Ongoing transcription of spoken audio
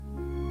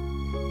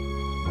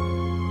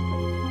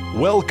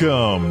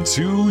Welcome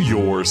to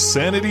your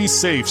sanity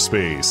safe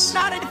space.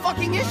 Not a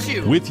fucking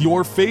issue. With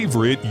your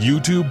favorite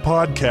YouTube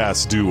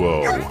podcast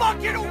duo. You're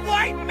fucking a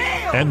white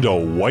male. And a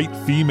white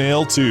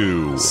female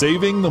too.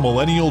 Saving the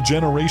millennial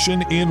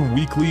generation in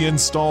weekly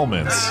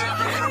installments.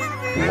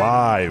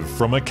 Live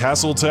from a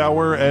castle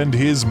tower and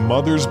his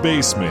mother's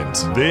basement.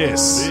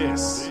 This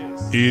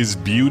is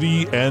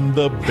Beauty and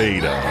the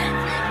Beta.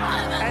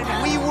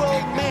 And we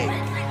will make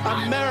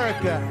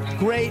America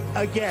great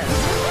again.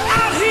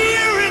 Out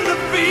here in the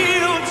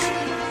fields,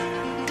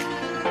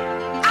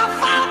 I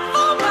fought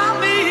for my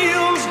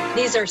meals.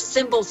 These are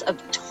symbols of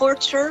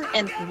torture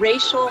and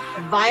racial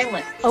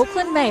violence.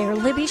 Oakland Mayor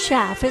Libby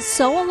Schaaf is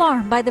so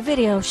alarmed by the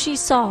video she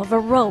saw of a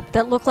rope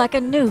that looked like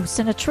a noose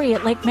in a tree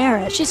at Lake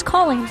Merritt. She's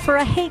calling for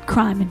a hate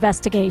crime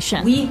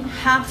investigation. We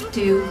have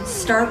to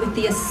start with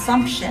the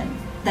assumption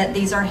that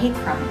these are hate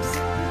crimes.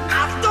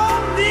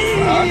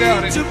 I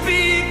don't need to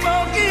be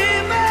forgiven.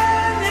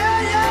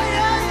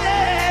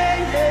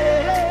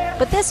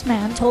 But this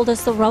man told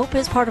us the rope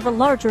is part of a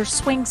larger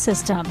swing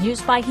system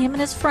used by him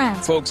and his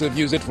friends. Folks have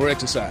used it for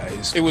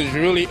exercise. It was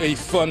really a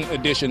fun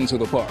addition to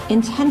the park.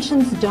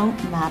 Intentions don't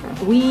matter.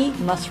 We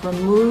must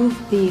remove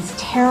these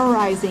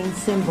terrorizing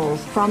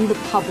symbols from the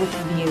public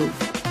view.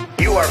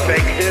 You are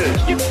fake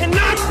news. You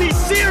cannot be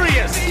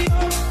serious.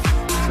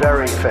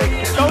 Very fake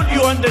news. Don't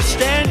you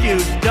understand, you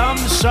dumb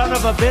son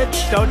of a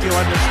bitch? Don't you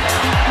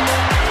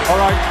understand? All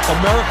right,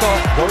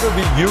 America, go to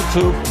the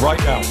YouTube right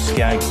now.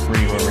 Skag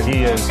free whoever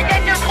he is.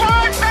 Get your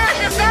clone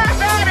fascist ass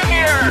out of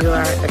here. You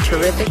are a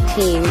terrific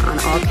team on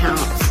all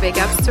counts. Big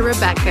ups to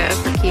Rebecca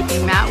for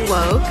keeping Matt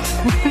woke.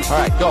 All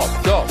right, go.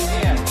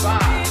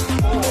 5,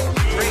 4,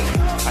 3.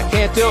 I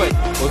can't do it.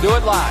 We'll do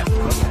it live.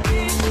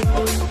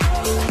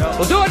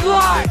 We'll do it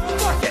live.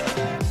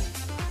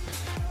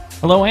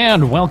 Hello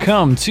and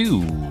welcome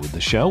to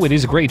the show. It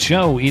is a great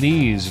show. It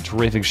is a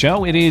terrific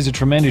show. It is a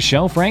tremendous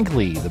show.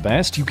 Frankly, the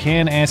best. You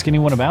can ask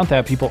anyone about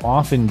that. People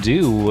often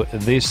do.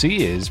 This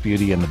is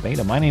Beauty and the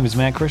Beta. My name is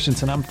Matt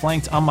Christensen. I'm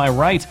flanked on my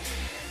right,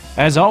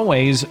 as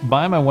always,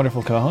 by my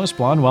wonderful co-host,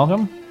 Blonde.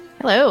 Welcome.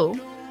 Hello.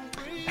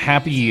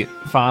 Happy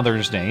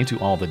Father's Day to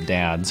all the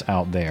dads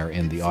out there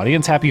in the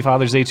audience. Happy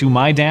Father's Day to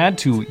my dad,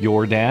 to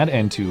your dad,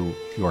 and to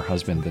your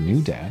husband, the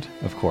new dad,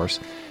 of course.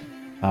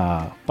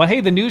 But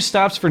hey, the news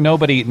stops for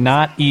nobody,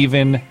 not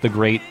even the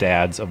great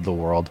dads of the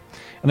world.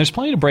 And there's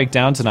plenty to break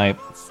down tonight.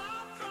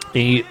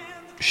 A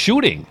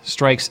shooting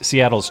strikes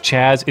Seattle's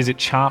Chaz. Is it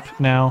CHOP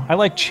now? I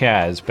like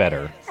Chaz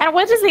better. And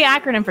what is the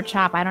acronym for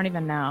CHOP? I don't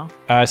even know.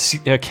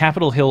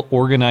 Capitol Hill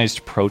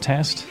Organized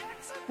Protest.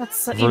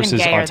 That's versus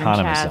even gayer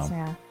Autonomous than Chaz, Zone.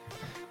 yeah.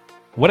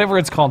 Whatever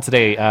it's called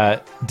today,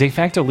 de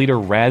facto leader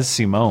Raz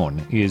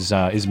Simone is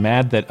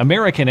mad that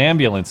American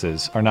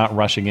ambulances are not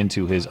rushing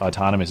into his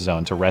autonomous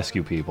zone to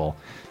rescue people.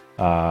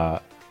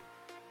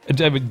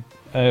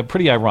 A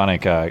pretty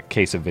ironic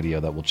case of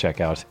video that we'll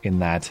check out in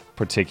that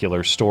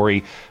particular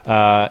story.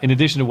 In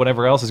addition to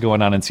whatever else is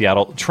going on in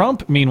Seattle,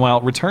 Trump,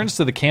 meanwhile, returns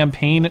to the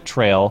campaign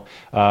trail,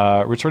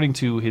 returning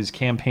to his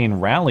campaign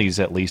rallies,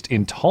 at least,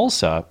 in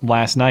Tulsa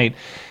last night.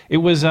 It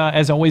was,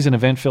 as always, an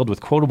event filled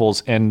with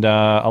quotables and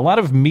a lot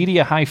of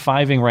media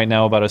high-fiving right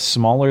now about a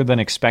smaller than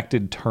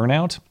expected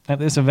turnout at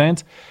this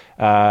event.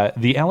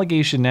 The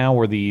allegation now,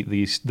 or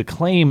the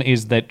claim,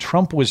 is that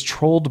Trump was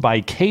trolled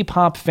by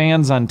K-pop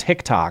fans on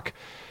TikTok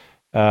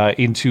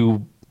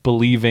into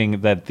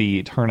believing that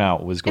the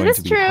turnout was going to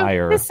be true?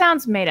 higher. This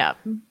sounds made up.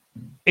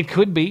 It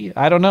could be.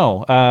 I don't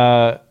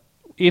know.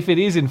 If it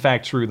is in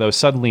fact true, though,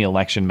 suddenly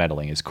election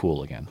meddling is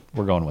cool again.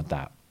 We're going with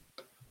that.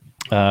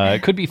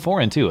 It could be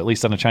foreign, too, at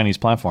least on a Chinese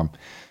platform.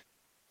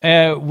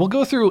 We'll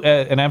go through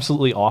an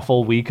absolutely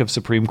awful week of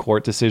Supreme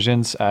Court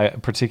decisions.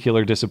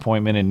 Particular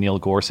disappointment in Neil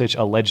Gorsuch,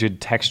 alleged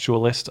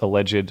textualist,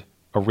 alleged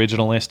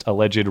originalist,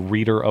 alleged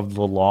reader of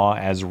the law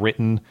as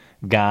written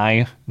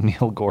guy,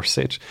 Neil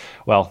Gorsuch.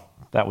 Well,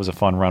 that was a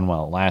fun run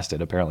while it lasted.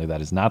 Apparently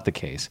that is not the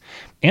case.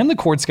 And the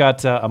court's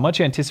got a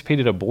much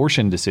anticipated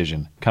abortion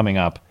decision coming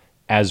up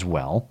as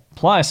well.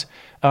 Plus,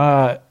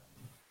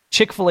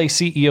 Chick-fil-A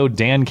CEO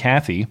Dan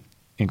Cathy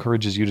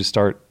encourages you to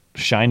start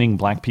shining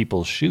black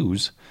people's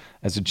shoes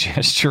as a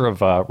gesture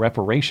of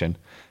reparation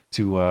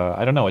to,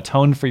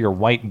 atone for your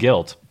white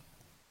guilt.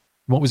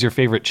 What was your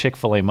favorite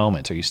Chick-fil-A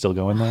moment? Are you still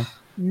going there?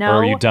 No. Or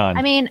are you done?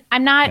 I mean,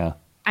 I'm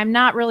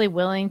not really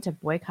willing to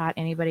boycott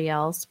anybody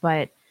else,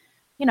 but,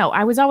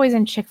 I was always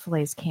in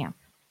Chick-fil-A's camp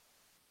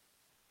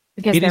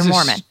because they're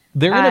Mormon.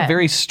 They're in a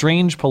very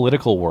strange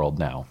political world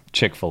now,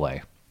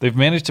 Chick-fil-A. They've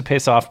managed to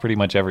piss off pretty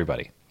much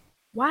everybody.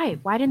 Why?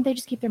 Why didn't they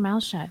just keep their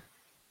mouths shut?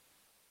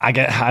 I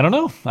don't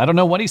know. I don't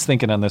know what he's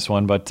thinking on this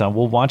one, but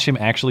we'll watch him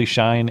actually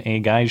shine a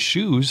guy's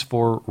shoes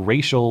for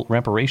racial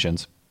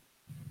reparations.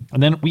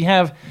 And then we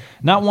have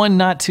not one,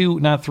 not two,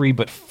 not three,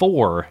 but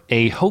four,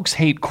 a hoax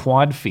hate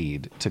quad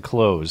feed to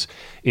close,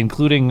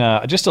 including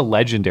just a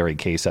legendary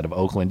case out of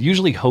Oakland.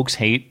 Usually hoax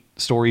hate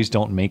stories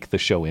don't make the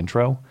show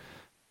intro,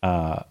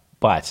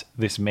 but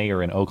this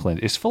mayor in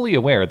Oakland is fully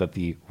aware that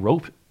the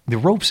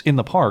ropes in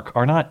the park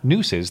are not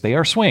nooses, they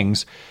are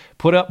swings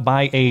put up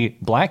by a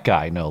black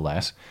guy, no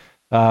less.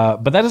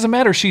 But that doesn't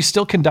matter. She's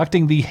still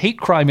conducting the hate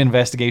crime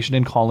investigation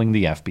and calling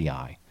the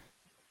FBI.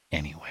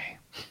 Anyway.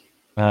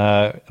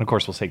 And of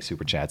course, we'll take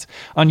super chats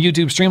on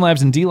YouTube,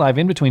 Streamlabs, and DLive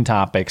in between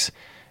topics.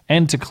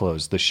 And to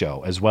close the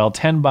show as well,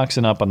 $10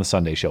 and up on the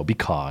Sunday show,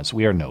 because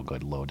we are no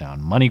good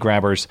low-down money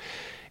grabbers.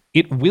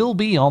 It will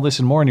be all this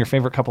and more in your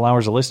favorite couple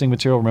hours of listening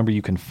material. Remember,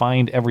 you can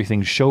find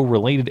everything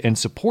show-related and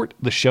support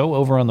the show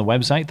over on the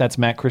website. That's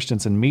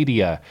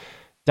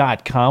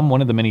mattchristiansenmedia.com.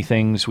 One of the many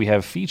things we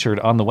have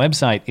featured on the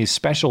website is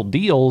special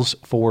deals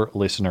for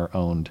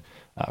listener-owned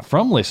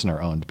from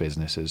listener-owned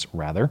businesses,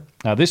 rather.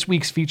 This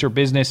week's feature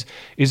business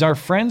is our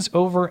friends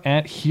over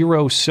at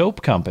Hero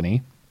Soap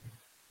Company.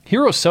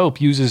 Hero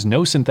Soap uses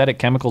no synthetic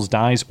chemicals,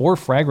 dyes, or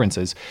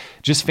fragrances,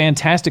 just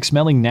fantastic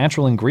smelling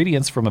natural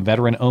ingredients from a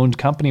veteran-owned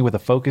company with a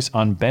focus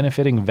on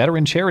benefiting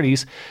veteran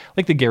charities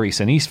like the Gary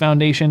Sinise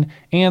Foundation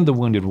and the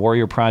Wounded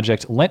Warrior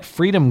Project. Let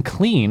freedom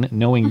clean,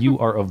 knowing you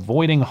are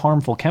avoiding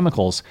harmful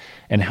chemicals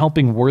and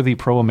helping worthy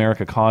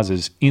pro-America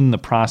causes in the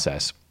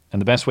process. And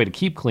the best way to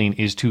keep clean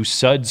is to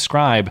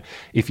subscribe.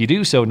 If you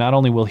do so, not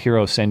only will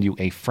Hero send you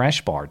a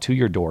fresh bar to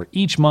your door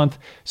each month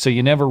so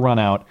you never run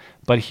out,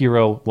 but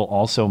Hero will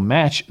also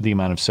match the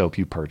amount of soap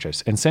you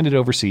purchase and send it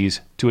overseas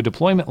to a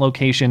deployment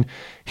location.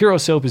 Hero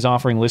Soap is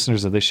offering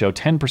listeners of this show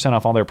 10%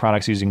 off all their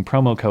products using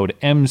promo code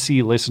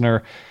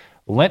MCListener.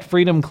 Let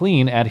freedom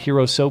clean at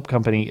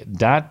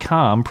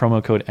herosoapcompany.com.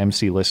 Promo code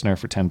MCListener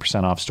for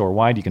 10% off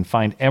store-wide. You can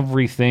find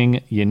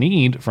everything you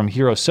need from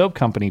Hero Soap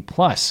Company,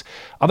 plus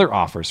other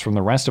offers from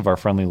the rest of our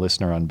friendly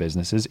listener-owned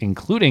businesses,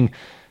 including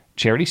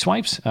Charity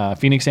Swipes,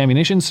 Phoenix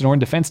Ammunition, Sonoran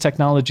Defense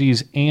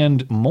Technologies,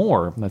 and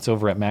more. That's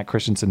over at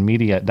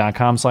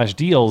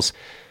mattchristiansenmedia.com/deals.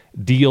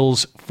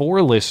 Deals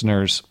for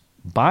listeners,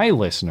 by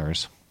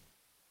listeners.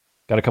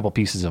 Got a couple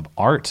pieces of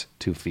art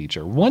to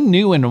feature. One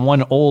new and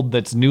one old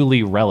that's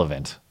newly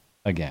relevant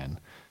again.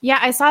 Yeah,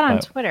 I saw it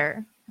on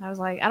Twitter. I was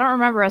like, I don't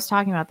remember us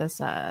talking about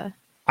this. I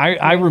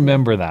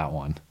remember that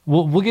one.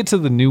 We'll get to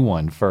the new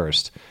one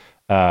first.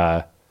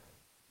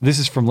 This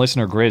is from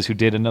listener Grizz, who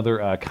did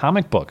another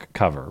comic book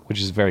cover, which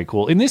is very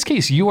cool. In this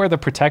case, you are the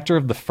protector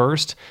of the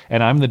first,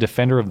 and I'm the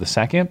defender of the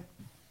second.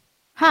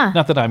 Huh.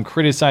 Not that I'm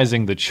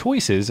criticizing the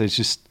choices. It's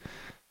just,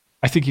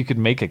 I think you could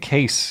make a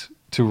case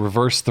to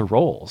reverse the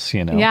roles,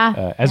 you know,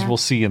 as we'll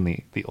see in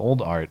the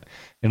old art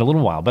in a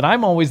little while. But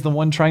I'm always the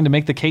one trying to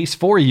make the case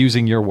for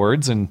using your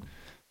words, and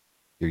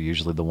you're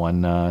usually the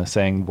one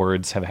saying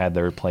words have had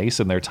their place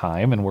and their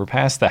time, and we're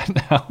past that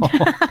now.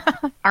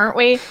 Aren't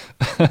we?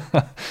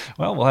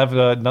 Well, we'll have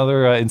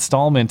another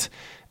installment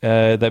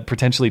that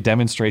potentially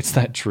demonstrates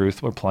that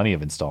truth. We're plenty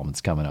of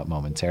installments coming up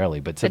momentarily.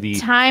 But the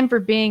time for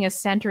being a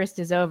centrist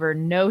is over.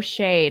 No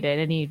shade at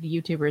any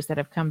YouTubers that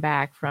have come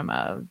back from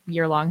a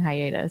year-long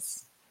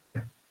hiatus.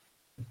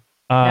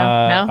 No?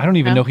 I don't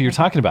even know who you're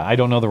talking about. I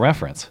don't know the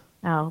reference.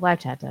 Oh, live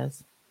chat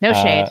does. No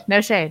shade. No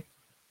shade.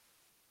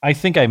 I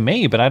think I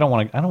may, but I don't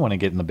want to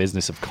get in the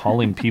business of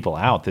calling people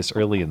out this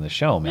early in the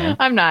show, man.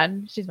 I'm not.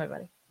 She's my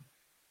buddy.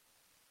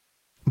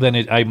 Then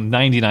I'm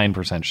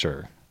 99%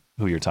 sure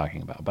who you're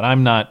talking about, but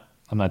I'm not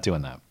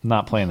doing that. I'm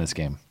not playing this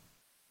game.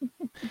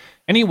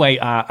 Anyway,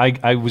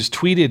 I was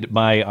tweeted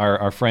by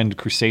our friend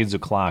Crusades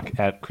O'Clock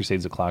at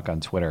Crusades O'Clock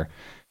on Twitter.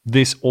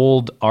 This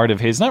old art of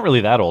his, not really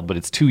that old, but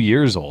it's 2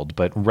 years old,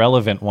 but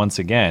relevant once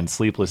again.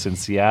 Sleepless in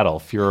Seattle,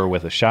 Fuhrer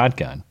with a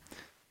shotgun.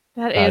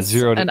 That is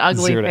an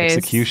ugly face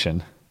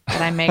execution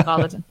that I make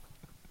all the time.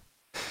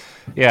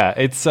 Yeah,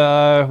 it's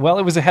it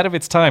was ahead of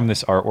its time,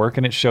 this artwork,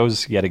 and it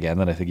shows yet again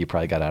that I think you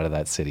probably got out of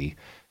that city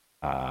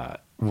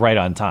right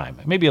on time.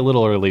 Maybe a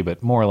little early,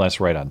 but more or less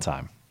right on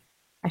time.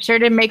 I sure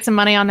did make some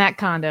money on that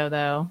condo,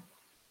 though.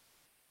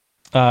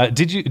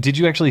 Did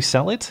you actually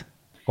sell it?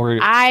 Or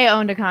I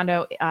owned a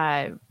condo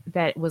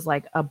that was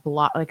like a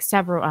block, like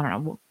several, I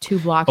don't know, 2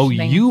 blocks. Oh,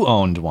 you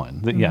owned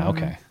one. Yeah,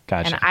 okay.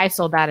 Gotcha. And I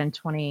sold that in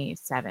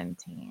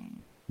 2017.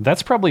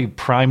 That's probably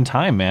prime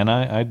time, man.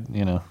 I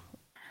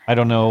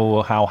don't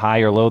know how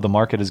high or low the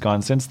market has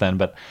gone since then,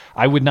 but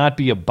I would not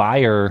be a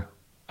buyer,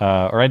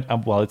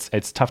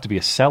 it's tough to be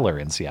a seller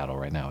in Seattle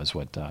right now, is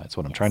what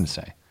I'm trying to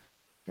say.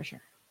 For sure.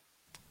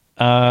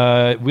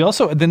 We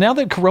also, now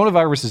that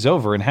coronavirus is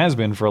over and has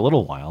been for a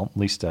little while, at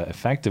least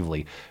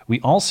effectively,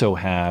 we also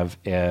have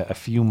a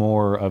few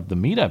more of the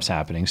meetups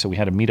happening. So we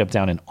had a meetup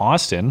down in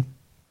Austin.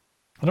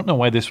 I don't know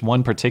why this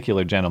one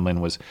particular gentleman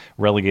was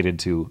relegated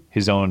to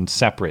his own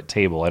separate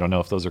table. I don't know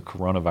if those are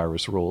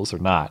coronavirus rules or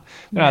not.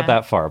 They're not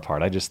that far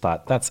apart. I just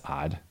thought, that's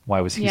odd. Why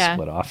was he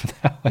split off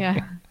that way? Yeah.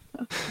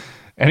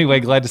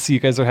 Anyway, glad to see you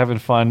guys are having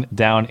fun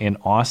down in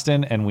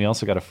Austin. And we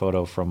also got a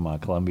photo from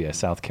Columbia,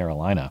 South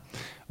Carolina,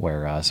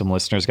 where some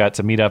listeners got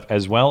to meet up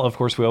as well. Of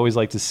course, we always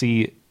like to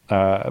see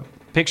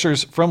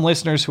pictures from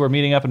listeners who are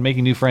meeting up and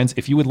making new friends.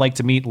 If you would like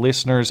to meet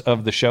listeners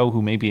of the show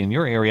who may be in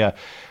your area,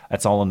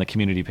 that's all on the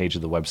community page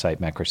of the website,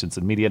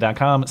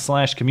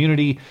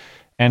 mattchristiansenmedia.com/community.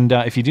 And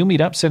if you do meet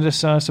up, send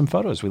us some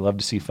photos. We love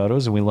to see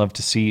photos, and we love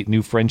to see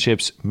new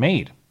friendships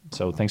made.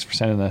 So thanks for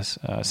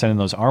sending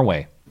those our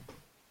way.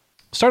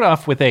 Start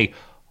off with a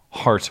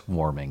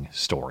heartwarming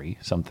story,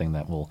 something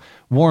that will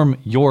warm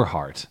your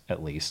heart,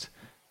 at least.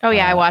 Oh,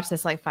 yeah, I watched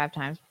this like 5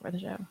 times before the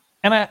show.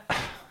 And I'm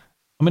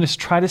going to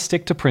try to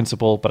stick to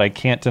principle, but I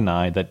can't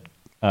deny that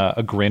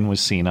a grin was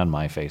seen on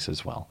my face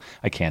as well.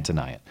 I can't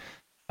deny it.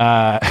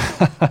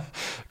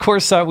 Of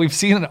course, we've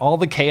seen all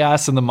the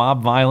chaos and the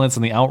mob violence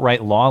and the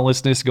outright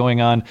lawlessness going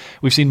on.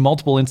 We've seen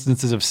multiple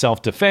instances of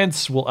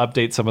self-defense. We'll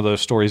update some of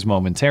those stories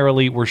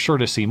momentarily. We're sure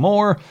to see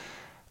more.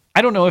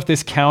 I don't know if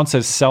this counts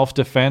as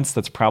self-defense.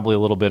 That's probably a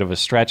little bit of a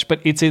stretch, but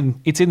it's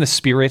in the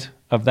spirit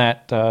of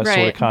that sort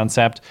of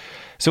concept.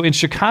 So in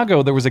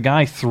Chicago, there was a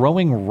guy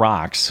throwing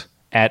rocks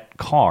at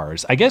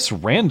cars. I guess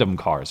random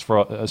cars,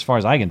 as far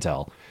as I can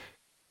tell.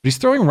 He's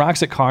throwing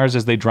rocks at cars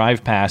as they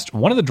drive past.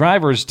 One of the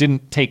drivers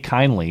didn't take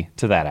kindly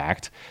to that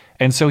act,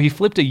 and so he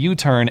flipped a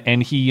U-turn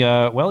and he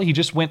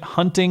just went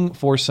hunting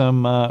for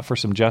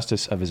some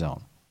justice of his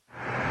own.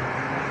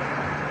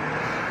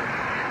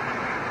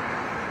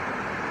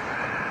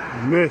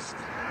 Missed.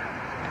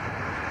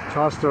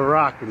 Tossed a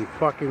rock and he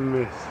fucking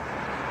missed.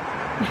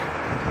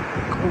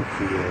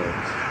 Goofy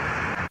ass.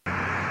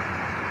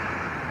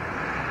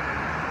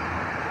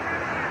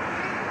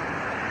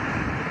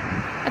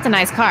 That's a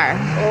nice car.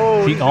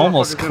 Oh, he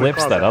almost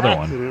clips that other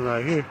one.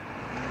 Right here.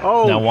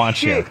 Oh, now watch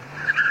shit. it.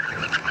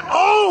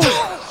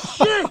 Oh,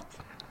 shit!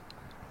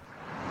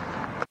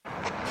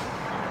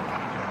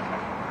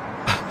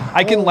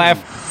 I can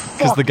laugh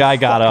because the guy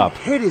got up.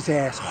 Hit his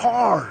ass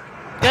hard.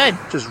 Good.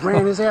 Just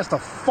ran his ass the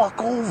fuck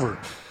over.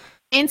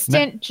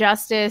 Instant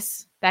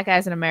justice. That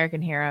guy's an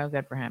American hero.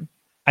 Good for him.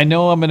 I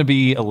know I'm going to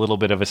be a little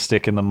bit of a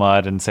stick in the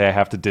mud and say I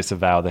have to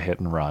disavow the hit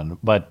and run,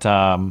 but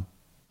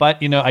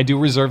you know, I do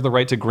reserve the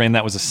right to grin.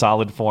 That was a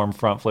solid form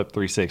front flip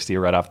 360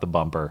 right off the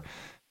bumper.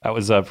 That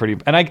was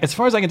pretty. And as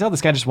far as I can tell,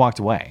 this guy just walked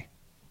away.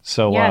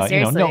 So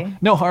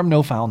no harm,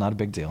 no foul, not a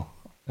big deal.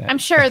 I'm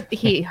sure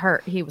he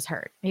was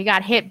hurt. He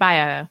got hit by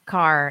a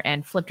car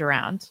and flipped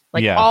around,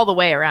 all the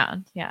way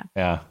around. Yeah.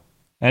 Yeah.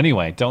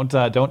 Anyway, don't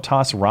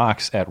toss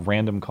rocks at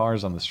random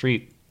cars on the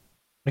street.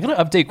 I'm going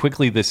to update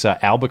quickly this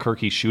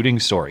Albuquerque shooting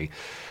story.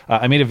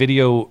 I made a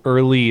video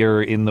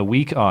earlier in the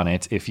week on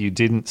it, if you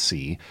didn't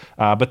see.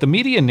 But the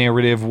media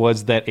narrative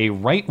was that a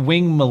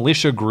right-wing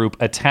militia group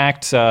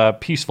attacked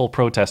peaceful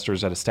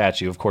protesters at a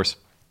statue. Of course,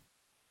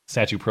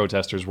 statue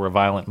protesters were a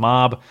violent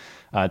mob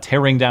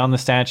tearing down the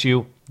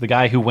statue. The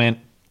guy who went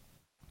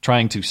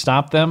trying to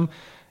stop them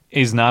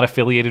is not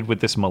affiliated with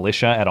this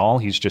militia at all.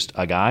 He's just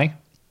a guy.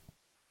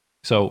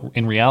 So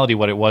in reality,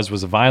 what it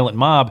was a violent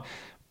mob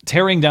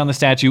tearing down the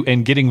statue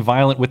and getting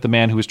violent with the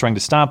man who was trying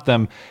to stop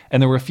them.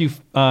 And there were a few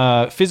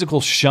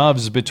physical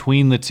shoves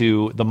between the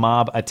two. The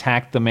mob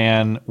attacked the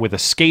man with a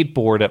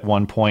skateboard at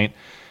one point.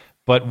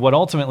 But what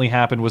ultimately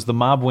happened was the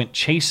mob went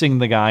chasing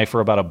the guy for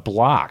about a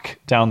block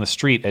down the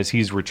street as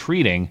he's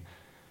retreating.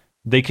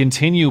 They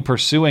continue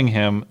pursuing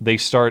him. They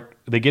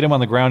get him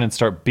on the ground and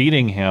start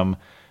beating him.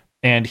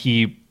 And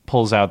he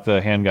pulls out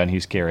the handgun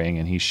he's carrying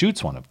and he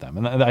shoots one of them.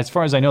 And as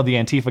far as I know, the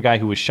Antifa guy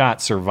who was shot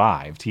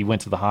survived. He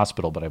went to the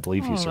hospital, but I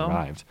believe he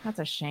survived. That's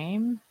a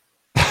shame.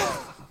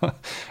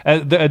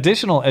 The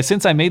additional,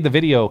 since I made the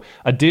video,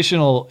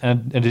 additional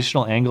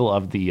angle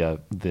of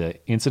the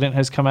incident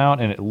has come out,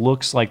 and it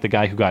looks like the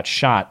guy who got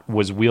shot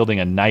was wielding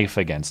a knife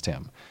against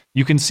him.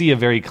 You can see a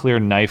very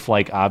clear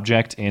knife-like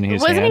object in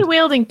his hand. Wasn't he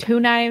wielding 2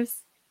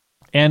 knives?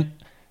 And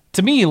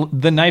to me,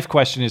 the knife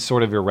question is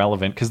sort of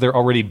irrelevant because they're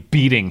already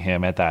beating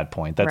him at that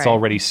point. That's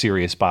already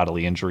serious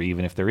bodily injury,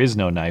 even if there is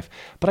no knife.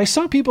 But I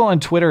saw people on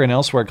Twitter and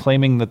elsewhere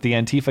claiming that the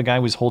Antifa guy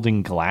was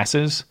holding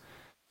glasses.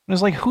 And I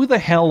was like, who the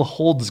hell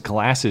holds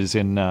glasses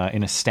in a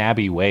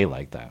stabby way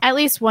like that? At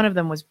least one of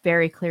them was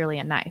very clearly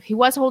a knife. He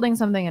was holding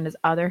something in his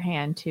other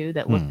hand, too,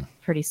 that looked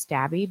pretty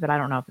stabby, but I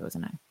don't know if it was a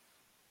knife.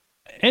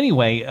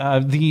 Anyway,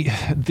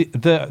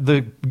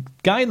 the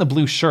guy in the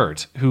blue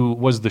shirt who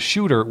was the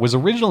shooter was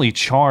originally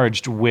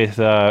charged with,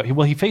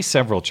 he faced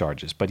several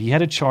charges, but he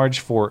had a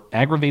charge for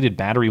aggravated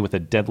battery with a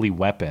deadly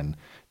weapon.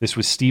 This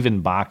was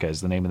Stephen Baca,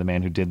 is the name of the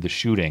man who did the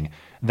shooting.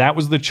 That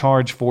was the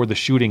charge for the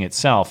shooting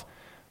itself.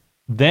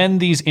 Then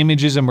these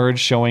images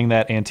emerged showing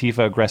that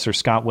Antifa aggressor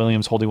Scott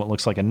Williams holding what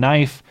looks like a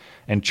knife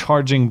and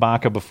charging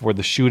Baca before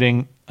the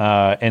shooting.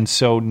 And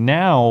so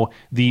now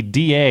the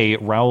DA,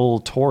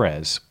 Raul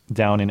Torres,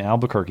 down in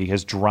Albuquerque,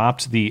 has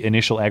dropped the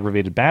initial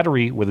aggravated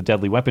battery with a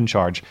deadly weapon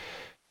charge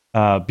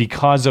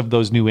because of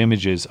those new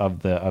images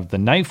of the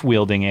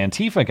knife-wielding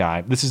Antifa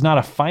guy. This is not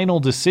a final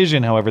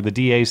decision, however. The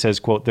DA says,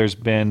 quote, there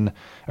have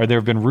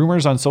been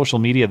rumors on social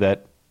media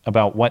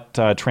about what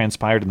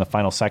transpired in the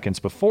final seconds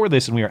before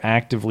this, and we are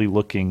actively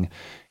looking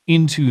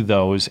into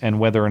those and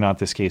whether or not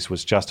this case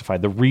was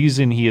justified. The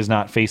reason he is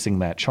not facing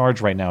that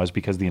charge right now is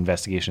because the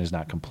investigation is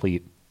not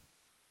complete.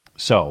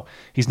 So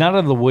he's not out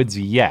of the woods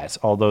yet,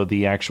 although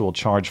the actual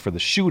charge for the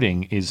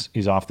shooting is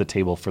off the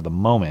table for the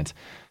moment.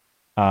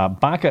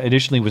 Baca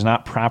additionally was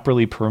not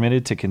properly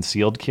permitted to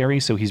concealed carry,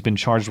 so he's been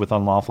charged with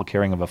unlawful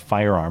carrying of a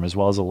firearm, as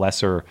well as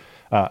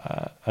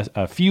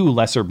a few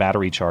lesser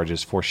battery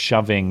charges for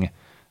shoving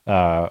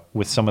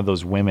with some of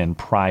those women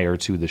prior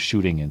to the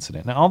shooting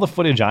incident. Now, all the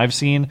footage I've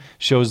seen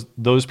shows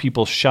those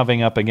people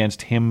shoving up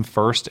against him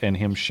first and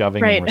him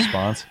shoving in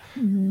response.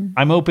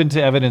 I'm open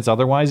to evidence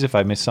otherwise if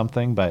I miss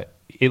something, but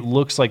it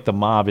looks like the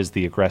mob is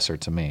the aggressor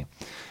to me.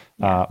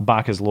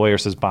 Baca's lawyer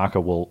says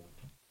Baca will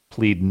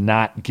plead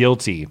not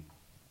guilty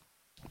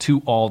to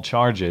all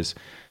charges.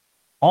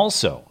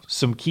 Also,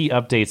 some key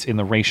updates in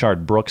the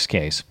Rayshard Brooks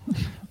case.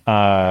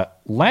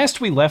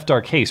 Last we left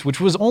our case, which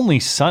was only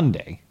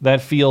Sunday,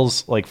 that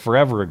feels like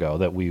forever ago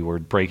that we were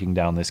breaking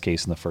down this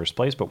case in the first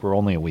place, but we're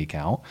only a week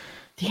out.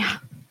 Yeah.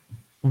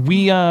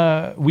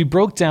 We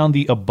broke down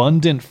the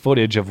abundant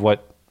footage of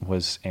what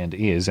was and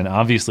is an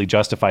obviously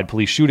justified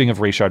police shooting of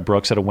Rayshard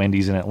Brooks at a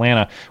Wendy's in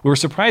Atlanta. We were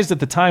surprised at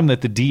the time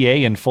that the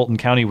DA in Fulton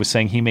County was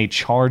saying he may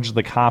charge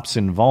the cops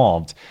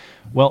involved.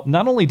 Well,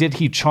 not only did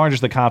he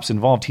charge the cops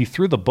involved, he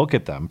threw the book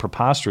at them,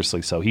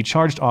 preposterously so. He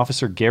charged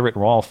Officer Garrett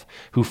Rolfe,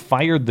 who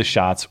fired the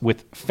shots,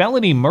 with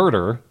felony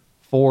murder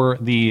for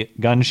the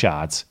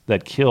gunshots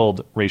that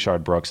killed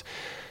Rayshard Brooks.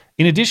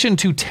 In addition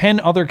to 10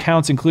 other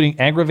counts, including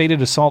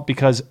aggravated assault,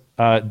 because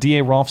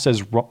DA Rolfe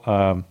says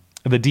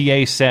the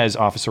DA says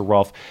Officer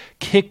Rolfe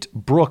kicked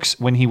Brooks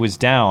when he was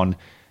down,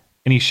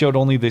 and he showed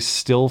only this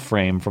still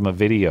frame from a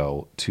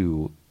video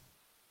to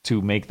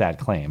make that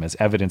claim as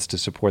evidence to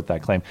support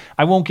that claim.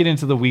 I won't get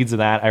into the weeds of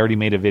that. I already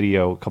made a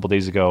video a couple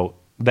days ago.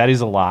 That is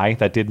a lie.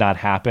 That did not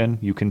happen.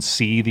 You can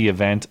see the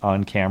event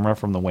on camera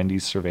from the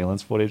Wendy's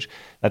surveillance footage.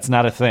 That's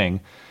not a thing.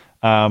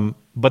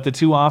 But the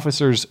two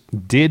officers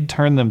did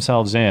turn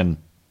themselves in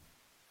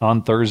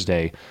on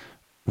Thursday.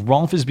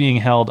 Rolfe is being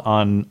held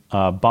on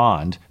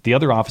bond. The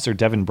other officer,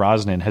 Devin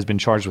Brosnan, has been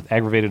charged with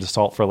aggravated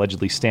assault for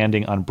allegedly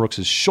standing on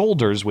Brooks's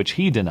shoulders, which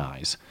he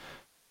denies.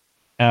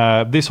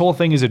 This whole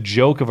thing is a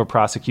joke of a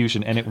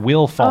prosecution, and it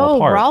will fall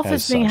apart. Rolfe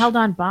is being held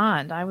on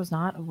bond. I was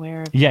not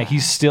aware of that.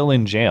 He's still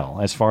in jail,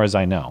 as far as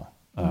I know,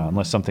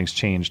 unless something's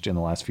changed in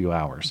the last few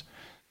hours.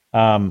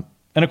 And,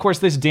 of course,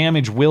 this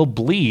damage will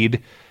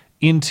bleed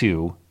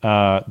into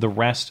the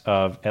rest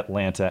of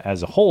Atlanta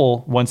as a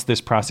whole once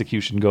this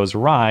prosecution goes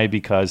awry,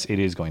 because it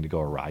is going to go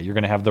awry. You're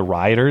going to have the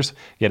rioters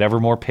get ever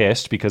more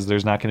pissed because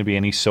there's not going to be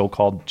any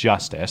so-called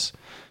justice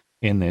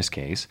in this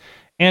case.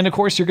 And, of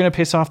course, you're going to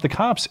piss off the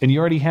cops. And you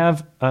already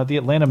have the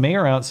Atlanta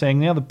mayor out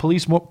saying, the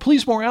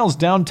police morale is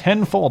down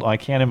tenfold. I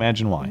can't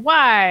imagine why.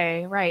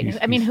 Why? Right.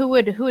 I mean, who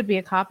would be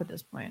a cop at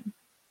this point?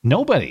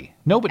 Nobody.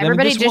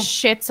 Everybody just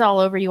shits all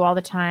over you all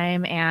the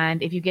time.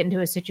 And if you get into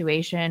a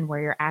situation where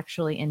you're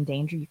actually in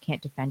danger, you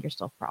can't defend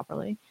yourself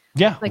properly.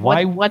 Yeah. Like,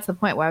 why? What's the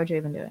point? Why would you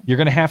even do it? You're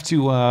going to have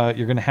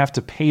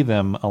to pay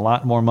them a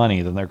lot more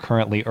money than they're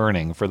currently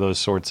earning for those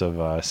sorts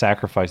of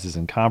sacrifices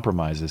and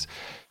compromises.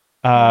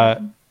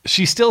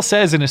 She still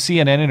says in a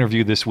CNN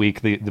interview this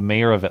week, the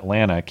mayor of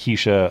Atlanta,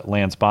 Keisha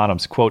Lance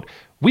Bottoms, quote,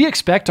 "We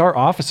expect our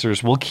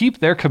officers will keep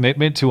their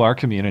commitment to our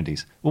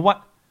communities." Well,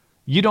 what?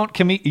 You don't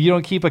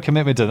keep a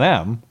commitment to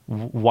them.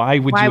 Why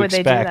would you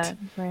expect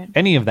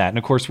any of that? And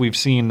of course, we've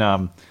seen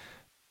a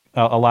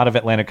lot of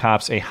Atlanta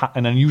cops,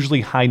 an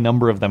unusually high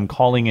number of them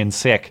calling in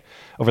sick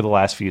over the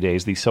last few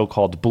days, the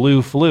so-called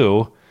blue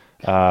flu,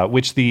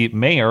 which the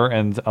mayor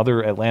and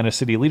other Atlanta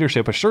city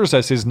leadership assures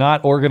us is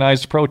not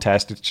organized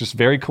protest. It's just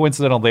very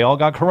coincidental. They all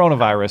got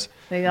coronavirus.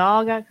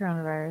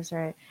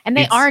 Right. And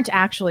they aren't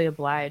actually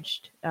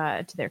obliged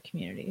to their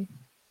community.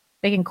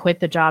 They can quit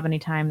the job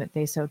anytime that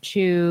they so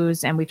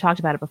choose. And we've talked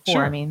about it before.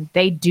 Sure. I mean,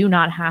 they do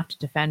not have to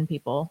defend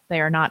people.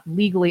 They are not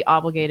legally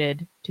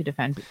obligated to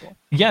defend people.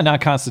 Yeah,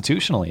 not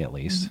constitutionally, at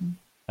least.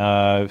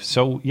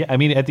 Mm-hmm. I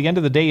mean, at the end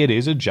of the day, it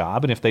is a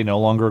job. And if they no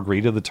longer agree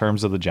to the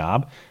terms of the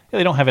job,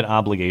 they don't have an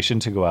obligation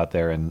to go out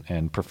there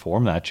and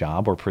perform that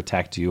job or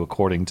protect you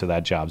according to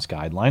that job's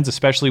guidelines,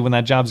 especially when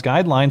that job's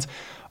guidelines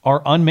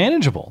are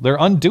unmanageable. They're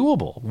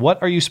undoable.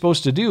 What are you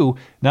supposed to do?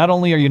 Not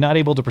only are you not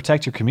able to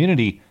protect your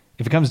community,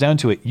 if it comes down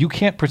to it, you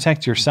can't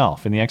protect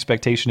yourself. And the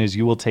expectation is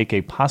you will take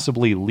a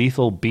possibly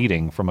lethal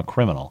beating from a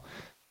criminal.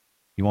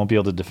 You won't be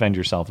able to defend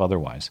yourself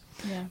otherwise.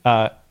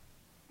 Yeah.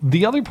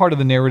 The other part of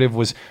the narrative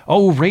was,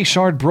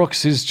 Rayshard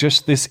Brooks is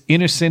just this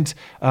innocent,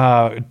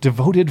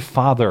 devoted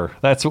father.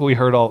 That's what we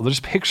heard all. There's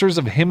pictures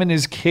of him and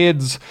his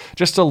kids,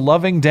 just a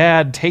loving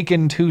dad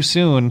taken too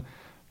soon.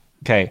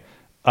 Okay,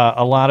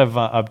 a lot of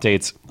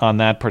updates on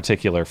that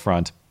particular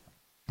front.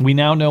 We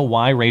now know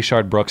why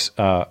Rayshard Brooks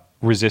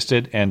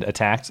resisted and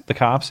attacked the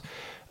cops.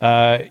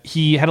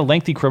 He had a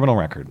lengthy criminal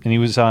record, and he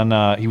was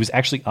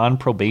actually on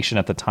probation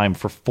at the time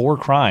for 4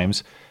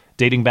 crimes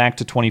dating back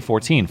to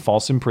 2014.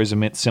 False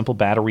imprisonment, simple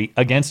battery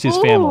against his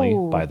family,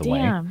 by the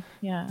way.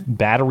 Yeah.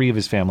 Battery of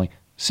his family,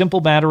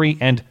 simple battery,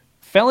 and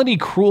felony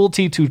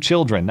cruelty to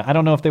children. I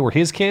don't know if they were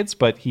his kids,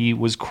 but he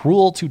was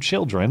cruel to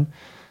children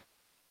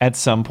at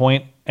some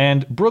point.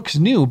 And Brooks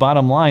knew,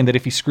 bottom line, that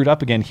if he screwed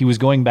up again, he was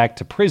going back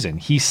to prison.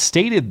 He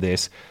stated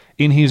this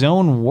in his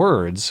own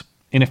words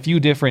in a few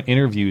different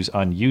interviews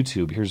on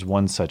YouTube. Here's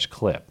one such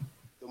clip.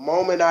 The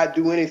moment I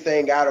do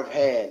anything out of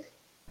hand,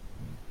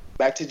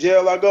 back to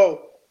jail I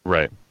go.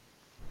 Right.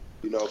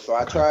 So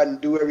I try and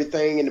do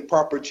everything in the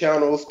proper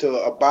channels to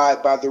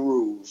abide by the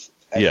rules.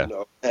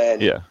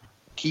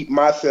 keep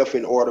myself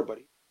in order. But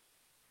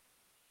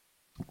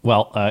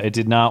well, it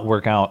did not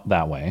work out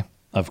that way,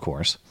 of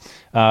course.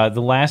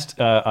 The last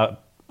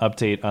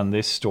update on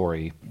this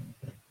story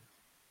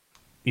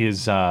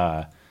is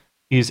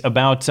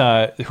about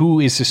who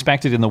is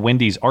suspected in the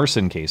Wendy's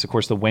arson case. Of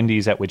course, the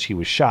Wendy's at which he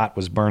was shot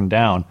was burned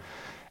down.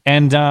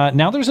 And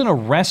now there's an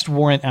arrest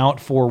warrant out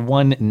for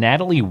one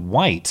Natalie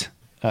White,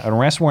 an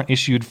arrest warrant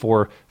issued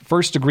for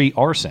first-degree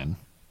arson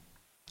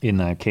in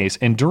that case.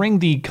 And during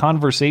the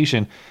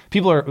conversation,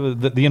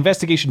 the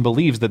investigation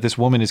believes that this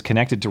woman is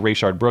connected to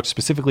Rayshard Brooks,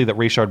 specifically that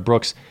Rayshard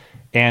Brooks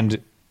and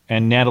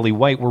Natalie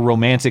White were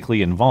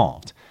romantically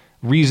involved.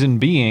 Reason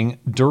being,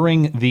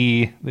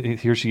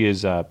 here she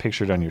is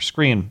pictured on your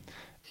screen,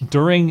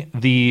 during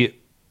the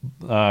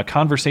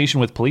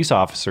conversation with police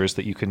officers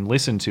that you can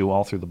listen to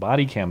all through the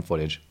body cam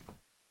footage,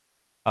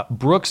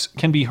 Brooks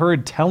can be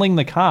heard telling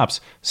the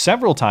cops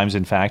several times,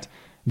 in fact,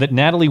 that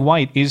Natalie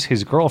White is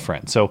his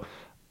girlfriend. So,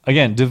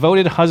 again,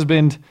 devoted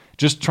husband,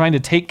 just trying to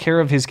take care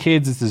of his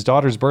kids. It's his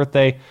daughter's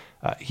birthday.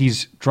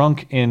 He's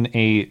drunk in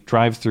a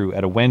drive-thru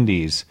at a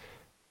Wendy's,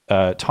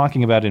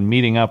 talking about and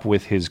meeting up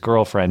with his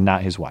girlfriend,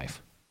 not his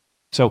wife.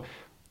 So,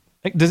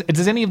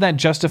 does any of that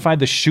justify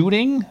the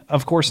shooting?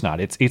 Of course not.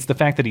 It's the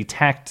fact that he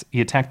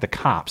attacked the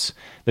cops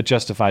that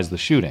justifies the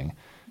shooting.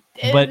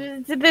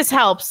 But this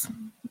helps.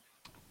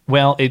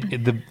 Well,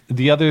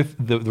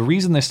 the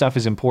reason this stuff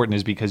is important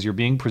is because you're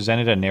being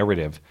presented a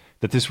narrative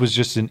that this was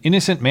just an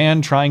innocent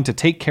man trying to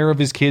take care of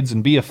his kids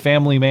and be a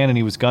family man, and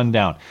he was gunned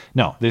down.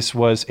 No, this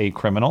was a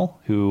criminal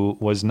who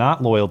was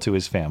not loyal to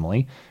his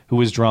family, who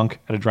was drunk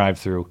at a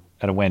drive-thru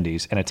at a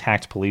Wendy's and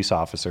attacked police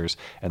officers.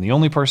 And the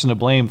only person to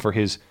blame for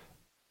his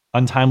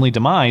untimely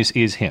demise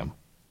is him.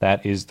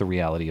 That is the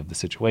reality of the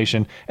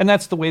situation. And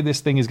that's the way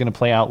this thing is going to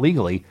play out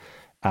legally.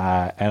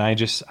 And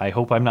I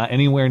hope I'm not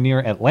anywhere near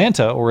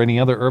Atlanta or any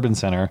other urban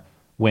center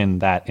when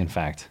that, in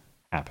fact,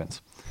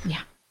 happens.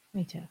 Yeah,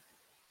 me too.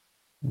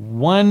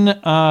 One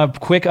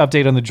quick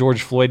update on the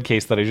George Floyd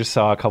case that I just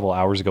saw a couple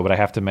hours ago, but I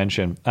have to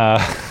mention.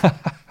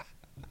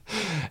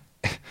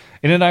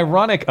 In an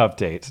ironic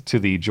update to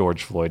the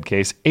George Floyd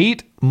case,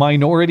 8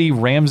 minority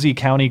Ramsey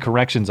County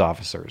corrections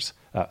officers,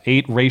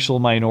 8 racial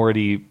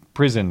minority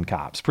prison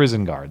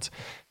guards,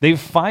 they've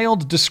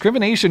filed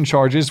discrimination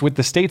charges with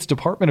the state's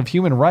Department of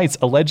Human Rights,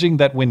 alleging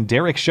that when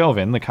Derek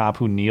Chauvin, the cop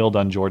who kneeled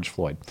on George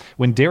Floyd,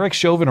 when Derek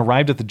Chauvin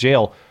arrived at the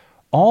jail,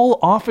 all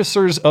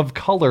officers of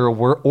color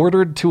were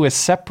ordered to a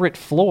separate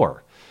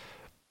floor.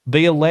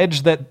 They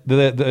allege that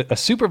a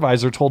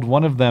supervisor told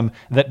one of them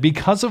that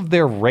because of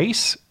their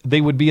race,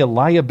 they would be a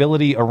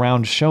liability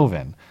around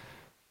Chauvin.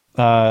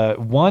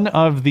 One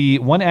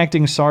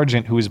acting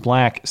sergeant who is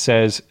black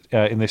says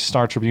in this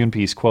Star Tribune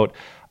piece, quote,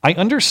 "I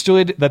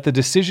understood that the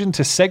decision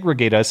to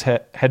segregate us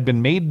had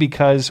been made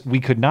because we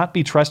could not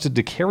be trusted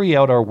to carry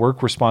out our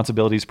work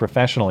responsibilities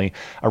professionally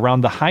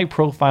around the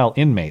high-profile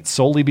inmates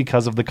solely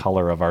because of the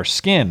color of our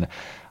skin.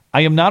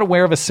 I am not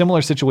aware of a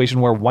similar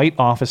situation where white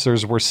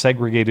officers were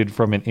segregated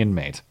from an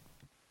inmate."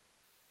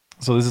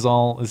 So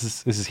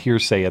this is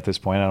hearsay at this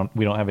point.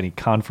 We don't have any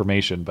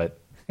confirmation, but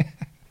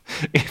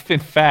if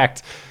in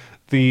fact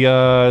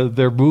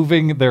they're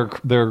moving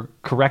their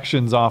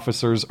corrections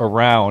officers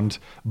around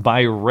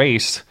by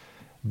race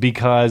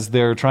because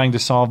they're trying to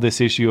solve this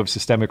issue of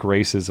systemic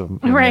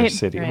racism in their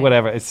city,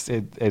 whatever.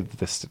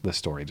 The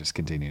story just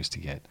continues to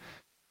get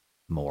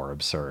more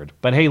absurd.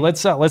 But hey,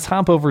 let's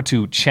hop over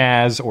to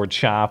Chaz or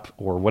Chop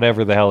or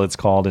whatever the hell it's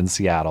called in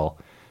Seattle.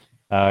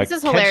 This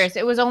is hilarious.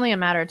 It was only a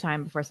matter of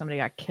time before somebody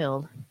got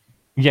killed.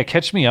 Yeah,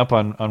 catch me up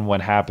on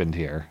what happened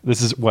here.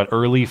 This is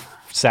early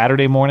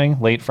Saturday morning,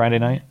 late Friday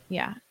night?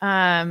 Yeah.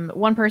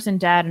 One person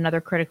dead, another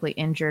critically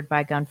injured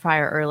by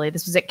gunfire early.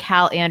 This was at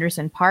Cal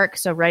Anderson Park,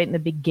 so right in the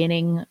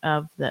beginning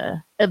of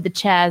the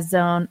Chaz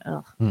zone.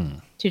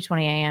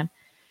 2:20 a.m.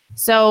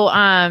 So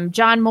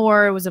John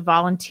Moore was a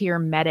volunteer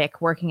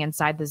medic working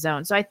inside the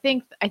zone. So I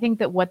think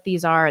that what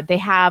these are, they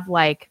have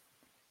like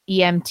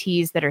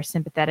EMTs that are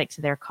sympathetic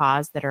to their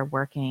cause that are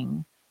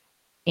working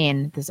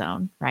in the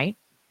zone, right?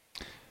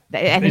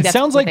 I think it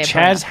sounds like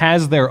Chaz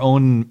has their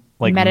own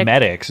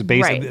medics.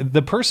 Basically, right.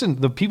 The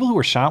people who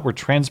were shot were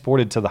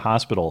transported to the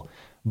hospital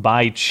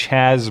by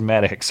Chaz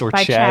medics or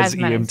Chaz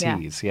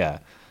EMTs. Yeah.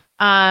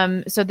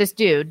 So this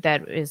dude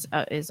that is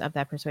of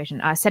that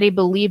persuasion said he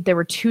believed there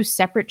were 2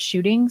 separate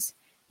shootings.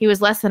 He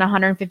was less than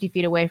 150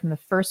 feet away from the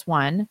first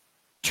one,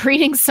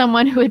 treating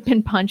someone who had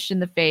been punched in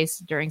the face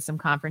during some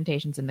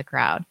confrontations in the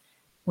crowd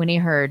when he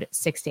heard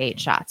 6 to 8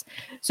 shots.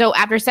 So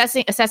after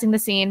assessing the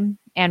scene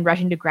and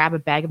rushing to grab a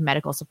bag of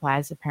medical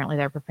supplies, apparently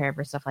they're prepared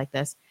for stuff like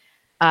this,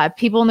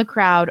 people in the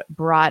crowd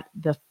brought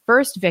the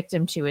first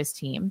victim to his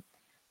team.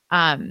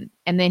 And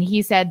then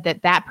he said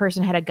that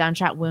person had a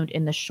gunshot wound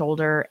in the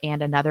shoulder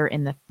and another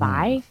in the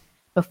thigh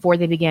before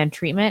they began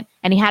treatment.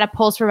 And he had a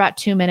pulse for about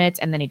 2 minutes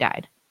and then he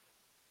died.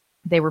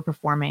 They were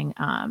performing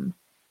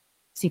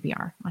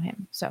CPR on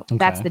him. So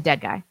that's the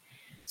dead guy.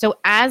 So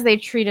as they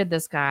treated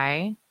this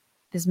guy,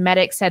 this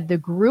medic said the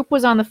group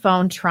was on the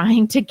phone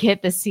trying to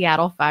get the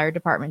Seattle Fire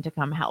Department to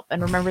come help.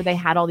 And remember, they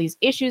had all these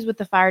issues with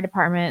the fire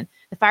department.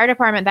 The fire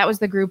department, that was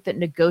the group that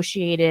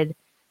negotiated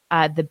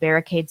the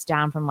barricades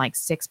down from like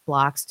 6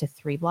 blocks to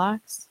 3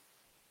 blocks.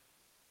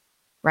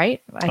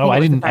 Right? I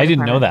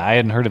didn't know that. I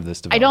hadn't heard of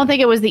this I don't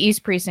think it was the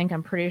East Precinct.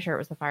 I'm pretty sure it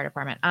was the fire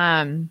department.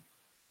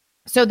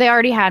 So they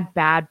already had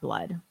bad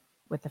blood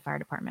with the fire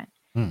department.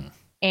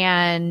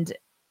 And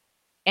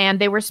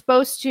they were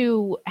supposed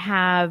to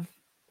have,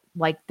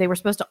 like, they were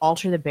supposed to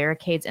alter the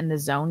barricades in the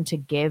zone to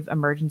give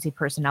emergency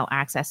personnel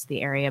access to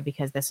the area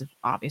because this is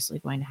obviously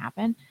going to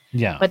happen.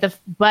 Yeah.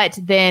 But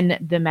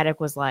then the medic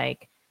was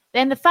like,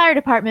 then the fire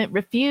department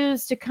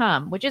refused to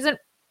come, which isn't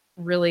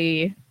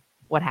really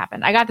what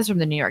happened. I got this from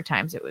the New York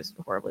Times. It was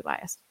horribly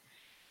biased.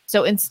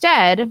 So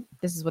instead,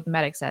 this is what the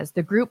medic says,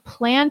 the group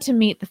planned to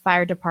meet the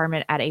fire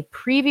department at a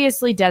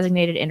previously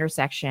designated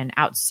intersection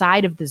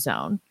outside of the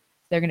zone.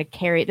 They're going to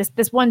carry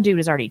this one dude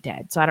is already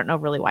dead. So I don't know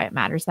really why it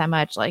matters that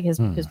much. Like his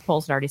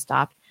pulse had already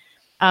stopped.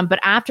 But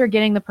after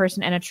getting the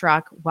person in a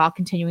truck while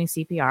continuing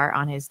CPR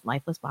on his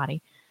lifeless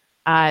body,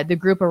 the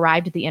group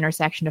arrived at the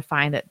intersection to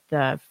find that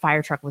the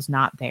fire truck was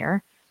not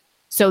there.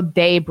 So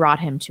they brought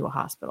him to a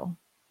hospital.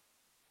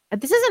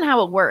 This isn't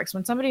how it works.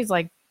 When somebody's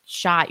like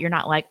shot, you're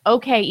not like,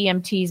 okay,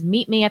 EMTs,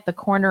 meet me at the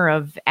corner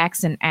of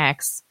X and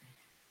X.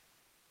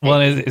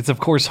 Well, it's of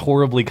course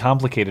horribly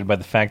complicated by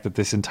the fact that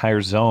this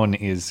entire zone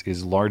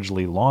is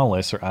largely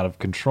lawless or out of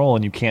control,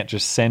 and you can't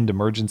just send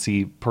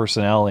emergency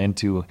personnel in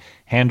to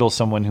handle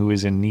someone who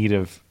is in need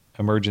of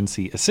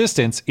emergency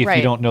assistance if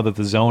you don't know that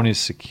the zone is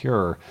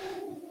secure,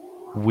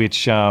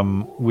 which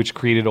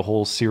created a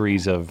whole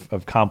series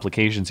of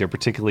complications here,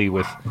 particularly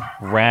with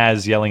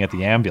Raz yelling at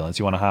the ambulance.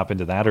 You want to hop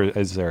into that, or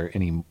is there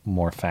any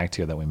more fact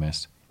here that we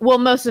missed? Well,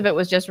 most of it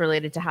was just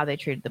related to how they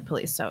treated the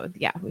police. So,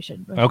 yeah, we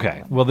should.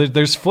 Okay. Well,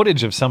 there's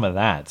footage of some of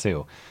that,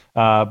 too.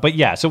 But,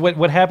 yeah, so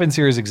what happens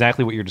here is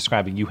exactly what you're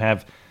describing. You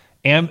have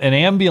an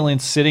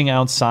ambulance sitting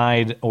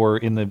outside or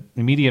in the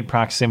immediate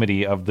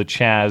proximity of the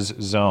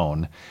Chaz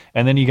zone.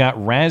 And then you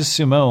got Raz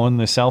Simone,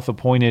 the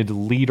self-appointed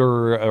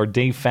leader or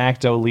de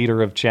facto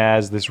leader of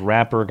Chaz, this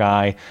rapper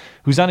guy,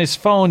 who's on his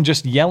phone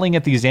just yelling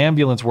at these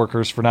ambulance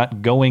workers for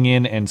not going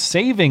in and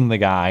saving the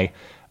guy.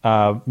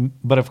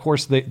 But of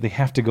course they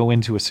have to go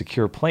into a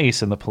secure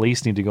place and the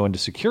police need to go in to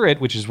secure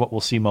it, which is what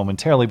we'll see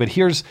momentarily. But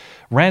here's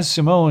Raz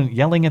Simone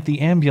yelling at the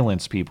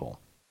ambulance people.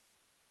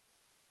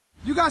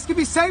 You guys could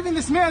be saving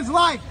this man's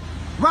life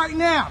right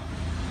now.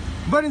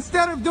 But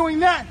instead of doing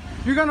that,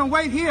 you're going to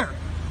wait here.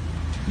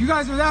 You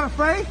guys are that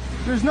afraid?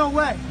 There's no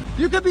way.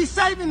 You could be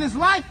saving his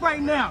life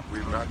right now.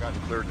 We've not gotten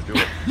cleared to do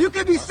it. You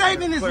could be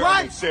saving his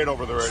life. Say it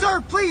over the radio.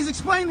 Sir, please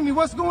explain to me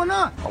what's going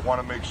on. I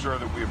want to make sure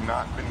that we have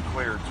not been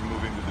cleared to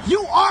move into this.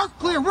 You are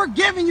clear. We're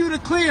giving you the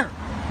clear.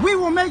 We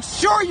will make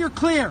sure you're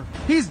clear.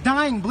 He's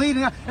dying,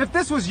 bleeding out. If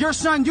this was your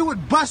son, you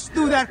would bust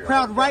through that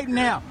crowd right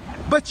now.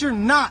 But you're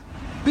not,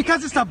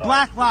 because it's a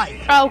black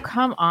life. Oh,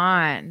 come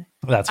on.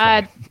 That's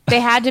funny. They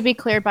had to be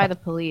cleared by the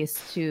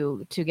police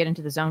to get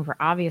into the zone for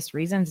obvious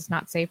reasons. It's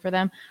not safe for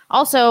them.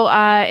 Also,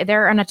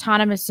 they're an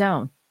autonomous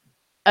zone.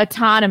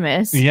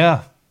 Autonomous.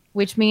 Yeah.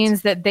 Which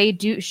means that they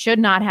should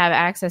not have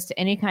access to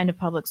any kind of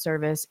public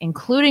service,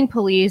 including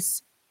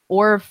police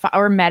or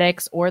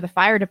medics or the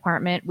fire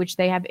department, which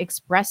they have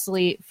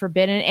expressly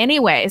forbidden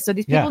anyway. So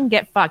these people can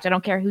get fucked. I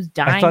don't care who's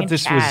dying. I thought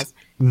this was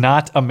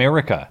not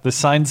America. The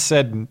sign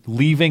said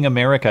leaving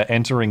America,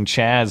 entering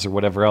Chaz or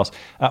whatever else.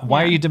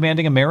 Why are you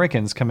demanding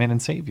Americans come in and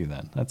save you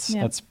then?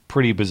 That's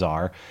pretty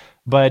bizarre.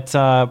 But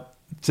some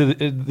of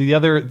the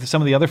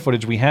other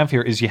footage we have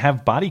here is you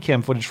have body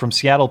cam footage from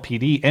Seattle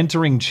PD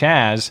entering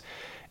Chaz,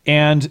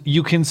 and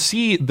you can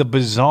see the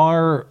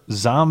bizarre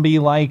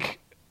zombie-like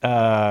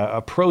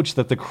approach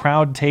that the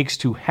crowd takes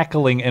to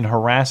heckling and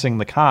harassing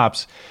the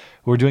cops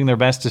who are doing their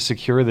best to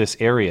secure this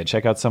area.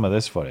 Check out some of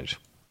this footage.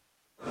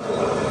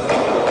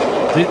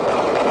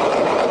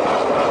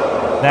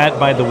 That,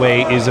 by the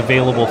way, is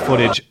available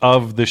footage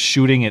of the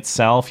shooting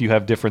itself. You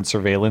have different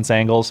surveillance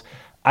angles.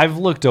 I've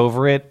looked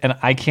over it, and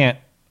I can't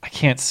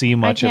see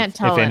much of,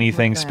 if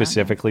anything,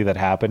 specifically that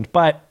happened.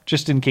 But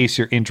just in case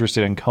you're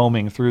interested in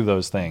combing through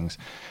those things,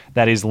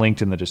 that is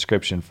linked in the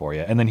description for you.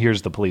 And then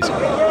here's the police.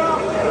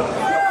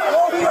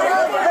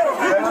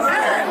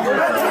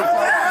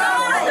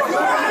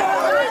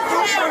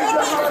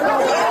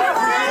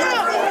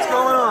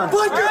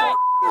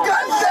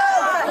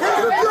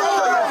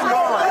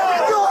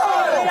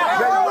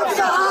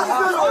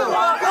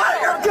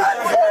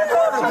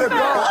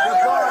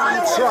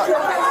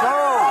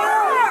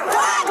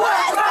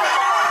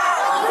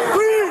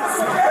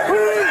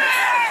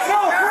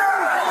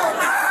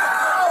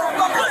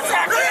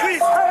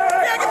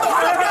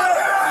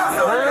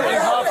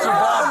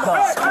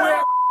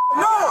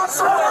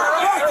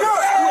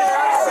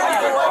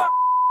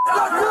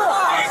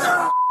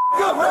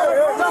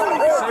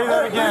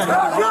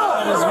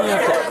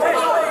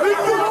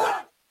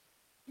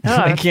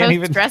 Oh, it's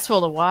so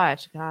stressful to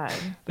watch. God,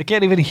 they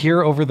can't even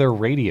hear over their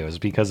radios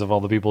because of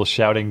all the people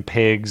shouting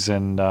pigs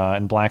and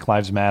Black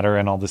Lives Matter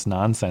and all this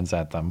nonsense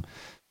at them.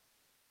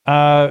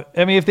 I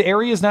mean, if the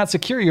area is not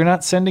secure, you're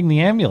not sending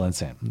the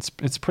ambulance in.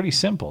 It's pretty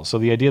simple. So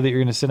the idea that you're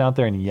going to sit out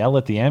there and yell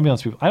at the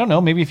ambulance people, I don't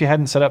know, maybe if you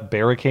hadn't set up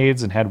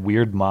barricades and had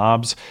weird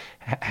mobs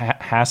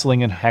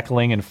hassling and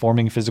heckling and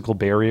forming physical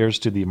barriers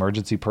to the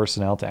emergency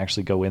personnel to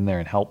actually go in there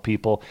and help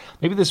people,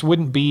 maybe this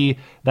wouldn't be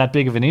that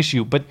big of an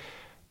issue. But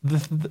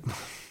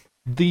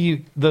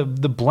the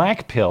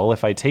black pill,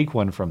 if I take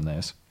one from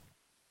this,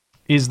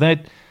 is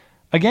that,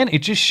 again, it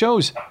just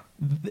shows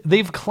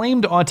they've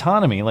claimed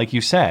autonomy, like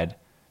you said.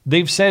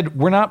 They've said,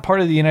 we're not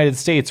part of the United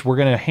States. We're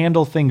going to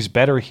handle things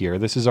better here.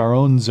 This is our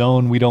own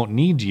zone. We don't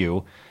need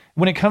you.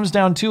 When it comes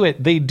down to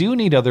it, they do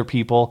need other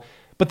people,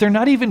 but they're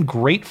not even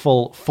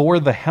grateful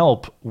for the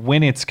help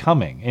when it's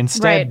coming.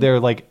 Instead, they're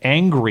like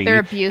angry.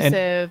 They're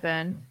abusive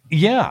and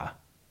yeah.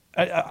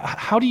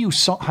 How do you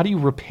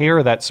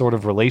repair that sort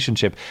of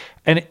relationship?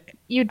 And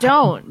you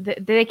don't.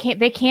 They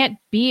can't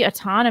be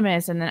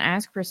autonomous and then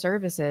ask for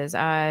services.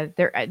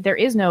 There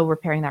is no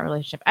repairing that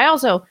relationship. I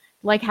also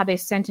like how they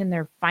sent in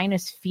their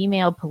finest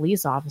female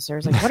police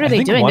officers. Like, what are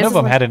they doing? One of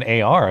them had an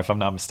AR, if I'm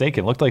not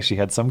mistaken. It looked like she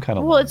had some kind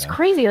of. Well, it's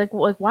crazy. Like,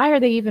 why are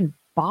they even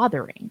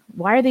bothering?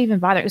 Why are they even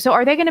bothering? So,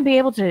 are they going to be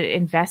able to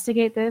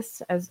investigate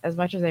this as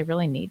much as they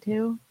really need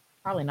to?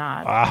 Probably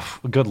not.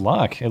 Good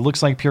luck. It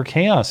looks like pure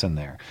chaos in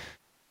there.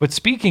 But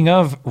speaking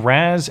of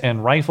Raz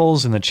and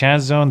rifles in the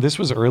Chaz zone, this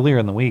was earlier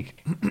in the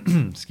week.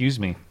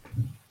 Excuse me.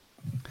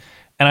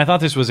 And I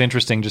thought this was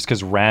interesting just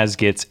because Raz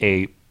gets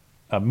a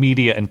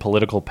media and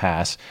political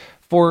pass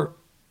for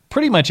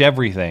pretty much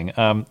everything.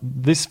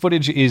 This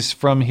footage is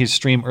from his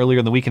stream earlier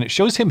in the week, and it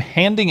shows him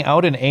handing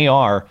out an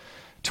AR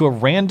to a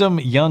random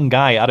young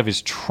guy out of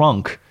his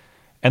trunk,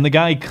 and the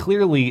guy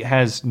clearly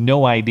has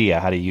no idea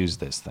how to use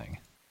this thing.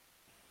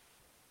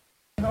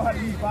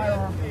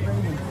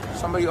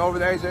 Somebody over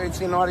the age of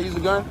 18 know how to use a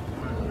gun?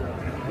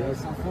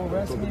 Yes.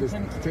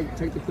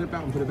 Take the clip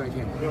out and put it back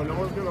in. No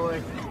one's gonna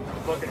like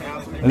fucking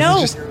ask me.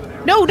 No,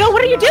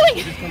 what are you doing?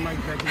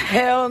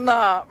 Hell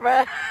nah,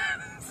 bruh.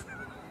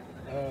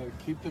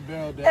 Keep the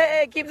barrel down.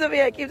 Hey, keep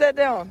that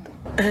down.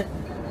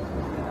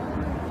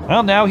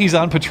 Well, now he's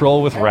on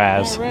patrol with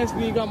Raz.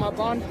 You got my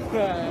bond?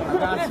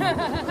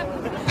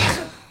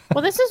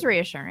 Well, this is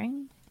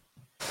reassuring.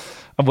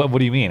 What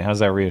do you mean? How's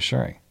that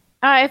reassuring?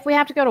 If we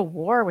have to go to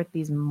war with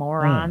these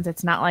morons,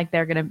 it's not like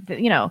they're going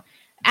to,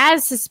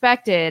 as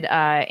suspected,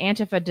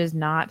 Antifa does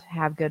not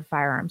have good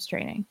firearms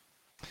training.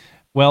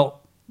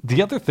 Well,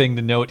 the other thing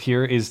to note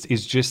here is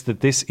just that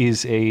this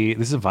is a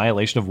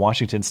violation of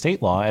Washington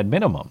state law at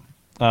minimum.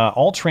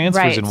 All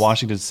transfers in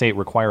Washington state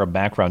require a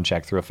background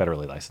check through a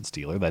federally licensed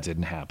dealer. That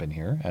didn't happen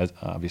here,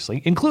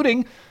 obviously,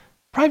 including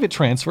private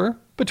transfer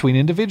between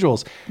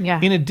individuals. Yeah.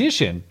 In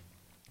addition,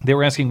 they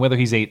were asking whether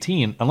he's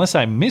 18. Unless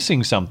I'm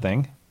missing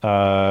something,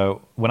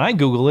 when I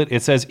Google it,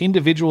 it says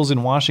individuals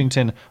in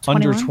Washington 21?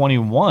 Under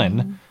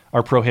 21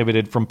 are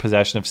prohibited from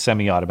possession of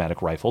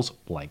semi-automatic rifles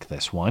like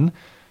this one.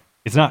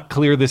 It's not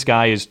clear this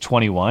guy is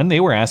 21. They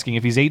were asking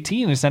if he's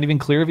 18. It's not even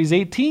clear if he's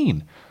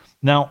 18.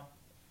 Now,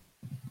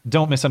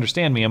 don't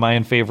misunderstand me. Am I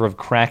in favor of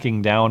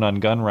cracking down on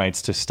gun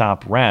rights to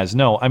stop Raz?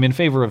 No, I'm in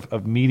favor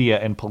of media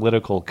and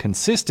political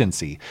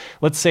consistency.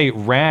 Let's say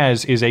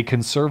Raz is a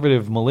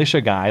conservative militia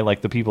guy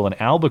like the people in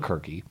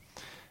Albuquerque,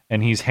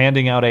 and he's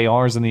handing out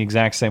ARs in the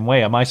exact same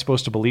way. Am I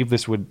supposed to believe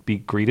this would be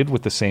greeted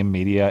with the same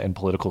media and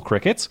political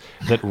crickets?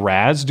 That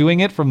Raz doing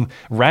it from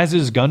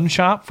Raz's gun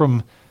shop,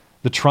 from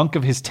the trunk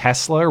of his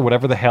Tesla or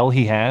whatever the hell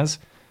he has?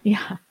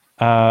 Yeah.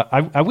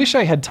 I wish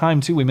I had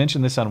time, too. We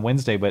mentioned this on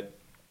Wednesday, but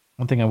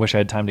one thing I wish I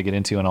had time to get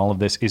into in all of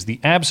this is the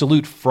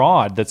absolute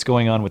fraud that's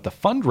going on with the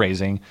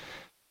fundraising.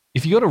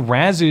 If you go to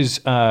Raz's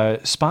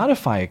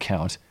Spotify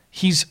account,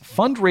 he's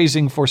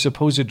fundraising for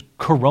supposed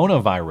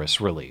coronavirus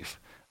relief.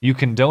 You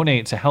can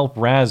donate to help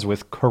Raz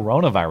with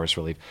coronavirus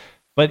relief.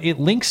 But it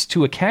links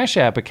to a Cash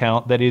App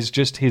account that is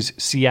just his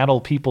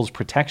Seattle People's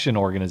Protection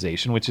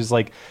Organization, which is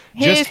like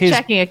just his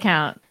checking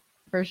account,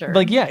 for sure.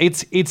 Like, yeah,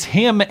 it's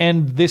him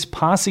and this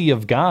posse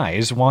of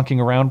guys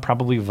walking around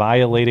probably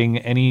violating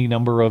any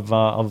number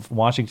of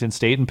Washington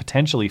state and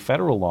potentially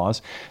federal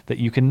laws that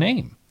you can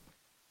name.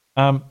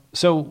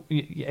 So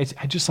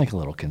I just like a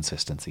little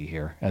consistency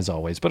here, as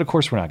always. But, of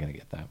course, we're not going to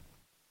get that.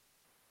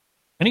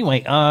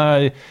 Anyway,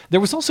 there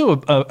was also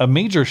a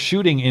major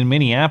shooting in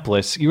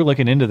Minneapolis. You were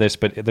looking into this,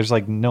 but there's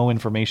like no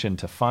information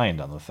to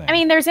find on the thing. I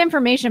mean, there's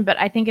information, but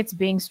I think it's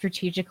being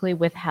strategically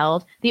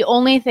withheld. The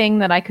only thing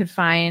that I could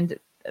find,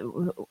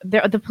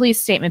 the police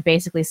statement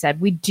basically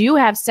said, we do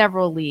have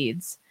several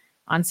leads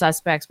on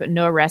suspects, but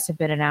no arrests have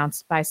been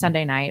announced by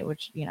Sunday night,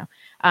 which,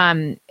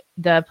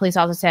 the police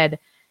also said,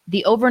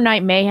 the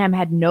overnight mayhem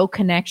had no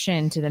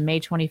connection to the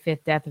May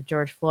 25th death of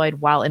George Floyd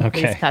while in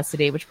police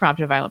custody, which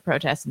prompted violent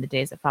protests in the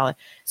days that followed.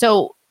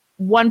 So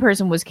one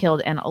person was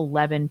killed and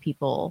 11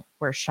 people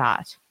were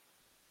shot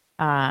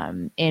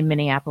in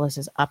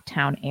Minneapolis's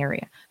uptown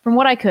area. From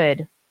what I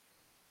could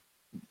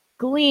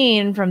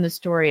glean from the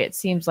story, it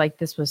seems like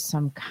this was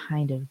some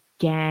kind of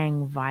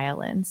gang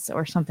violence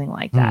or something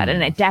like that.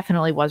 And it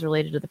definitely was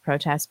related to the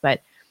protests,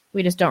 but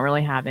we just don't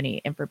really have any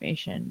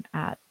information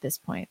at this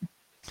point.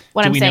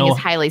 What Do I'm we saying know- is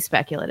highly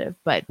speculative,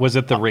 but Was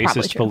it the probably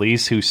racist true.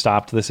 police who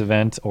stopped this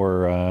event,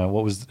 or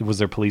was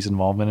there police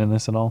involvement in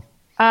this at all?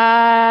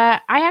 I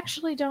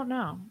actually don't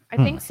know. I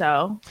think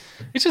so.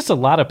 It's just a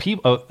lot of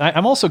people.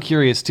 I'm also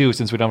curious too,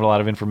 since we don't have a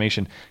lot of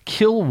information.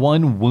 Kill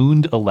 1,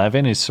 wound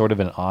 11 is sort of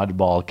an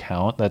oddball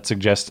count. That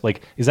suggests,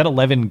 like, is that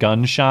 11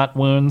 gunshot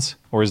wounds,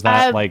 or is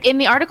that like in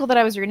the article that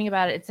I was reading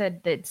about it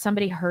said that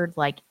somebody heard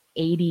like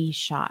 80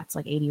 shots,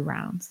 like 80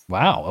 rounds.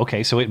 wow?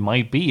 Okay, so it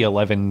might be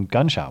 11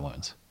 gunshot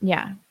wounds.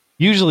 Yeah.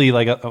 Usually,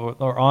 like,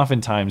 or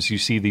oftentimes, you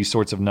see these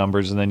sorts of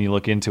numbers, and then you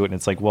look into it, and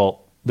it's like,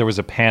 well, there was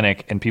a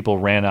panic, and people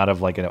ran out of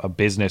like a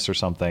business or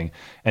something,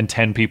 and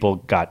 10 people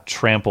got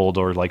trampled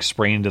or like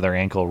sprained to their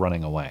ankle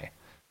running away.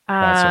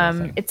 That sort of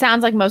thing. It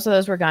sounds like most of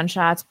those were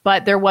gunshots,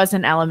 but there was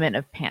an element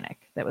of panic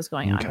that was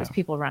going on. Okay. There was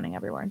people running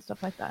everywhere and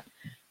stuff like that.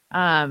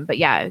 But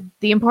yeah,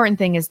 the important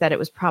thing is that it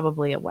was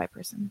probably a white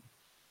person.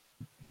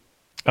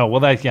 Oh,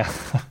 well, yeah.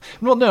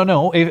 Well,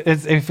 no.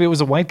 If it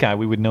was a white guy,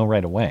 we would know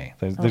right away.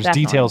 There's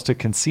Definitely. details to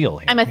conceal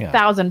here. I'm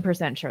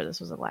 1,000% sure this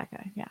was a black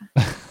guy.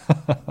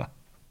 Yeah.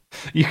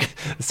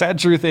 The sad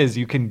truth is,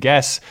 you can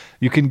guess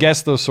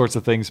those sorts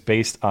of things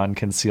based on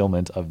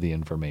concealment of the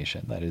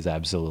information. That is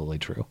absolutely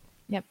true.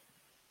 Yep.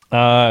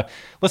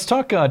 Let's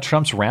talk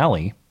Trump's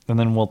rally, and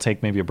then we'll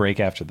take maybe a break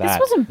after that.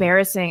 This was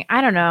embarrassing. I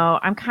don't know.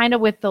 I'm kind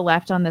of with the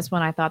left on this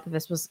one. I thought that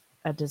this was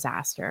a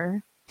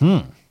disaster.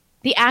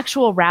 The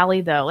actual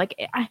rally, though, like,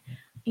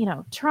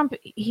 Trump,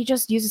 he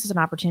just uses this as an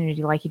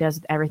opportunity, like he does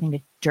with everything, to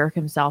jerk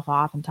himself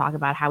off and talk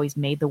about how he's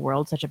made the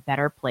world such a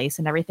better place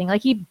and everything.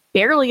 Like, he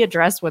barely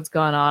addressed what's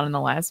going on in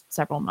the last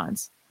several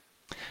months.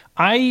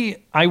 I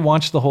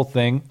watched the whole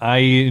thing. I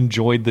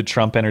enjoyed the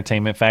Trump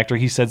entertainment factor.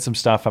 He said some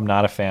stuff I'm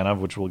not a fan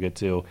of, which we'll get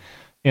to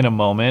in a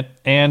moment.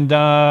 And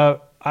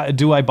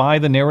do I buy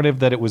the narrative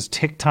that it was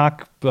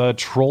TikTok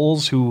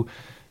trolls who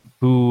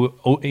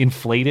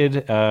inflated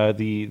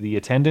the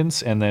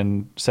attendance and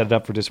then set it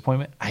up for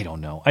disappointment? I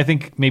don't know. I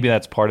think maybe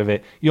that's part of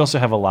it. You also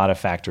have a lot of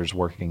factors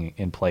working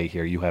in play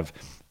here. You have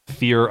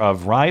fear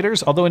of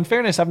rioters, although in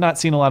fairness, I've not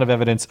seen a lot of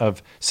evidence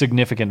of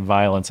significant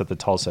violence at the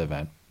Tulsa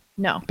event.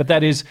 No. But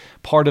that is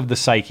part of the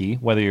psyche,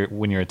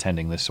 when you're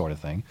attending this sort of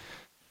thing.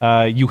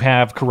 You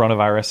have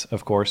coronavirus,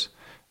 of course,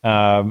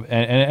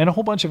 and a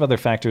whole bunch of other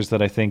factors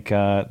that I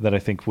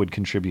think would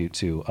contribute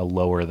to a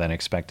lower than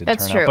expected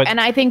That's turnout. true. But And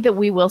I think that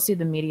we will see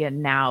the media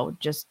now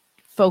just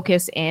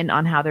focus in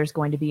on how there's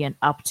going to be an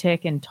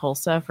uptick in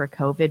Tulsa for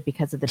COVID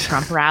because of the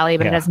Trump rally,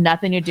 but it has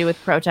nothing to do with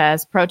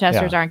protests.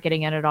 Protesters aren't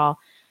getting in at all.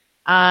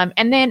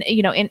 And then,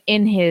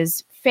 in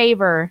his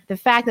favor, the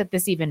fact that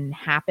this even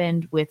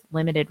happened with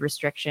limited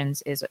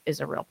restrictions is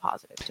a real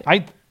positive too.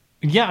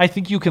 I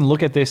think you can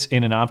look at this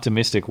in an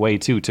optimistic way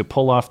too, to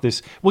pull off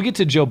this. We'll get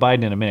to Joe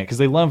Biden in a minute, because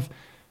they love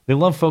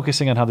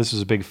focusing on how this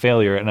was a big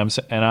failure, and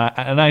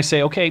I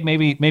say, okay,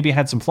 maybe it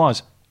had some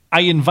flaws.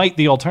 I invite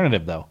the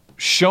alternative, though.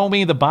 Show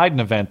me the Biden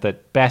event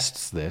that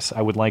bests this.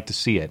 I would like to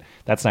see it.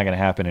 That's not going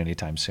to happen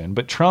anytime soon.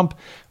 But Trump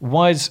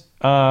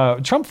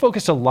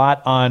focused a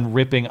lot on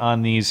ripping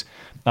on these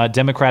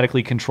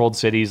democratically controlled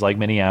cities like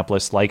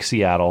Minneapolis, like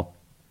Seattle.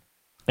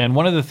 And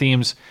one of the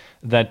themes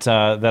that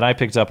I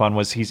picked up on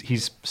was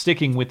he's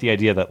sticking with the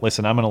idea that,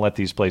 listen, I'm going to let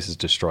these places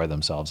destroy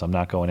themselves. I'm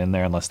not going in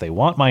there unless they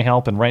want my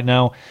help. And right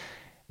now,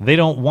 they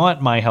don't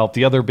want my help.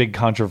 The other big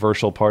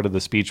controversial part of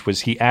the speech was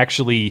he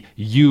actually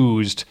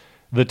used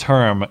the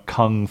term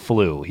Kung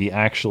Flu. He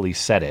actually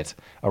said it.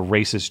 A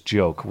racist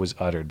joke was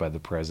uttered by the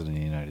President of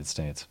the United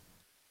States.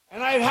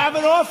 And I have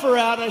an offer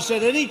out. I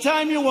said,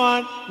 anytime you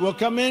want, we'll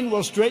come in,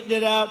 we'll straighten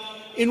it out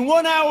in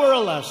 1 hour or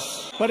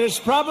less. But it's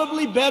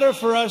probably better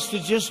for us to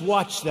just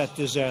watch that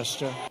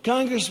disaster.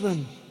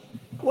 Congressman,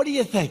 what do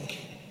you think?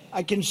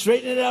 I can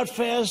straighten it out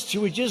fast.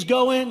 Should we just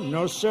go in?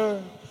 No,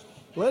 sir.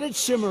 Let it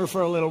simmer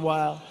for a little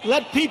while.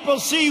 Let people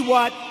see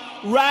what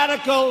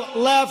radical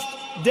left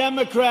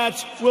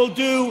Democrats will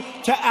do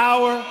to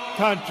our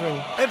country.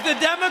 If the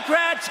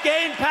Democrats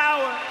gain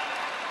power,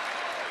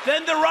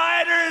 then the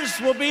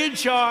rioters will be in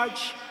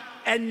charge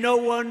and no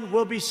one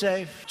will be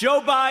safe.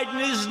 Joe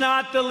Biden is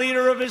not the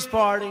leader of his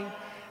party.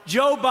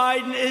 Joe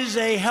Biden is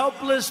a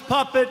helpless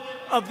puppet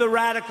of the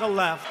radical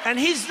left. And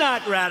he's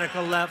not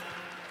radical left.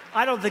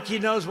 I don't think he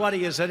knows what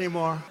he is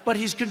anymore. But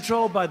he's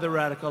controlled by the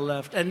radical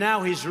left. And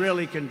now he's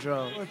really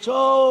controlled. It's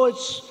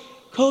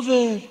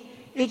COVID.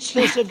 It's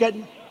this. They've got...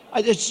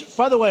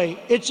 by the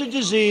way, it's a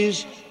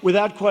disease,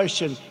 without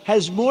question,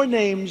 has more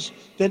names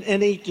than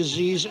any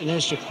disease in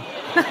history.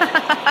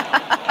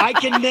 I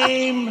can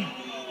name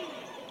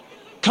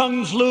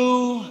Kung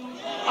Flu.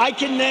 I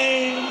can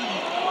name...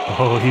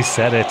 Oh, he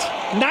said it.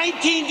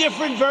 19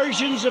 different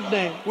versions of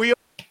names.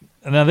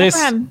 Now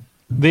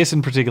this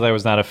in particular I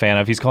was not a fan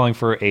of. He's calling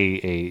for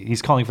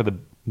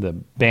the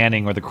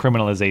banning or the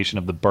criminalization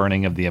of the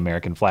burning of the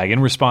American flag in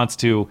response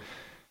to,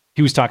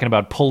 he was talking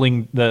about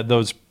pulling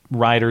those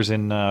rioters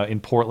in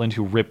Portland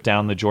who ripped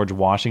down the George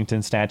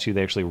Washington statue.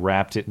 They actually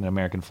wrapped it in an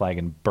American flag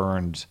and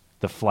burned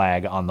the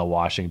flag on the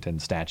Washington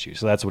statue.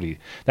 So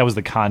that was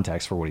the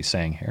context for what he's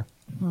saying here.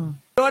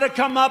 What ought to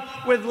come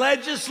up with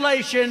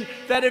legislation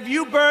that if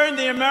you burn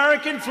the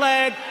American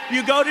flag,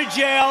 you go to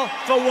jail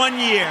for 1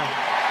 year.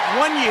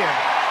 1 year.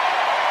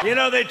 You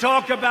know, they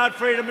talk about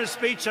freedom of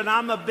speech, and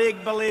I'm a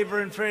big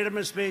believer in freedom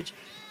of speech,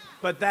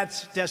 but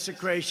that's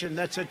desecration.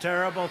 That's a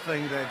terrible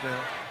thing they do.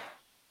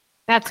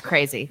 That's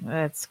crazy.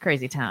 That's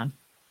crazy town.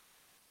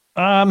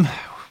 Yeah.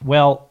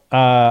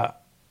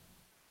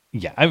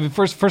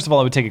 First of all,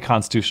 I would take a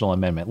constitutional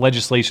amendment.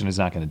 Legislation is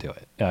not going to do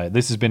it.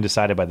 This has been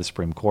decided by the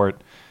Supreme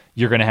Court.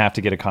 You're going to have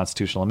to get a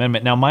constitutional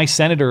amendment. Now, my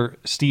Senator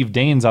Steve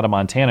Daines out of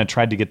Montana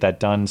tried to get that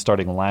done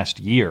starting last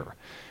year.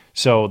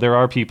 So there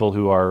are people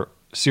who are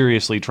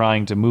seriously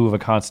trying to move a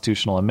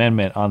constitutional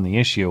amendment on the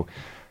issue.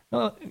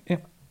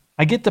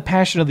 I get the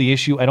passion of the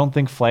issue. I don't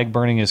think flag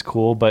burning is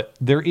cool, but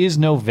there is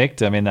no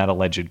victim in that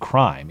alleged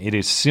crime. It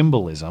is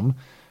symbolism,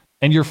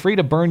 and you're free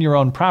to burn your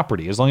own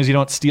property as long as you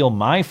don't steal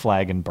my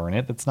flag and burn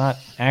it. That's not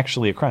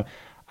actually a crime.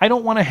 I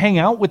don't want to hang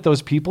out with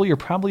those people. You're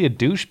probably a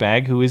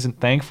douchebag who isn't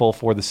thankful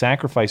for the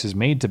sacrifices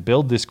made to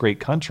build this great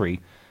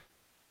country.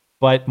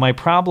 But my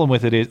problem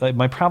with it is,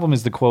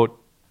 the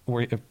quote,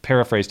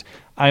 paraphrased,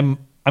 I'm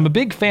a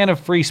big fan of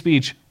free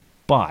speech,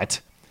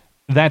 but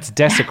that's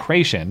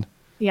desecration.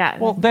 Yeah.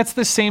 Well, that's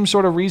the same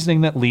sort of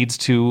reasoning that leads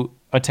to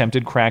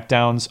attempted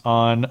crackdowns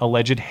on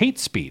alleged hate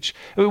speech.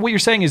 What you're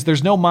saying is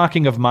there's no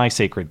mocking of my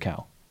sacred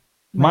cow.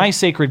 Right. My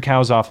sacred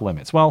cow's off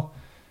limits. Well,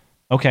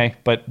 okay,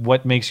 but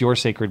what makes your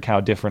sacred cow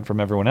different from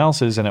everyone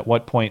else's, and at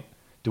what point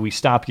do we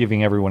stop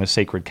giving everyone a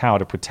sacred cow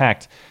to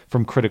protect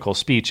from critical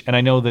speech? And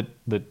I know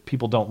that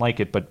people don't like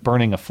it, but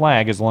burning a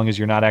flag, as long as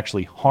you're not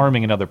actually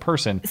harming another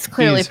person, it's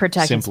clearly is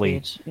protected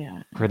simply speech.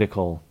 Yeah.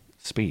 Critical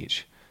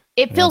speech.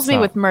 It fills me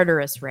with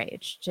murderous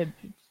rage.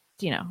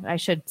 I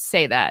should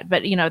say that,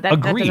 but that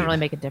doesn't really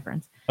make a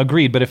difference.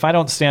 Agreed. But if I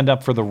don't stand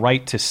up for the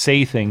right to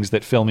say things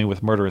that fill me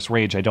with murderous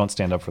rage, I don't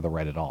stand up for the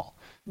right at all.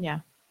 Yeah.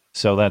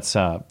 So that's,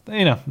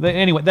 anyway,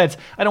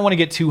 I don't want to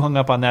get too hung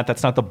up on that.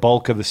 That's not the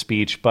bulk of the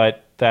speech,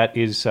 but that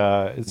is,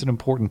 it's an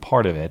important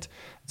part of it.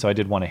 So I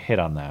did want to hit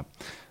on that.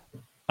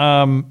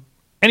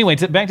 Anyway,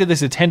 back to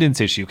this attendance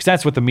issue, because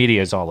that's what the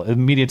media is all. The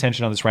media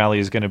attention on this rally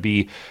is going to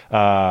be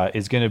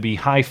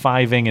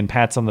high-fiving and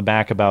pats on the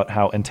back about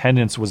how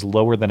attendance was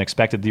lower than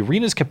expected. The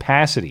arena's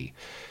capacity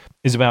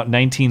is about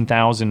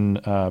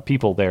 19,000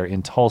 people there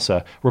in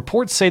Tulsa.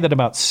 Reports say that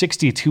about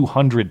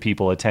 6,200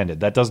 people attended.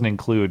 That doesn't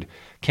include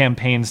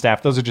campaign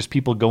staff. Those are just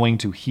people going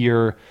to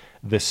hear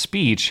the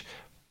speech.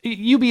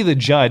 You be the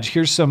judge.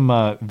 Here's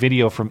some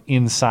video from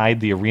inside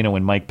the arena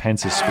when Mike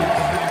Pence is speaking.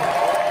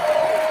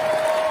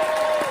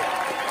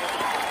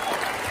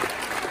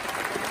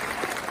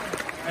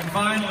 And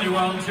finally,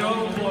 while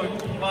Joe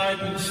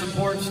Biden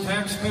supports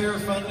taxpayer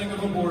funding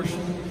of abortion,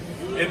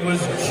 it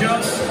was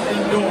just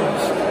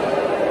endorsed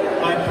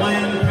by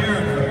Planned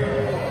Parenthood.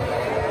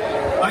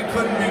 I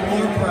couldn't be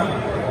more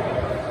proud.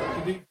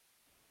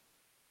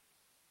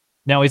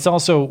 Now, it's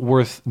also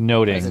worth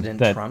noting President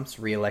that Trump's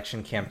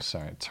re-election campaign.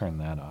 Sorry, turn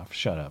that off.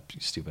 Shut up,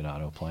 you stupid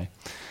autoplay.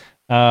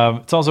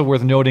 It's also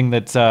worth noting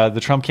that the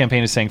Trump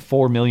campaign is saying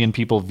 4 million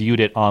people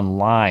viewed it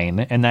online,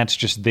 and that's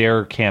just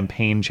their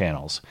campaign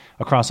channels.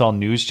 Across all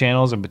news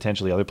channels and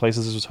potentially other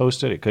places it was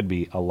hosted, it could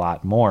be a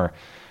lot more.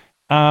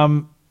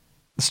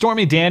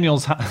 Stormy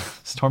Daniels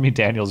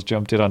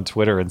jumped in on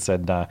Twitter and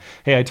said,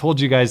 hey, I told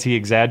you guys he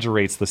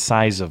exaggerates the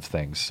size of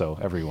things. So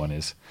everyone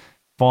is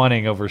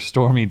fawning over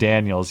Stormy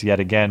Daniels yet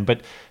again.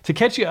 But to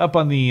catch you up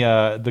on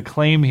the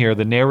claim here,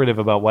 the narrative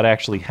about what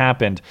actually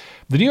happened,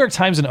 the New York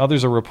Times and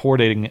others are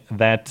reporting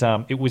that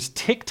it was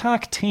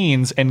TikTok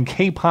teens and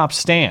K-pop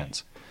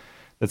stans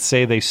that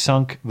say they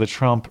sunk the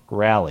Trump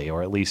rally,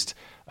 or at least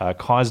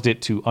caused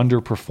it to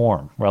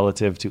underperform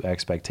relative to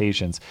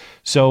expectations.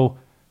 So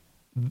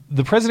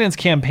the president's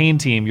campaign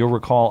team, you'll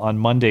recall, on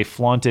Monday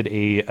flaunted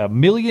a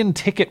million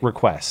ticket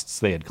requests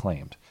they had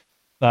claimed.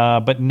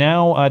 But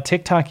now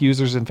TikTok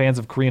users and fans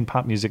of Korean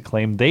pop music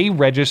claim they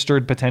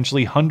registered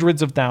potentially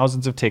hundreds of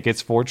thousands of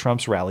tickets for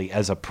Trump's rally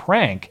as a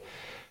prank.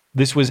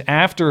 This was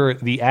after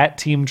the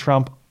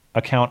 @TeamTrump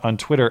account on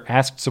Twitter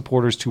asked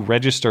supporters to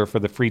register for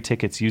the free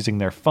tickets using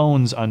their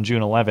phones on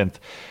June 11th.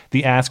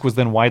 The ask was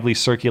then widely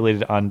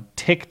circulated on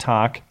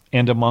TikTok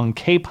and among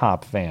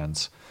K-pop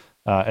fans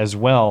as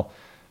well.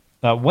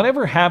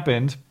 Whatever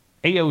happened,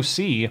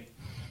 AOC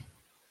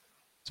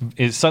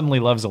suddenly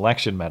loves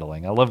election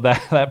meddling. I love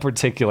that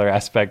particular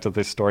aspect of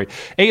this story.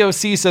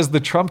 AOC says the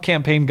Trump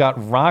campaign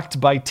got rocked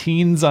by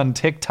teens on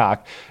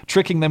TikTok,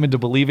 tricking them into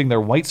believing their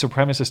white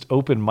supremacist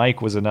open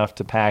mic was enough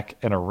to pack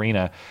an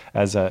arena.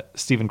 As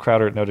Stephen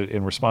Crowder noted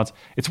in response,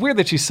 it's weird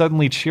that she's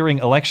suddenly cheering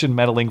election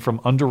meddling from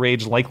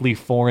underage, likely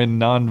foreign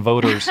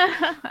non-voters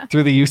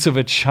through the use of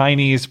a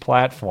Chinese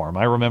platform.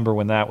 I remember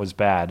when that was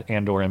bad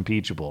and or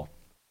impeachable.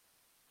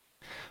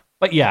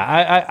 But yeah,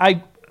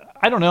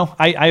 I don't know.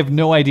 I have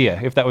no idea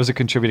if that was a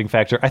contributing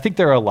factor. I think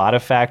there are a lot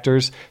of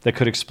factors that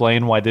could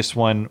explain why this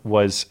one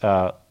was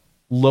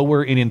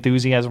lower in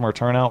enthusiasm or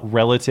turnout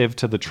relative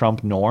to the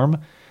Trump norm.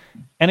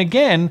 And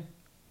again,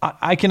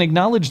 I can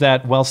acknowledge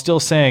that while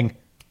still saying,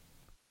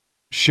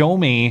 show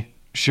me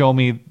show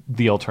me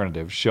the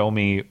alternative. Show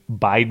me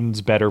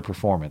Biden's better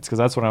performance, because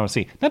that's what I want to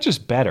see. Not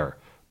just better,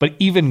 but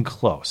even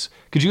close.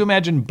 Could you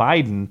imagine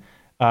Biden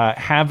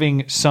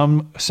having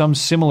some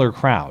similar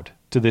crowd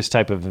to this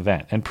type of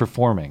event and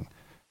performing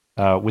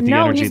with the energy that Trump does?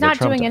 No, he's not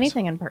doing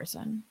anything in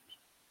person.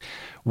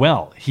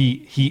 Well,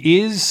 he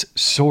is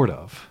sort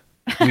of.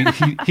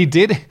 He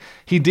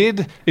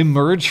did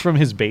emerge from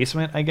his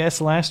basement, I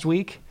guess, last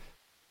week,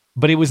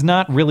 but it was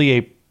not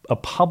really a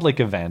public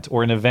event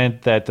or an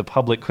event that the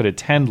public could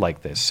attend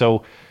like this.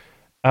 So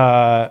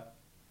I'm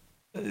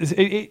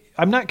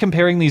not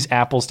comparing these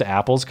apples to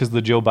apples, because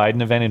the Joe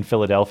Biden event in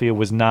Philadelphia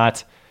was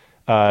not,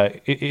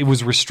 it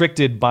was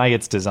restricted by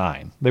its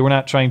design. They were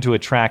not trying to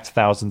attract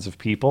thousands of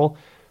people.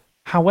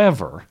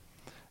 However,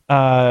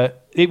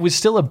 it was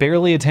still a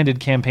barely attended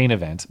campaign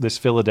event, this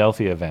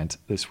Philadelphia event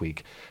this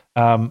week.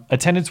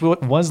 Attendance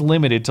was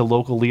limited to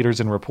local leaders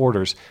and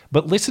reporters,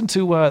 but listen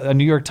to a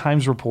New York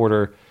Times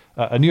reporter.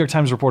 A New York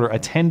Times reporter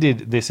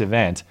attended this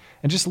event,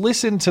 and just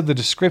listen to the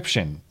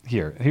description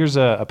here. Here's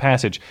a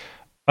passage.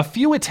 A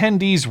few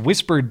attendees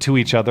whispered to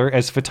each other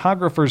as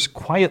photographers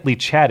quietly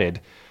chatted.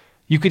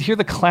 You could hear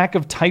the clack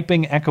of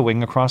typing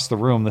echoing across the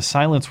room. The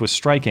silence was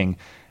striking.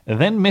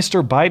 Then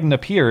Mr. Biden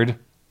appeared.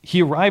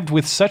 He arrived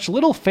with such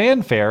little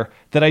fanfare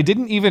that I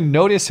didn't even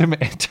notice him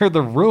enter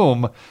the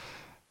room.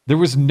 There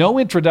was no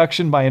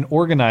introduction by an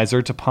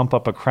organizer to pump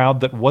up a crowd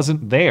that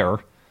wasn't there.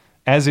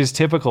 As is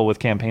typical with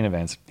campaign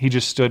events, he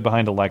just stood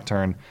behind a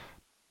lectern,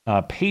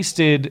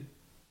 pasted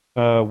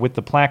with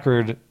the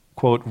placard,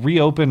 quote,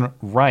 "Reopen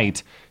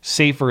right,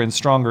 safer and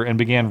stronger," and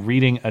began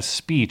reading a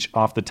speech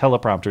off the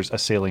teleprompters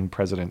assailing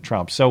President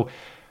Trump. So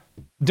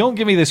don't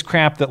give me this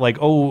crap that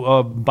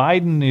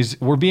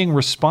we're being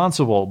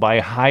responsible by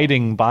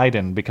hiding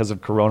Biden because of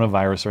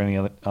coronavirus or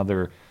any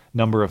other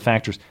number of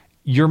factors.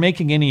 You're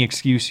making any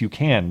excuse you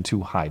can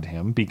to hide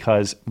him,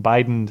 because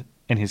Biden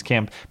and his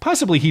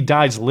possibly he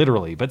dies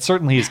literally, but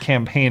certainly his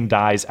campaign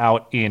dies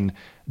out in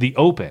the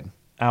open,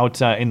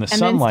 out in the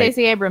sunlight. And then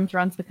Stacey Abrams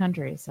runs the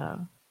country, so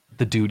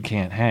the dude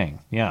can't hang.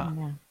 Yeah.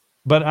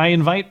 But I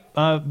invite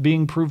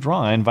being proved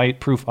wrong. I invite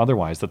proof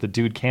otherwise, that the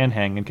dude can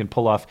hang and can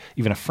pull off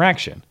even a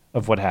fraction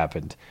of what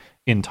happened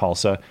in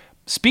Tulsa.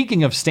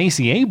 Speaking of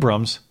Stacey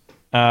Abrams,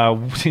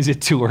 is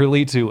it too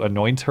early to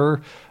anoint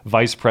her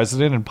vice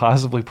president and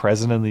possibly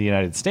president of the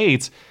United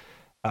States?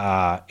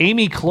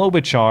 Amy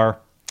Klobuchar.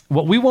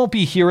 Well, we won't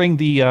be hearing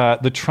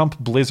the Trump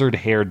blizzard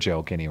hair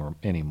joke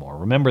anymore.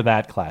 Remember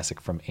that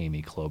classic from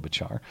Amy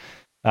Klobuchar,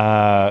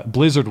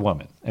 Blizzard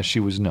Woman, as she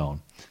was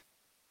known,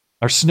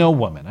 or Snow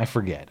Woman. I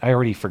forget. I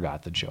already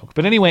forgot the joke.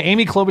 But anyway,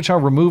 Amy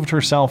Klobuchar removed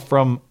herself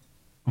from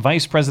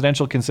vice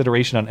presidential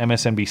consideration on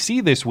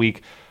MSNBC this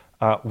week.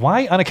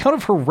 Why? On account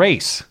of her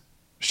race.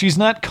 She's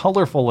not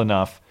colorful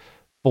enough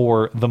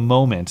for the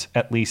moment,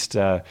 at least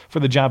for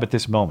the job at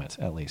this moment,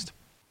 at least.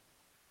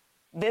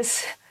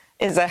 This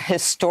is a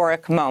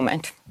historic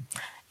moment,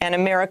 and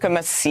America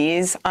must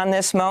seize on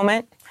this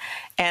moment.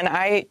 And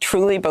I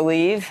truly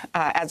believe,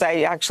 as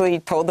I actually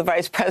told the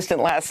vice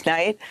president last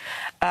night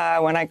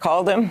when I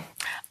called him,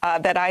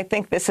 that I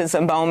think this is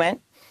a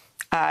moment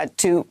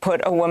to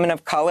put a woman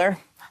of color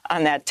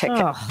on that ticket.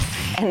 Oh.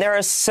 And there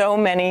are so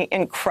many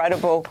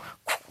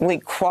incredibly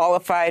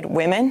qualified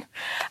women.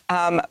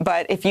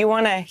 But if you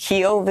want to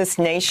heal this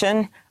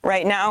nation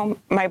right now,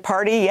 my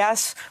party,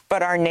 yes,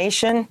 but our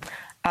nation,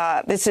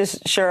 this is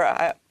sure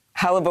a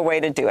hell of a way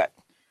to do it.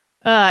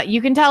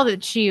 You can tell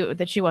that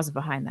she wasn't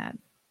behind that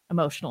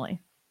emotionally.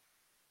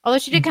 Although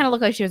she did kind of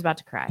look like she was about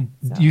to cry.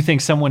 So. Do you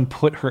think someone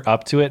put her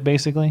up to it,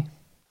 basically?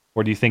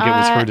 Or do you think it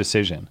was her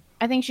decision?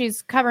 I think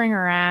she's covering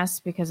her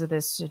ass because of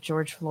this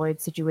George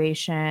Floyd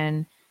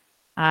situation.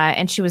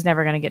 And she was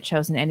never going to get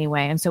chosen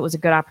anyway. And so it was a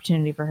good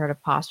opportunity for her to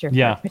posture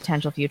for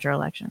potential future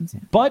elections. Yeah.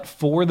 But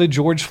for the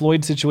George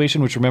Floyd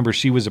situation, which remember,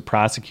 she was a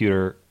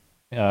prosecutor.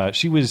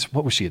 She was,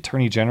 what was she,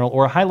 attorney general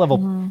or a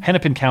high-level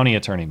Hennepin County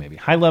attorney, maybe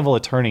high-level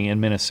attorney in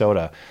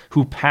Minnesota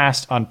who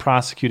passed on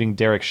prosecuting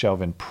Derek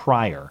Chauvin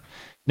prior.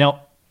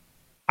 Now,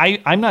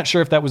 I'm not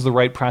sure if that was the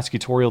right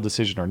prosecutorial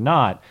decision or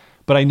not,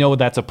 but I know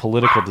that's a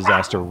political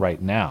disaster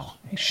right now.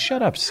 Hey,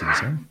 shut up,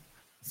 Caesar.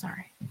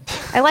 Sorry.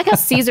 I like how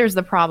Caesar's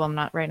the problem,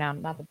 not right now,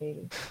 not the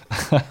baby.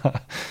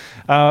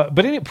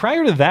 But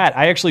prior to that,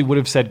 I actually would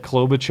have said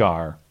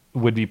Klobuchar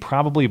would be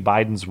probably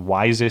Biden's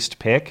wisest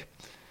pick.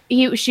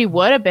 She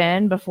would have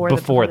been before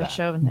the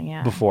Chauvin thing,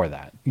 yeah. Before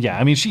that. Yeah,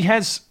 I mean, she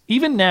has,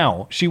 even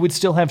now, she would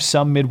still have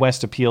some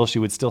Midwest appeal. She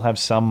would still have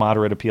some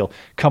moderate appeal.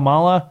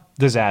 Kamala,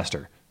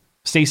 disaster.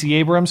 Stacey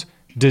Abrams,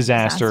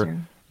 disaster.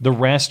 The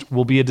rest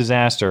will be a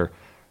disaster.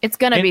 It's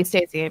going to be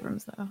Stacey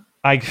Abrams, though.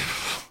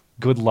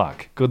 Good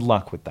luck. Good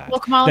luck with that.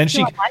 Well, Kamala's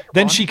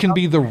then she can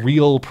be the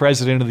real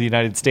president of the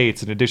United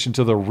States in addition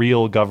to the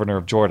real governor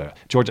of Georgia.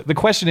 The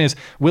question is,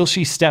 will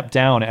she step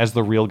down as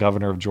the real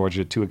governor of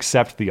Georgia to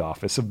accept the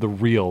office of the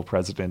real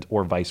president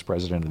or vice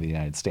president of the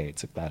United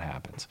States if that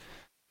happens?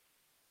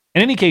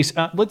 In any case,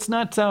 let's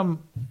not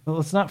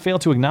fail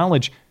to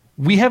acknowledge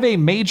we have a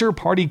major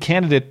party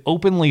candidate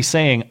openly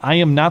saying, I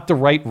am not the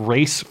right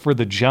race for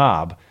the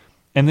job.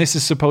 And this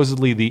is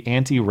supposedly the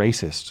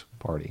anti-racist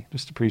party.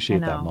 Just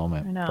appreciate that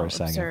moment for a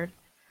second. Absurd.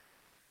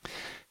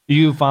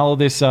 You follow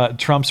this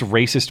Trump's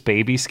racist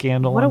baby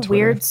scandal What on a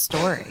Twitter? weird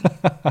story.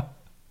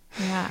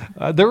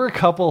 Yeah. There were a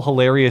couple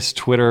hilarious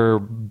Twitter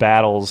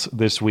battles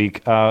this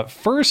week.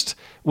 First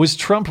was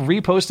Trump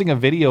reposting a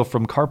video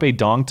from Carpe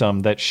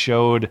Donktum that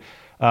showed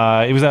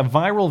it was that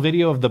viral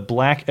video of the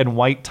black and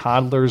white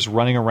toddlers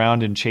running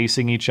around and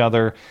chasing each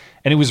other.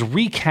 And it was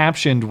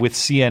recaptioned with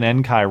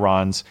CNN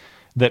chyrons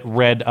that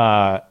read,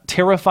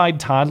 terrified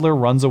toddler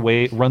runs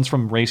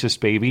from racist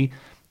baby,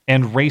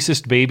 and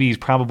racist baby is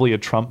probably a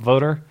Trump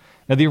voter.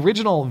 Now, the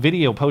original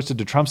video posted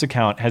to Trump's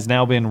account has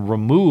now been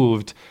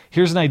removed.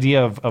 Here's an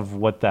idea of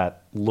what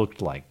that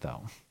looked like,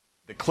 though.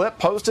 The clip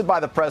posted by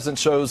the president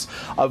shows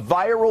a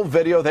viral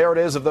video. There it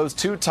is of those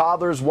two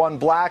toddlers, one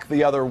black,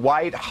 the other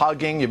white,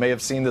 hugging. You may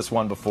have seen this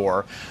one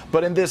before.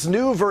 But in this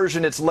new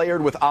version, it's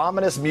layered with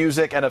ominous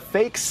music and a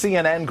fake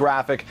CNN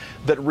graphic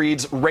that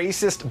reads,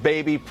 racist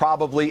baby,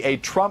 probably a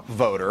Trump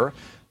voter.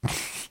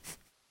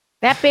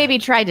 That baby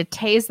tried to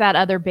tase that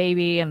other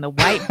baby, and the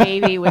white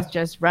baby was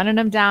just running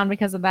him down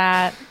because of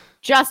that.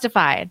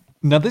 Justified.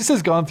 Now, this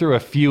has gone through a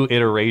few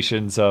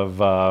iterations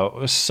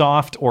of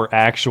soft or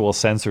actual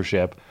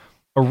censorship.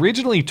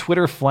 Originally,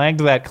 Twitter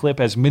flagged that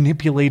clip as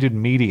manipulated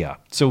media.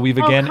 So we've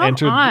again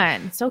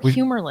entered... So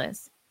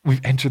humorless.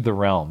 We've entered the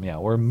realm,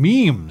 where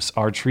memes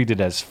are treated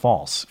as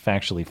false,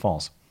 factually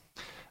false.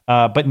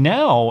 But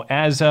now,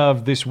 as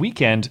of this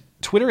weekend,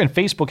 Twitter and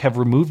Facebook have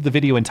removed the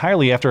video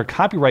entirely after a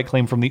copyright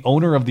claim from the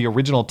owner of the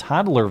original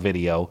toddler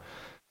video,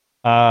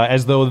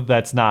 as though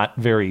that's not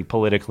very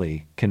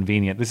politically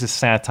convenient. This is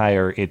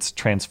satire. It's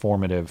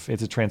transformative.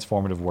 It's a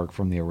transformative work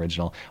from the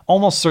original.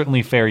 Almost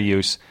certainly fair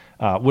use.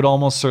 Would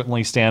almost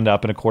certainly stand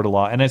up in a court of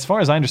law. And as far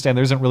as I understand,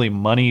 there isn't really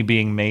money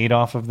being made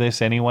off of this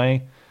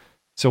anyway.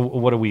 So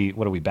what are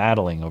we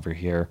battling over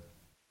here?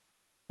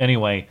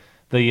 Anyway,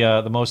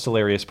 the most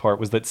hilarious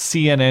part was that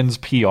CNN's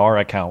PR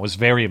account was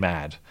very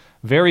mad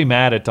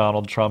at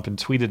Donald Trump, and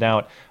tweeted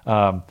out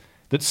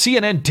that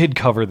CNN did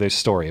cover this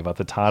story about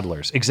the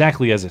toddlers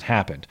exactly as it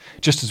happened,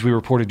 just as we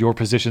reported your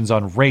positions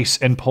on race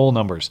and poll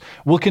numbers.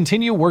 We'll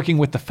continue working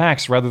with the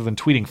facts rather than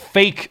tweeting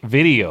fake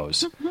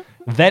videos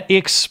that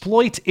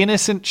exploit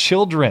innocent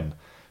children.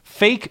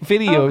 Fake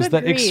videos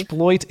that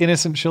exploit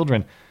innocent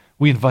children.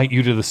 We invite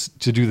you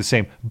to do the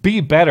same.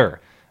 Be better.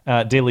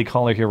 Daily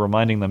Caller here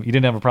reminding them you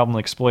didn't have a problem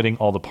exploiting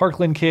all the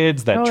Parkland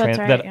kids, that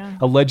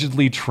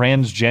allegedly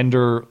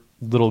transgender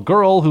little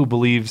girl who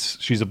believes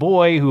she's a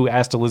boy, who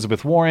asked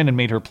Elizabeth Warren and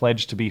made her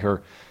pledge to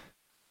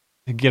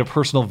get a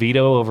personal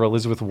veto over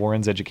Elizabeth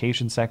Warren's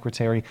education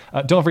secretary.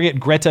 Don't forget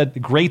Greta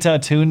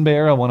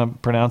Thunberg. I want to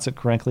pronounce it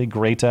correctly.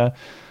 Greta.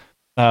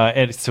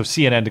 And so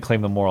CNN to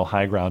claim the moral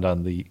high ground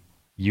on the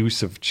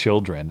use of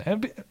children.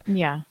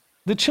 Yeah.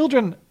 The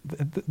children,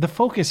 the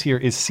focus here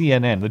is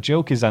CNN. The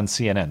joke is on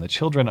CNN. The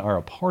children are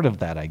a part of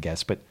that, I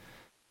guess, but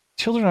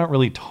children aren't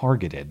really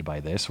targeted by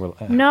this.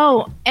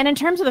 No, and in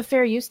terms of the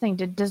fair use thing,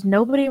 does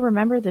nobody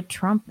remember the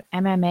Trump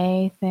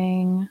MMA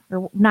thing?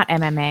 Or not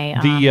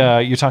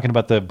MMA. You're talking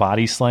about the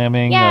body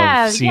slamming of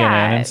CNN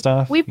and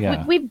stuff? We've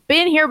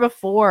been here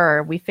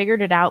before. We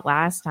figured it out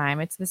last time.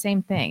 It's the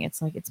same thing.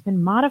 It's like it's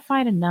been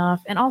modified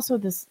enough. And also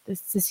this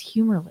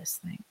humorless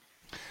thing.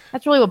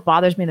 That's really what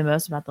bothers me the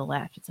most about the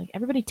left. It's like,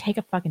 everybody take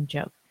a fucking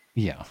joke.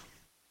 Yeah.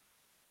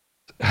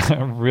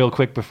 Real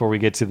quick before we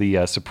get to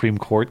the Supreme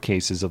Court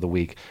cases of the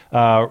week.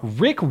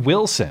 Rick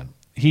Wilson.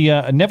 He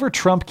never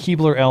Trump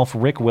Keebler elf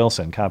Rick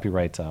Wilson.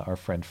 Copyright our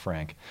friend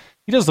Frank.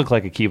 He does look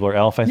like a Keebler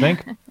elf, I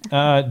think.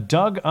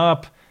 Dug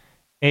up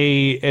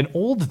an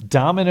old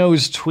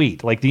Domino's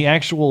tweet, like the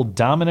actual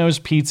Domino's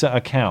Pizza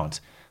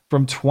account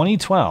from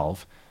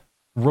 2012,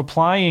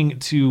 replying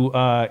to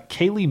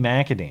Kayleigh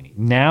McEnany,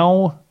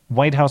 now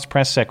White House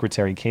press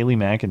secretary Kayleigh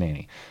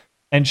McEnany.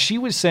 And she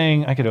was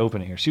saying, I could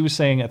open it here. She was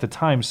saying at the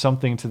time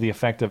something to the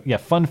effect of,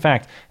 fun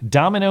fact,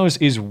 Domino's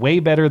is way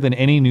better than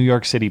any New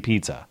York City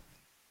pizza.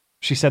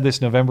 She said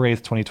this November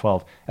 8th,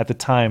 2012. At the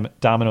time,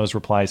 Domino's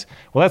replies,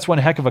 well, that's one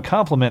heck of a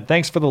compliment.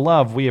 Thanks for the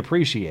love. We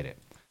appreciate it.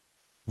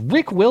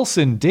 Rick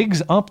Wilson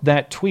digs up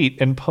that tweet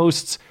and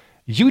posts,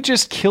 you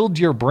just killed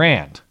your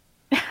brand.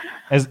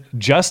 As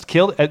just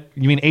killed?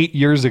 You mean 8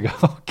 years ago?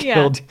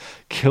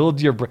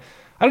 Killed your brand.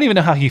 I don't even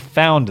know how he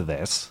found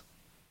this,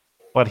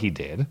 but he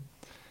did.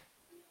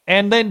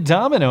 And then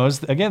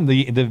Domino's, again,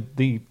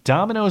 the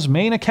Domino's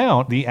main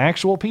account, the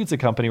actual pizza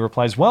company,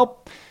 replies,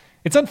 well,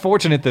 it's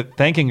unfortunate that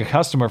thanking a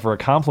customer for a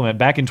compliment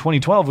back in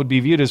 2012 would be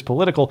viewed as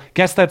political.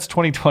 Guess that's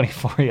 2020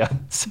 for you.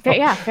 So,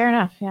 yeah, fair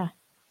enough, yeah.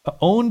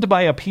 Owned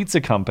by a pizza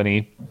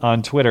company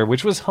on Twitter,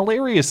 which was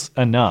hilarious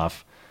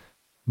enough.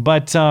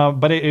 But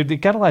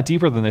it got a lot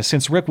deeper than this.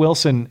 Since Rick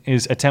Wilson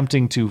is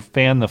attempting to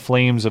fan the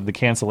flames of the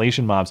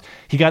cancellation mobs,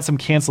 he got some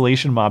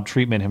cancellation mob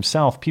treatment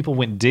himself. People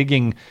went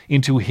digging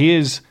into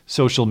his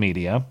social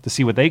media to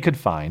see what they could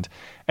find.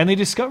 And they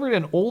discovered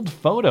an old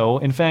photo,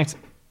 in fact,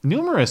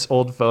 numerous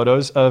old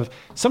photos of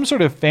some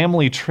sort of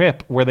family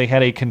trip where they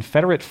had a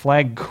Confederate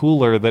flag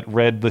cooler that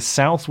read, "The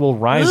South will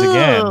rise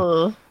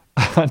again,"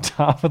 on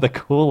top of the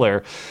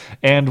cooler.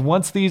 And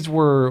once these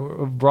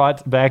were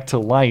brought back to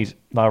light,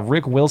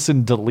 Rick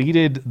Wilson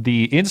deleted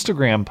the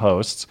Instagram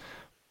posts.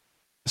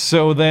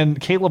 So then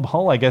Caleb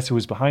Hull, I guess, who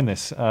was behind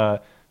this,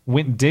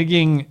 went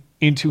digging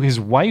into his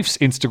wife's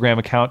Instagram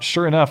account.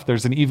 Sure enough,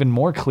 there's an even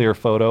more clear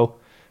photo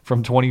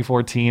from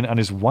 2014 on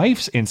his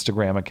wife's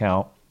Instagram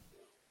account.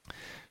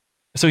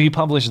 So he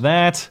published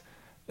that.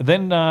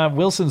 Then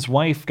Wilson's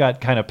wife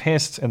got kind of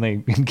pissed, and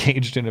they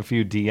engaged in a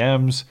few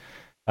DMs.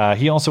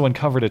 He also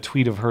uncovered a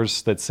tweet of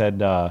hers that said,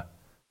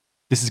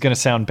 "This is going to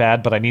sound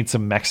bad, but I need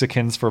some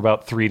Mexicans for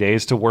about 3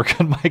 days to work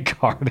on my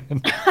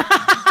garden."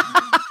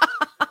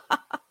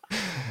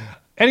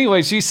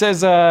 Anyway, she says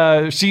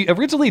she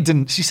originally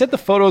didn't. She said the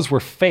photos were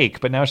fake,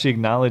 but now she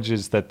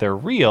acknowledges that they're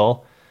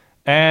real.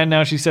 And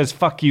now she says,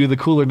 "Fuck you. The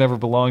cooler never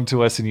belonged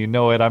to us, and you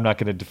know it. I'm not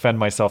going to defend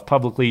myself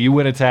publicly. You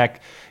wouldn't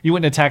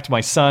attacked my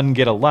son.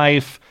 Get a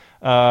life."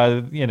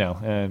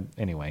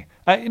 Anyway,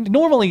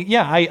 normally,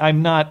 yeah,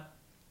 I'm not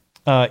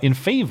in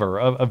favor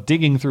of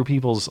digging through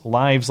people's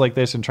lives like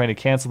this and trying to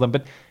cancel them.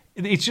 But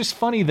it's just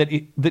funny that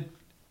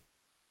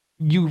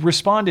you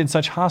respond in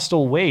such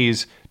hostile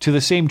ways to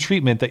the same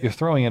treatment that you're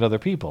throwing at other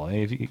people.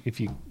 If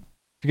you're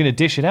going to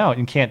dish it out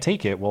and can't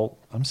take it, well,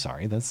 I'm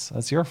sorry.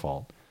 That's your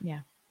fault.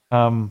 Yeah.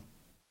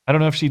 I don't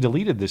know if she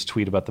deleted this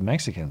tweet about the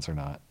Mexicans or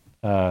not.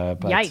 But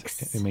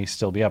Yikes. It may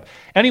still be up.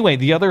 Anyway,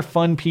 the other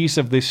fun piece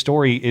of this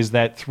story is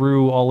that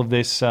through all of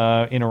this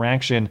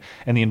interaction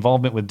and the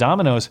involvement with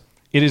Domino's,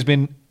 it has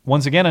been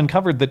once again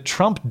uncovered that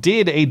Trump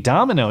did a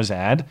Domino's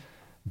ad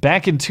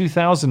back in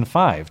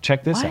 2005.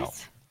 Check this out.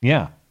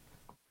 Yeah.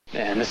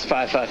 Man, this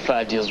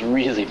 555 deal is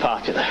really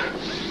popular.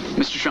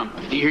 Mr. Trump,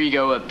 here you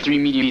go. 3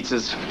 medium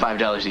pizzas,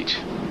 $5 each.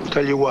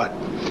 Tell you what,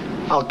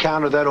 I'll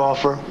counter that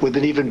offer with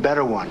an even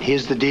better one.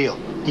 Here's the deal.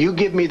 You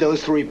give me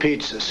those 3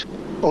 pizzas,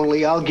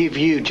 only I'll give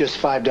you just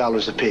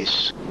 $5 a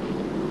piece.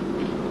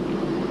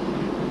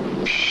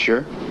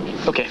 Sure.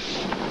 Okay.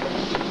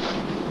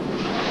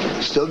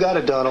 Still got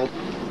it, Donald.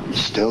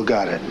 Still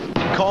got it.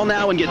 Call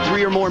now and get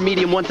 3 or more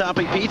medium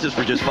one-topping pizzas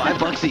for just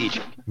 $5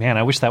 each. Man,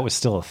 I wish that was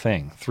still a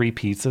thing. 3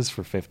 pizzas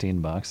for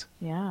 $15.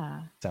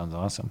 Yeah. Sounds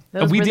awesome.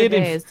 Those were the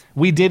days.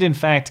 We did, in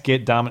fact,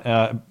 get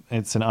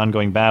it's an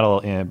ongoing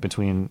battle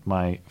between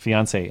my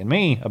fiance and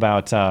me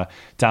about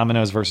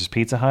Domino's versus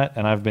Pizza Hut,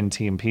 and I've been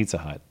team Pizza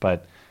Hut.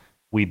 But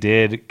we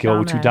did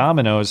go to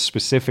Domino's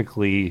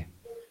specifically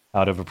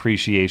out of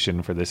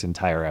appreciation for this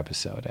entire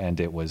episode, and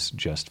it was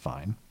just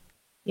fine.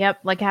 Yep,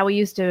 like how we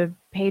used to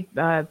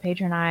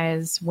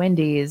patronize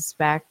Wendy's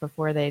back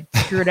before they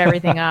screwed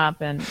everything up.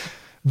 And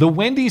the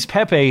Wendy's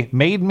Pepe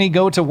made me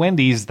go to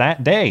Wendy's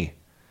that day.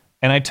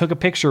 And I took a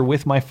picture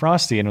with my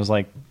Frosty and was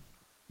like,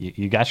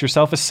 you got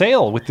yourself a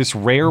sale with this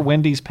rare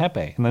Wendy's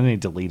Pepe. And then they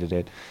deleted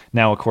it.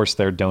 Now, of course,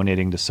 they're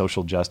donating to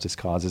social justice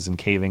causes and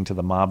caving to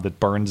the mob that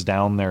burns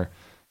down their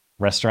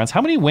restaurants.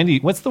 How many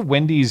what's the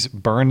Wendy's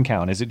burn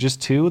count? Is it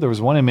just 2? There was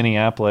one in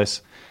Minneapolis.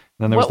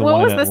 And then there was the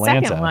one in Atlanta. What was the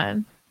second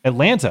one?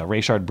 Atlanta,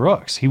 Rayshard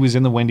Brooks. He was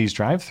in the Wendy's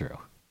drive-thru.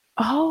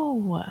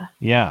 Oh.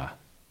 Yeah.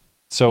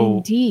 So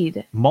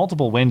indeed,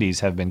 multiple Wendy's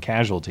have been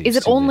casualties. Is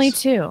it only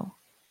 2?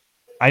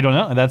 I don't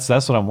know. That's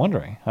what I'm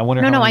wondering. I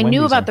wonder. No, I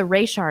knew about the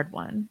Rayshard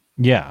one.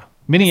 Yeah,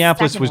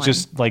 Minneapolis was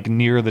just like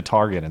near the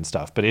Target and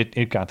stuff, but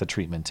it got the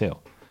treatment too.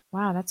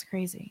 Wow, that's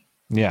crazy.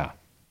 Yeah.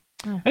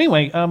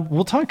 Anyway,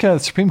 we'll talk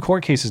Supreme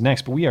Court cases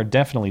next, but we are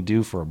definitely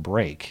due for a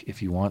break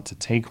if you want to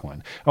take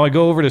one. I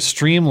go over to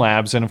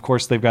Streamlabs, and of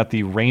course they've got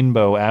the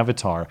rainbow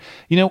avatar.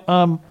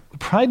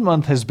 Pride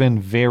Month has been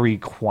very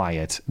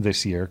quiet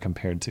this year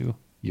compared to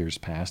years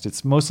past.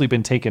 It's mostly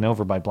been taken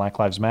over by Black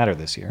Lives Matter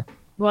this year.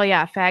 Well,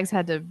 yeah, fags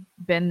had to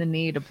bend the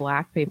knee to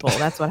black people.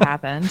 That's what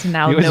happened.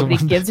 Now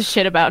nobody gives a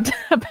shit about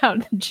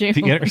June.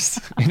 The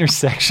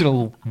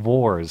intersectional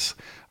wars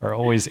are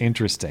always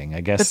interesting,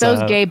 I guess. But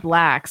those gay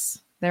blacks,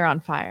 they're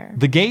on fire.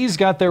 The gays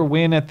got their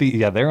win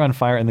they're on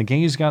fire, and the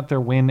gays got their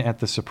win at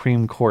the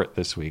Supreme Court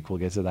this week. We'll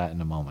get to that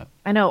in a moment.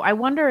 I know. I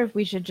wonder if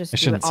we should just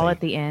do it all at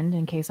the end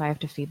in case I have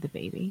to feed the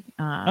baby.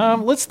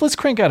 Let's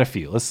crank out a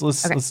few.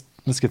 Let's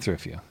get through a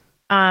few.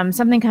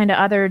 Something kind of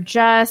other.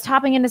 Just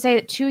hopping in to say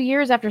that 2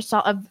 years after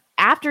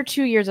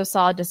 2 years of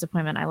solid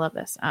disappointment, I love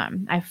this.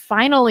 I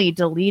finally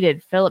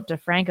deleted Philip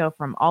DeFranco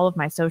from all of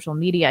my social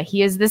media.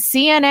 He is the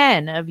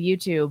CNN of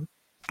YouTube.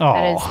 Oh,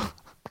 that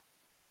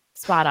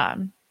is spot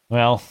on.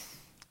 Well,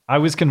 I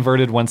was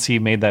converted once he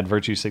made that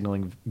virtue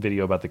signaling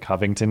video about the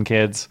Covington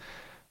kids,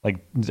 like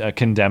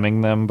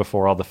condemning them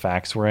before all the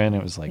facts were in.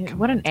 It was like,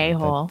 what an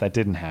a-hole. That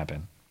didn't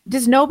happen.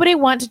 Does nobody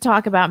want to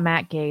talk about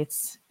Matt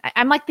Gaetz?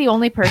 I'm like the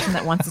only person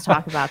that wants to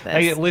talk about this.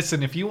 Hey,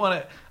 listen, if you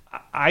want to,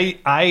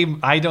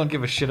 I don't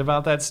give a shit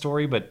about that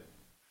story, but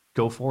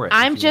go for it.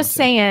 I'm just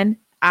saying,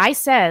 I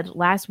said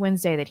last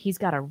Wednesday that he's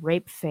got a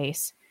rape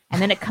face,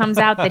 and then it comes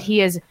out that he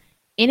has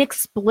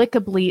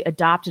inexplicably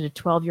adopted a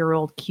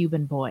 12-year-old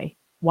Cuban boy.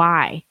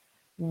 Why?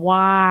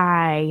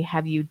 Why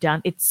have you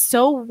done? It's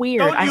so weird.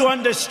 Don't you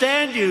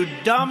understand, you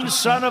dumb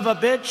son of a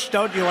bitch?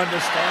 Don't you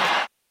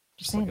understand?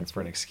 Just looking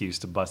for an excuse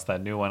to bust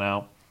that new one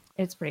out.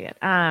 It's pretty good.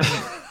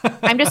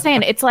 I'm just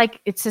saying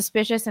it's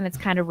suspicious and it's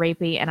kind of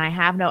rapey, and I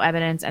have no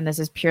evidence, and this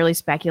is purely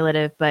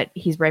speculative, but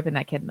he's raping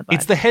that kid in the butt.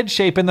 It's the head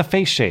shape and the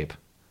face shape.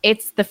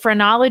 It's the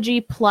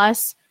phrenology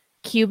plus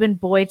Cuban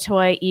boy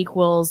toy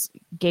equals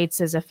Gates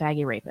is a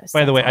faggy rapist.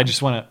 By the way, I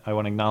want to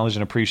acknowledge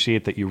and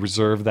appreciate that you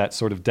reserve that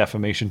sort of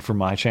defamation for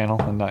my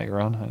channel and not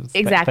your own.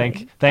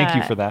 Exactly. Thank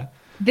you for that.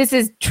 This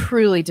is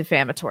truly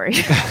defamatory.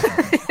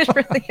 It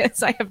really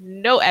is. I have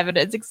no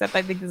evidence except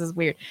I think this is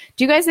weird.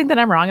 Do you guys think that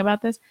I'm wrong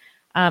about this?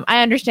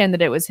 I understand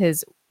that it was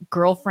his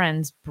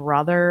girlfriend's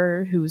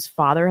brother whose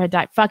father had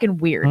died. Fucking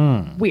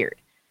weird. Weird.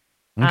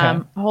 Okay.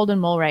 Holden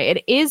Mulray.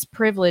 It is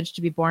privileged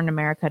to be born in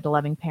America to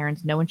loving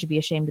parents. No one should be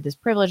ashamed of this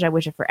privilege. I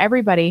wish it for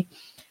everybody.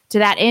 To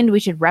that end, we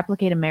should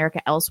replicate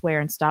America elsewhere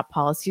and stop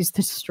policies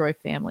that destroy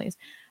families.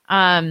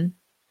 I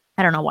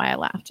don't know why I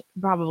laughed.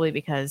 Probably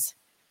because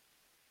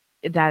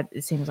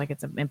it seems like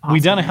it's impossible.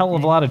 We've done a hell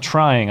of a lot of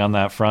trying on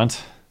that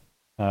front.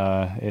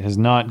 It has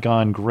not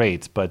gone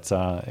great, but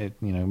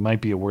it might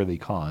be a worthy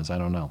cause. I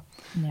don't know.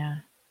 Yeah.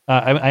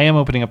 I am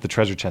opening up the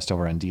treasure chest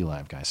over on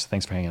DLive, guys.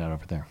 Thanks for hanging out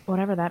over there.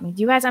 Whatever that means.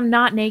 You guys, I'm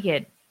not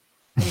naked.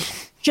 I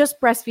was just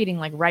breastfeeding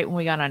like right when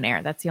we got on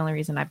air. That's the only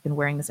reason I've been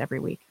wearing this every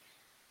week.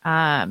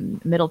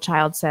 Middle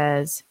child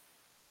says,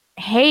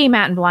 "Hey,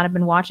 Matt and Blonde, I've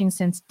been watching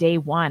since day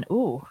one.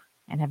 Ooh,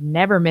 and have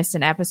never missed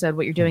an episode.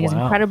 What you're doing is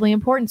incredibly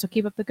important, so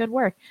keep up the good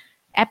work.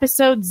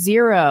 Episode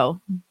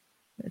 0.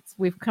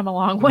 We've come a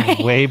long way.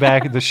 Way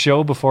back, the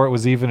show before it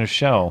was even a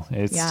show.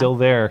 It's still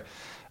there.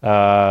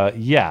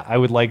 I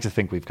would like to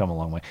think we've come a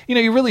long way.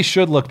 You really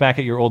should look back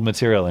at your old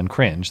material and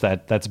cringe.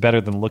 That's better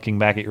than looking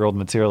back at your old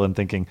material and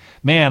thinking,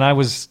 man, I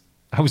was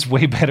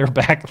way better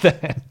back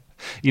then.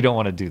 You don't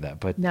want to do that.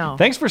 But no.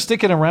 Thanks for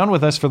sticking around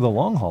with us for the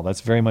long haul.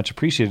 That's very much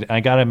appreciated. I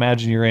got to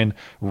imagine you're in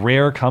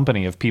rare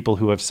company of people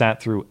who have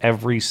sat through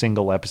every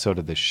single episode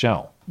of this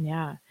show.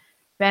 Yeah.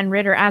 Ben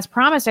Ritter, as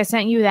promised, I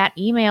sent you that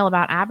email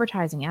about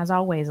advertising. As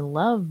always,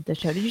 love the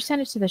show. Did you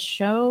send it to the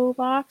show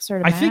box or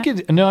to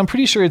Matt? No, I'm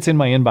pretty sure it's in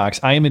my inbox.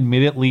 I am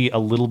admittedly a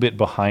little bit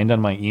behind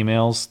on my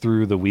emails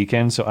through the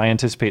weekend, so I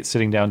anticipate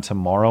sitting down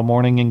tomorrow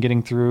morning and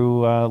getting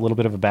through a little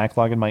bit of a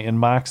backlog in my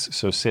inbox.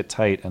 So sit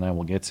tight, and I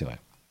will get to it.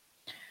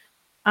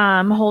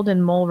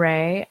 Holden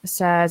Mulray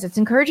says, it's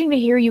encouraging to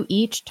hear you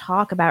each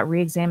talk about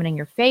re-examining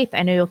your faith.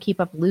 I know you'll keep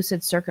up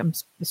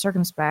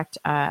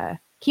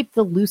keep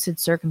the lucid,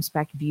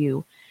 circumspect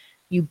view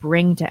you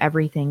bring to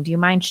everything. Do you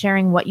mind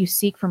sharing what you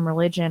seek from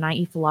religion,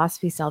 i.e.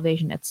 philosophy,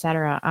 salvation,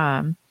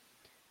 etc.?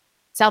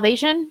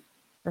 Salvation,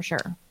 for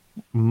sure.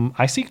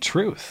 I seek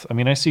truth.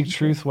 I seek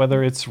truth,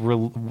 whether it's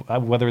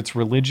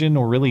religion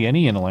or really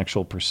any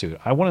intellectual pursuit.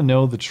 I want to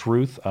know the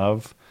truth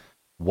of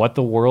what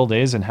the world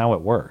is and how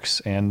it works.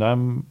 And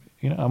I'm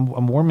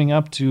warming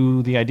up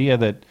to the idea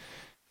that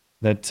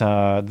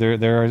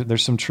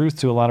there's some truth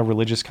to a lot of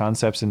religious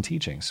concepts and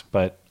teachings,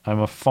 but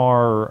I'm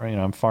far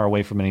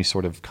away from any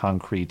sort of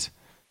concrete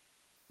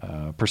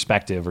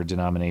perspective or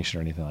denomination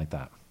or anything like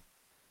that.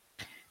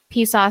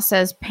 P Sauce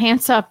says,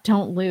 "Pants up,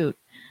 don't loot."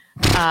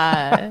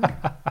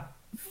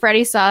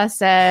 Freddie Sauce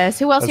says,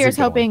 "Who else here is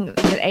hoping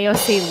that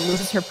AOC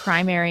loses her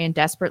primary and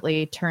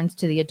desperately turns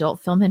to the adult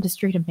film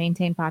industry to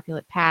maintain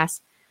popular pass?"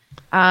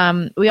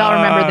 We all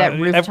remember that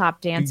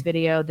rooftop dance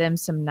video, them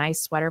some nice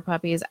sweater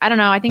puppies. I don't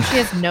know. I think she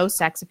has no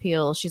sex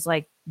appeal. She's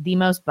like the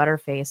most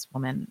butterface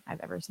woman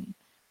I've ever seen.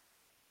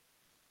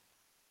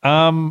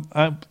 I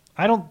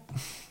don't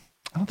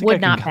think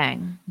would not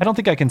bang. I don't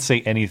think I can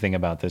say anything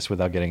about this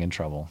without getting in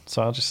trouble.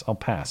 So I'll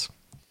pass.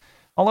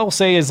 All I will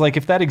say is, like,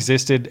 if that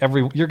existed,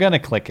 you're gonna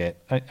click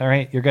it. All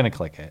right, you're gonna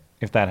click it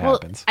if that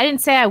happens. I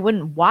didn't say I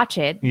wouldn't watch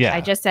it. Yeah.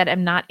 I just said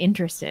I'm not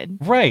interested.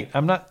 Right.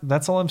 I'm not.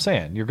 That's all I'm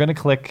saying. You're gonna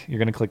click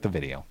the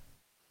video.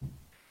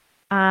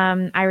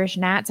 Irish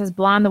Nat says,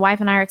 "Blonde, the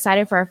wife and I are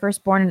excited for our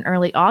firstborn in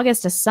early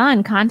August. A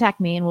son, contact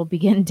me and we'll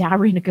begin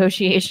dowry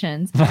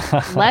negotiations.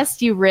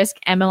 Lest you risk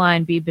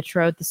Emmeline be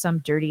betrothed to some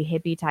dirty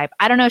hippie type."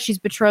 I don't know. She's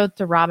betrothed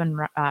to Robin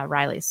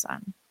Riley's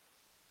son.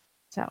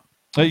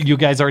 So you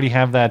guys already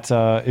have that.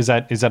 Is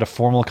that a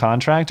formal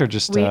contract or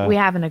just? We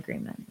have an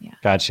agreement. Yeah.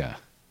 Gotcha.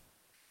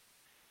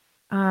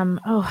 I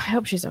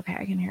hope she's okay.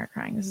 I can hear her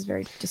crying. This is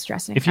very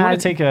distressing. If you want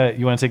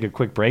to take a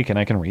quick break, and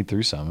I can read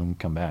through some and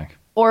come back.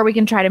 Or we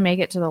can try to make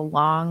it to the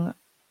long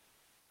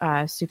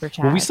super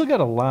chat. Well, we still got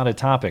a lot of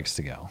topics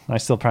to go. I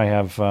still probably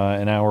have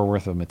an hour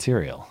worth of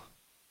material,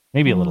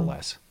 maybe a little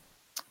less.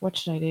 What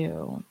should I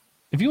do?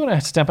 If you want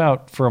to step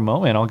out for a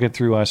moment, I'll get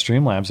through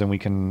Streamlabs and we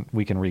can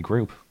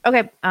regroup.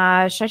 Okay.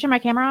 Should I turn my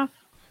camera off?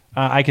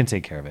 I can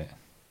take care of it.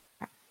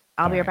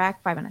 I'll be right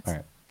back. 5 minutes. All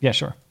right. Yeah,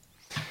 sure.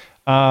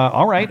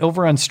 All right.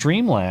 Over on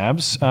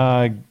Streamlabs,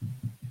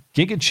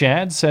 Giga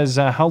Chad says,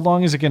 how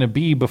long is it going to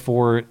be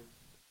before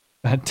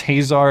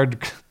Tazard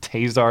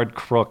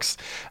Crooks?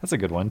 That's a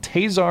good one.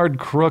 Tazard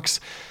Crooks,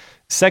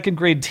 second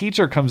grade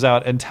teacher, comes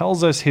out and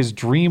tells us his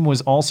dream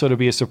was also to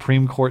be a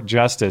Supreme Court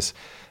justice.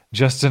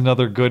 Just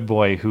another good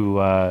boy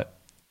who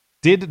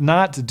did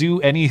not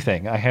do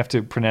anything. I have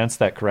to pronounce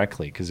that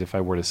correctly, because if I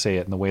were to say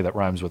it in the way that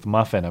rhymes with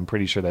muffin, I'm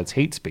pretty sure that's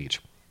hate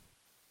speech.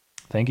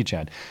 Thank you,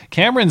 Chad.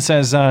 Cameron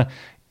says,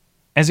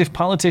 As if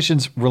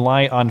politicians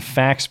rely on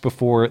facts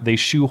before they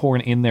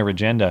shoehorn in their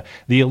agenda.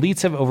 The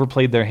elites have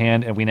overplayed their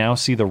hand, and we now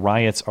see the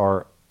riots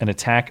are an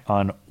attack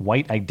on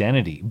white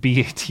identity.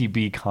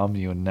 BATB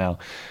commune now.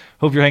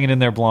 Hope you're hanging in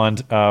there,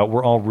 Blonde.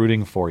 We're all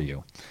rooting for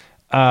you.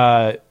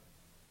 And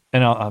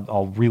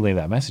I'll relay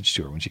that message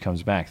to her when she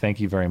comes back. Thank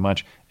you very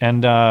much.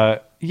 And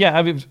yeah,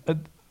 I mean,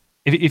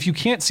 if you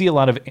can't see a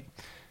lot of,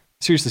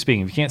 seriously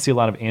speaking, if you can't see a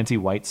lot of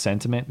anti-white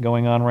sentiment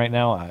going on right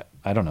now,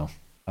 I don't know.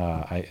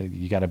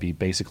 You got to be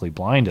basically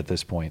blind at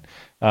this point.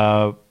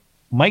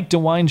 Mike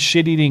DeWine's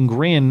shit-eating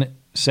grin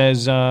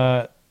says,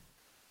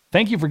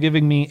 thank you for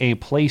giving me a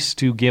place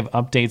to give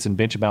updates and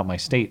bitch about my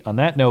state. On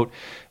that note,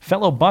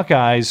 fellow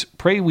Buckeyes,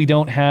 pray we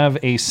don't have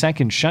a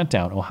second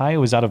shutdown.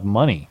 Ohio is out of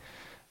money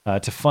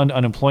to fund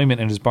unemployment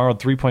and has borrowed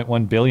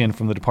 $3.1 billion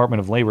from the Department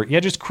of Labor.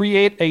 Yeah, just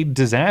create a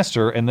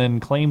disaster and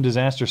then claim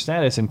disaster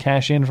status and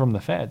cash in from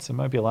the feds. There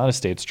might be a lot of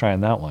states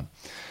trying that one.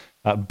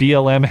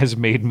 BLM has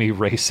made me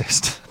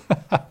racist.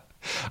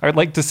 I'd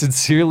like to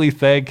sincerely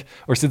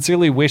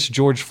wish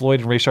George Floyd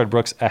and Rayshard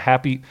Brooks a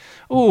happy...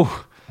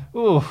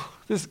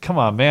 Come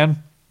on,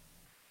 man.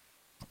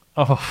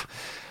 Oh,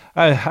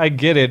 I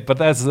get it, but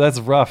that's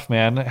rough,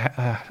 man.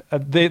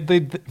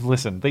 They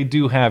listen. They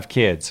do have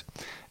kids,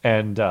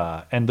 and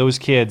those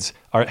kids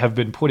have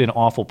been put in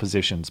awful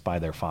positions by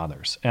their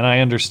fathers. And I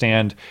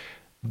understand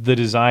the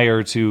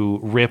desire to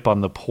rip on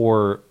the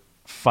poor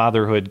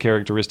fatherhood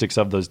characteristics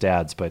of those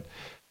dads, but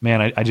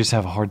man, I just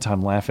have a hard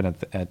time laughing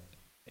at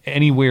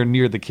anywhere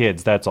near the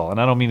kids. That's all. And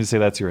I don't mean to say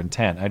that's your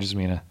intent. I just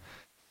mean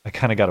I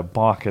kind of got to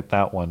balk at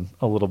that one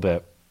a little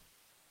bit.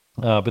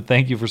 But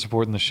thank you for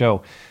supporting the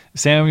show.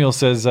 Samuel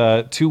says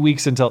 2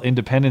 weeks until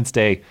Independence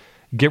Day.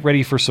 Get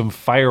ready for some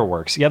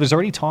fireworks. Yeah, there's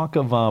already talk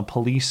of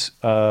police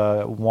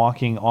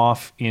walking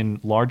off in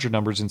larger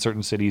numbers in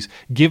certain cities.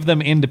 Give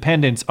them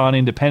independence on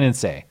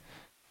Independence Day.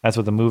 That's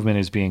what the movement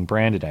is being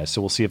branded as.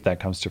 So we'll see if that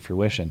comes to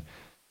fruition.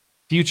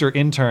 Future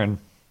intern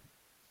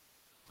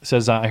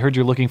says, I heard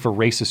you're looking for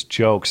racist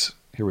jokes.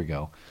 Here we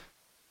go.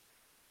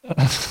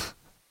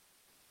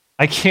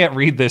 I can't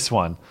read this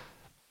one.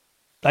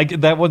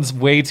 That one's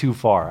way too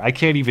far. I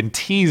can't even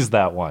tease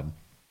that one.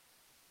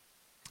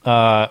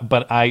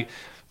 But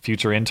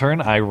future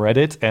intern, I read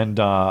it and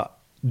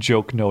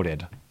joke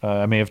noted.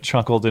 I may have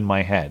chuckled in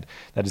my head.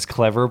 That is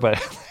clever, but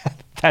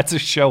that's a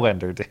show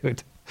ender,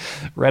 dude.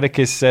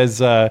 Redicus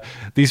says,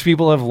 these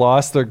people have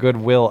lost their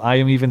goodwill. I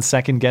am even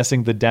second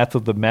guessing the death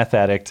of the meth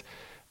addict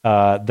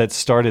that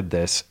started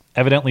this.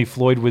 Evidently,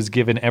 Floyd was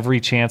given every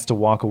chance to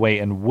walk away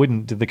and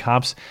wouldn't. Did the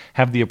cops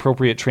have the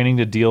appropriate training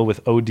to deal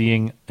with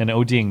ODing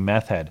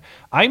meth head?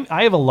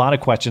 I have a lot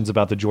of questions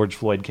about the George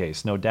Floyd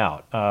case, no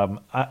doubt.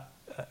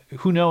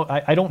 Who knows?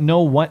 I don't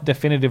know what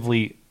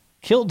definitively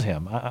killed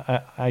him.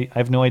 I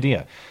have no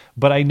idea.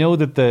 But I know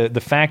that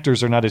the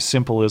factors are not as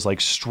simple as like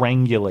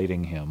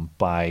strangulating him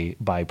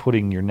by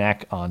putting your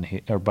neck on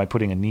or by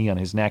putting a knee on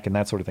his neck and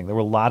that sort of thing. There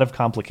were a lot of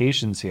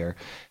complications here,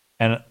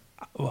 and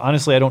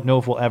honestly, I don't know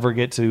if we'll ever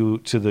get to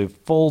the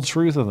full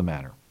truth of the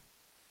matter.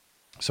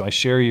 So I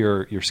share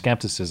your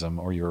skepticism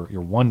or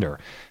your wonder.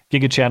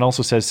 GigaChat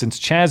also says, since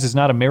Chaz is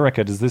not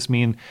America, does this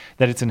mean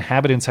that its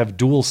inhabitants have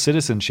dual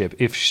citizenship?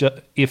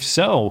 If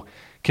so,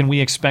 can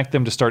we expect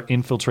them to start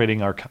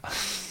infiltrating our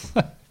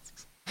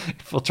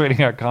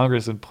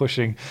Congress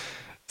and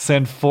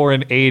send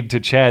foreign aid to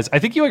Chaz? I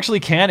think you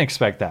actually can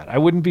expect that. I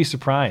wouldn't be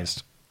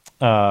surprised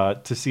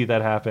to see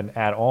that happen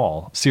at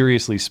all,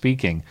 seriously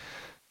speaking.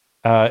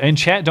 And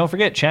don't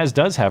forget, Chaz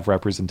does have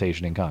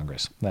representation in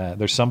Congress.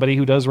 There's somebody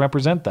who does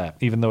represent that,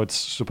 even though it's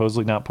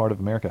supposedly not part of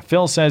America.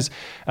 Phil says,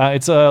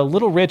 it's a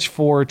little rich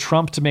for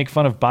Trump to make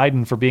fun of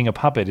Biden for being a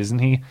puppet, isn't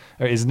he?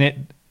 Or isn't it?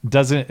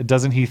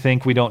 Doesn't he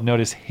think we don't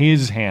notice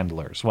his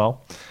handlers?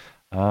 Well,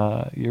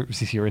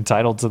 you're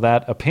entitled to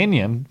that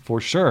opinion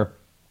for sure.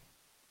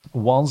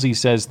 Walsey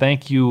says,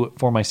 thank you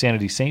for my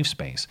sanity safe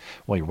space.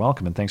 Well, you're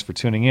welcome, and thanks for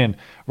tuning in.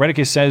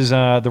 Redicus says,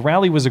 the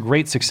rally was a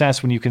great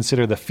success when you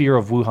consider the fear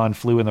of Wuhan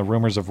flu and the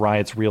rumors of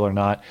riots real or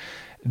not.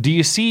 Do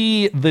you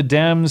see the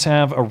Dems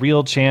have a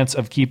real chance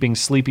of keeping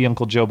sleepy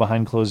Uncle Joe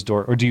behind closed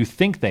door, or do you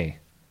think the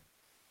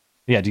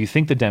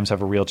Dems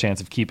have a real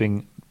chance of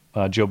keeping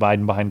Joe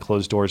Biden behind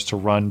closed doors to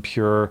run on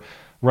pure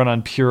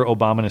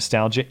Obama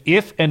nostalgia,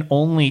 if and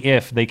only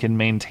if they can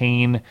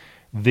maintain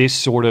this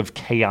sort of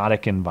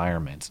chaotic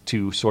environment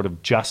to sort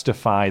of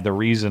justify the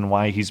reason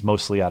why he's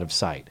mostly out of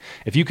sight?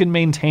 If you can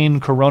maintain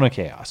corona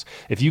chaos,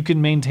 if you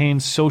can maintain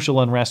social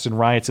unrest and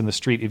riots in the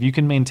street, if you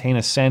can maintain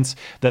a sense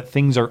that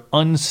things are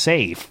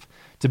unsafe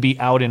to be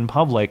out in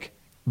public,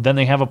 then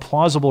they have a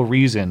plausible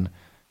reason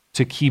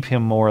to keep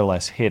him more or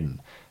less hidden.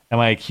 Am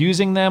I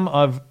accusing them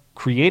of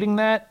creating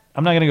that?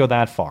 I'm not going to go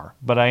that far,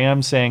 but I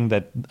am saying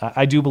that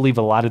I do believe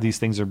a lot of these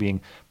things are being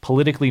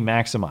politically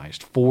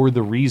maximized for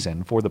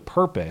the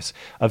purpose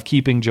of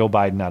keeping Joe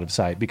Biden out of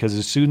sight. Because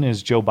as soon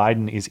as Joe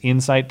Biden is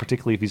in sight,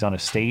 particularly if he's on a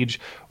stage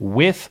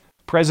with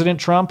President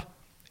Trump,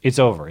 it's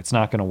over. It's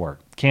not going to work.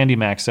 Candy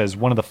Max says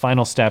one of the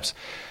final steps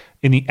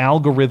in the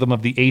algorithm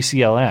of the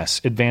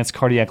ACLS, Advanced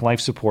Cardiac Life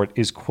Support,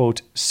 is,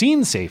 quote,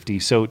 scene safety.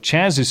 So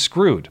Chaz is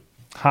screwed.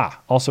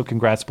 Also,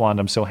 congrats, Blonde.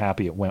 I'm so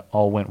happy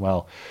all went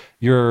well.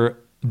 You're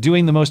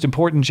doing the most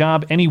important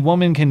job any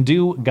woman can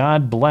do.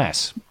 God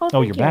bless.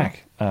 Oh, you're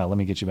back. Let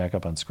me get you back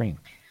up on screen.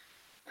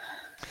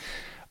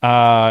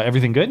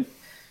 Everything good?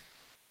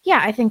 Yeah,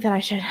 I think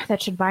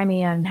that should buy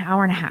me an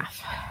hour and a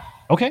half.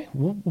 Okay,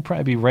 we'll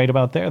probably be right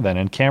about there then.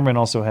 And Cameron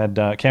also had,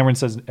 Cameron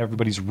says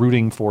everybody's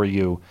rooting for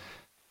you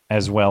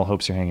as well.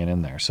 Hopes you're hanging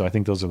in there. So I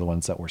think those are the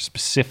ones that were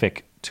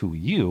specific to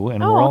you.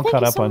 And we're all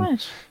caught up on,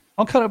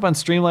 all caught up on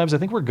Streamlabs. I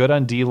think we're good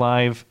on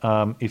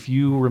DLive. If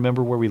you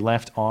remember where we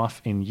left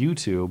off in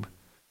YouTube,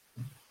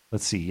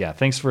 let's see. Yeah,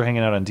 thanks for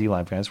hanging out on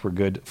DLive, guys. We're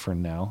good for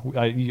now.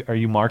 Are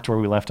you marked where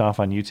we left off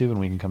on YouTube and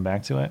we can come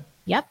back to it?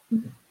 Yep.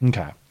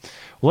 Okay.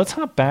 Well, let's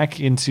hop back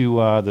into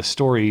the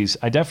stories.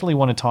 I definitely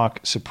want to talk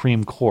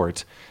Supreme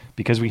Court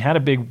because we had a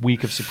big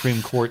week of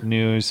Supreme Court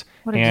news,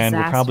 and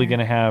we're probably going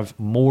to have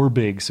more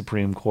big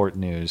Supreme Court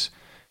news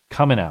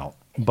coming out.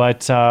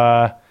 But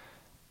I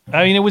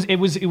mean, it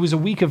was a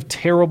week of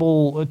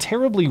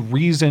terribly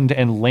reasoned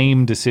and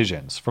lame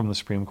decisions from the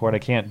Supreme Court. I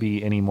can't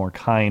be any more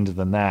kind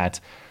than that.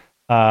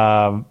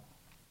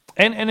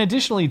 And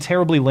additionally,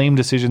 terribly lame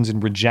decisions in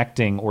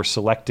rejecting or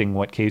selecting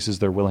what cases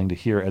they're willing to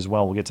hear as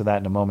well. We'll get to that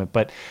in a moment.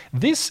 But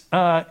this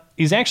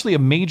is actually a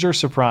major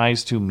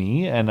surprise to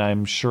me, and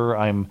I'm sure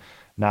I'm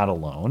not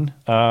alone,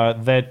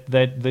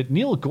 that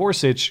Neil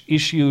Gorsuch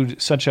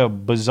issued such a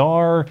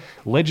bizarre,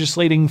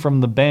 legislating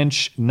from the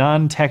bench,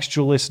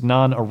 non-textualist,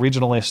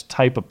 non-originalist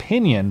type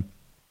opinion.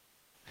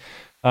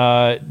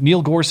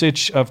 Neil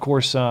Gorsuch, of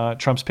course,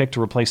 Trump's pick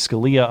to replace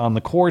Scalia on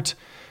the court,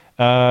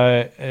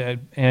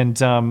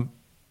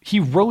 he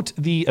wrote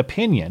the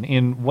opinion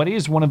in what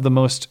is one of the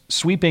most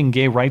sweeping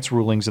gay rights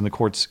rulings in the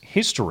court's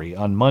history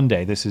on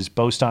Monday. This is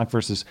Bostock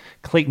versus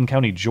Clayton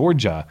County,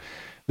 Georgia.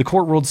 The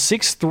court ruled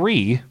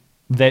 6-3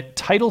 that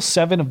Title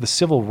VII of the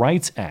Civil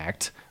Rights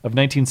Act of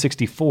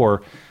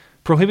 1964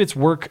 prohibits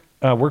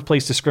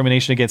workplace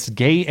discrimination against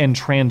gay and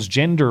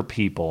transgender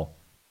people.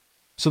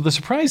 So the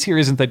surprise here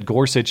isn't that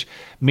Gorsuch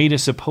made a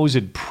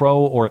supposed pro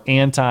or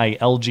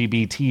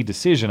anti-LGBT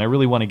decision. I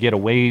really want to get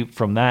away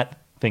from that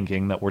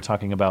thinking that we're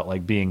talking about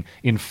like being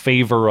in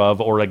favor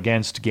of or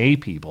against gay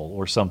people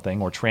or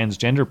something, or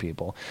transgender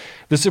people.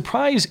 The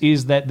surprise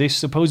is that this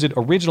supposed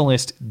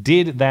originalist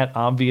did that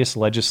obvious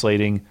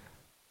legislating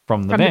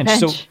from the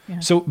bench.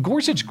 So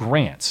Gorsuch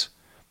grants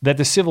that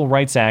the Civil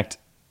Rights Act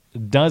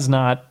does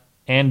not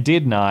and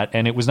did not,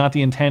 and it was not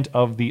the intent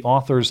of the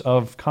authors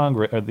of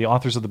Congress, or the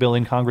authors of the bill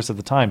in Congress at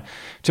the time,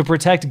 to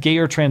protect gay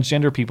or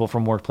transgender people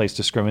from workplace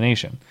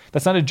discrimination.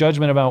 That's not a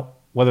judgment about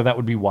whether that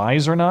would be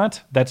wise or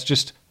not. That's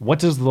just, what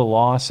does the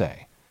law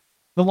say?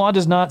 The law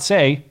does not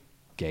say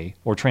gay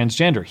or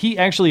transgender. He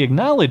actually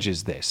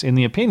acknowledges this in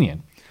the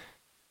opinion,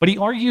 but he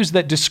argues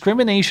that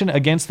discrimination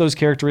against those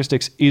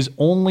characteristics is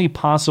only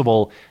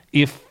possible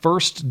if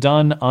first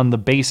done on the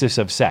basis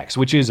of sex,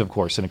 which is, of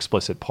course, an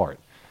explicit part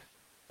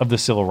of the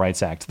Civil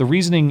Rights Act. The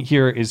reasoning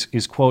here is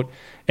quote,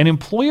 an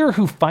employer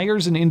who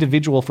fires an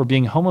individual for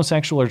being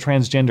homosexual or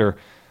transgender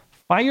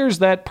fires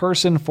that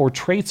person for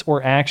traits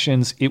or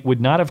actions it would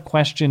not have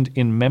questioned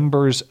in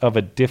members of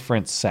a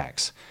different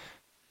sex.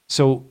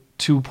 So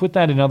to put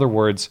that in other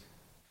words,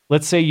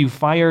 let's say you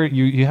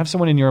have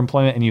someone in your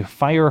employment and you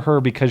fire her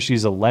because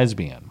she's a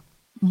lesbian,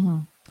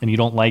 and you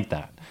don't like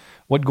that.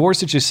 What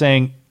Gorsuch is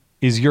saying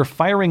is you're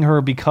firing her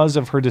because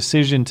of her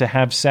decision to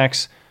have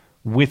sex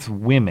with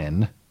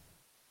women,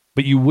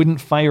 but you wouldn't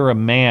fire a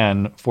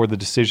man for the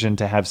decision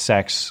to have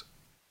sex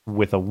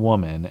with a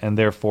woman, and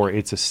therefore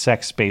it's a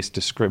sex-based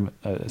discrimination.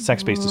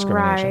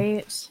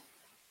 Right.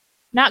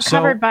 Not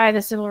covered by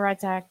the Civil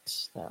Rights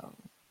Act, though.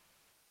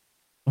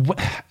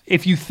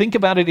 If you think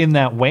about it in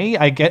that way,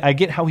 I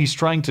get how he's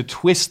trying to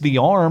twist the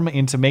arm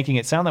into making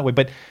it sound that way,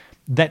 but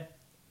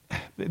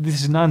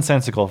this is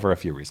nonsensical for a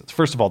few reasons.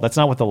 First of all, that's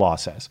not what the law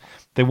says.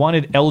 They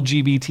wanted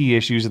LGBT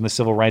issues in the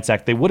Civil Rights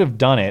Act. They would have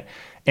done it,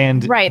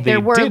 and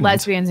there were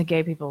lesbians and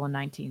gay people in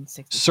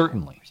 1960.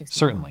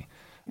 Certainly.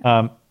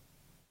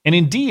 And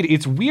indeed,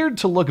 it's weird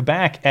to look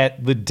back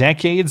at the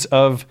decades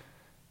of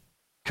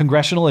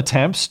congressional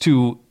attempts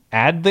to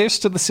add this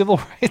to the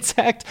Civil Rights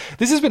Act.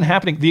 This has been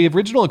happening. The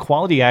original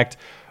Equality Act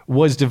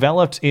was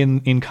developed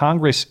in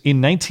Congress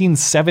in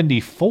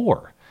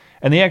 1974.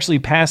 And they actually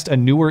passed a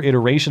newer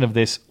iteration of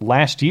this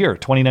last year.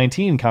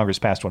 2019, Congress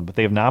passed one, but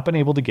they have not been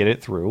able to get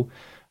it through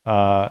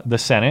the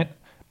Senate.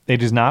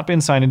 It has not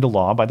been signed into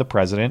law by the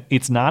president.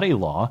 It's not a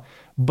law.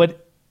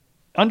 But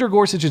under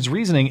Gorsuch's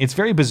reasoning, it's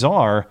very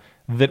bizarre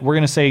that we're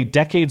going to say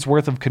decades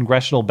worth of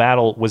congressional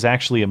battle was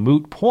actually a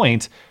moot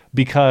point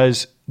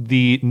because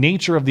the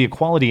nature of the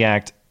Equality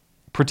Act,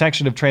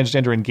 protection of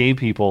transgender and gay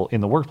people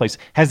in the workplace,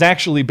 has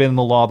actually been in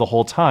the law the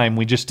whole time.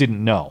 We just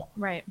didn't know.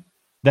 Right.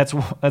 That's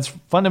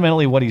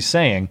fundamentally what he's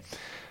saying.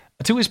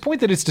 To his point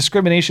that it's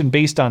discrimination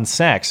based on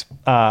sex,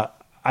 I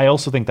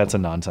also think that's a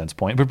nonsense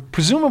point. But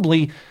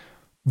presumably,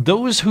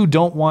 those who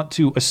don't want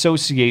to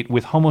associate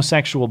with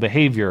homosexual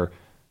behavior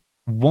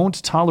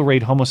won't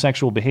tolerate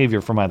homosexual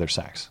behavior from either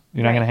sex.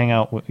 You're not going to hang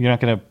out. You're not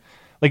going to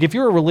Like if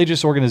you're a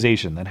religious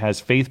organization that has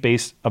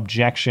faith-based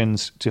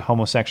objections to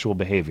homosexual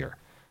behavior,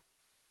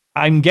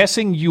 I'm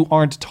guessing you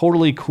aren't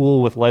totally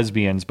cool with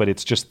lesbians, but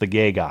it's just the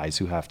gay guys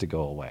who have to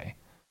go away.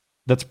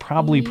 That's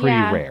probably pretty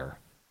rare.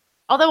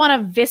 Although on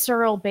a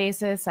visceral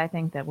basis, I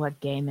think that what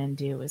gay men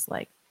do is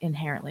like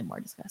inherently more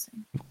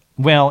disgusting.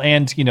 Well,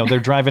 and they're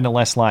driving a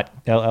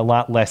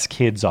lot less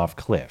kids off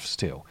cliffs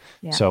too.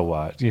 Yeah.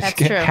 So That's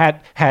true.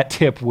 hat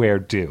tip where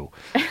due.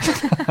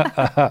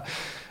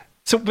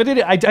 So, but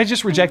I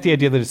just reject the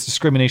idea that it's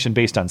discrimination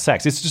based on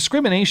sex. It's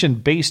discrimination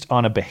based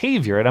on a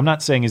behavior, and I'm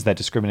not saying is that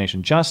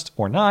discrimination just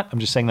or not. I'm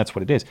just saying that's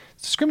what it is.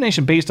 It's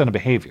discrimination based on a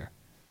behavior.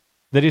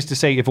 That is to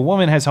say, if a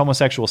woman has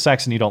homosexual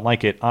sex and you don't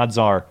like it, odds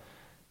are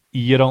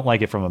you don't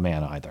like it from a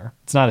man either.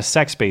 It's not a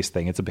sex-based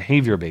thing. It's a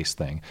behavior-based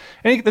thing.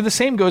 And the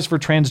same goes for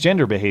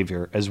transgender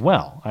behavior as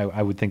well.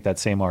 I would think that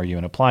same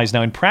argument applies.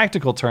 Now, in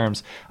practical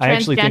terms, I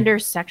actually think...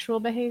 Transgender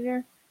sexual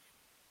behavior?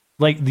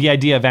 Like the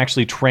idea of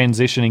actually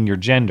transitioning your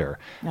gender.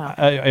 No.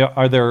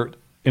 Are there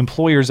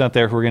employers out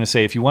there who are going to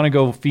say, if you want to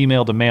go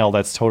female to male,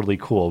 that's totally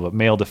cool, but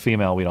male to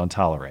female, we don't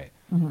tolerate?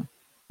 Mm-hmm.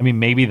 I mean,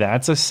 maybe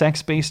that's a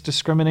sex-based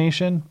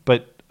discrimination,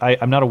 but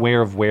I'm not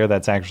aware of where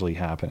that's actually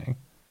happening.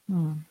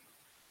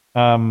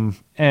 And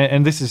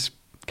this is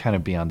kind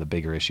of beyond the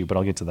bigger issue, but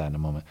I'll get to that in a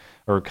moment,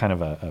 or kind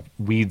of a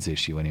weeds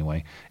issue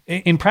anyway.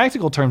 In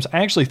practical terms,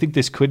 I actually think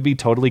this could be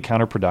totally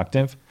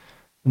counterproductive.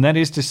 And that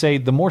is to say,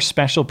 the more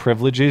special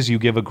privileges you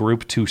give a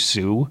group to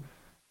sue,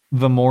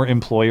 the more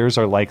employers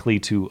are likely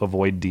to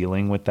avoid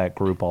dealing with that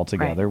group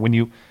altogether.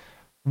 Right.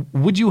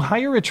 Would you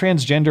hire a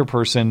transgender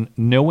person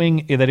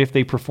knowing that if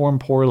they perform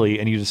poorly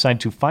and you decide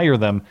to fire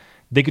them,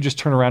 they could just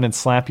turn around and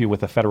slap you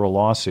with a federal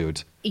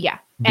lawsuit? Yeah.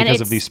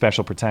 Because of these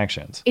special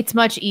protections. It's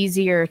much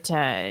easier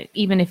to,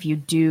 even if you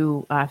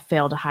do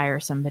fail to hire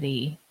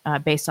somebody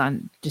based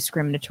on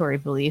discriminatory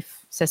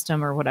belief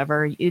system or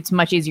whatever, it's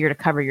much easier to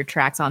cover your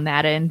tracks on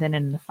that end than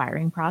in the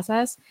firing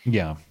process.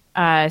 Yeah.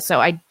 So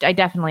I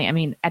definitely, I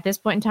mean, at this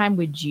point in time,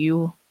 would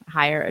you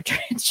hire a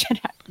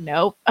transgender?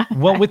 Nope.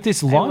 Well, with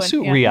this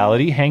lawsuit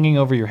reality hanging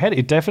over your head,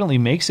 it definitely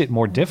makes it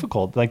more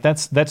difficult. Like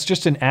that's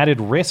just an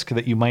added risk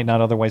that you might not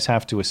otherwise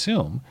have to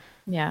assume.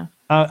 Yeah.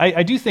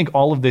 I do think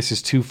all of this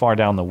is too far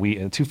in the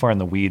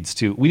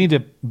weeds. We need to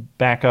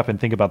back up and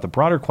think about the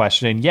broader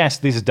question. And yes,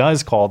 this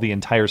does call the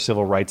entire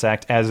Civil Rights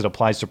Act as it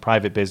applies to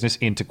private business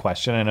into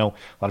question. I know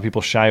a lot of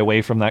people shy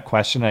away from that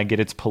question. I get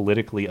it's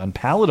politically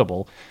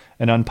unpalatable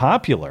and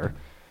unpopular.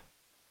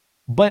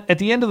 But at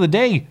the end of the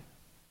day,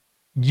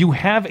 you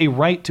have a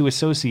right to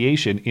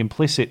association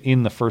implicit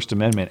in the First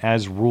Amendment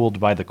as ruled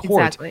by the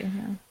court. Exactly.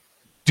 Yeah.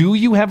 Do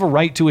you have a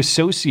right to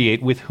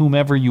associate with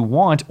whomever you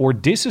want or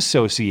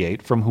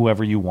disassociate from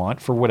whoever you want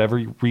for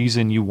whatever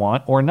reason you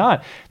want or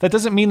not? That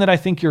doesn't mean that I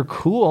think you're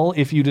cool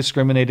if you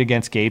discriminate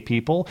against gay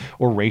people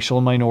or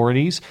racial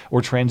minorities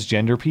or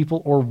transgender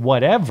people or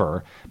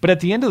whatever. But at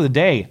the end of the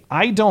day,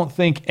 I don't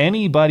think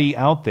anybody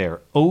out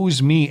there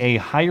owes me a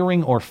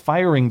hiring or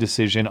firing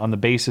decision on the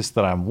basis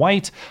that I'm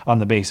white, on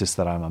the basis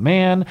that I'm a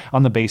man,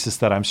 on the basis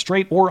that I'm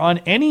straight, or on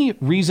any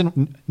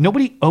reason.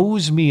 Nobody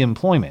owes me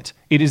employment.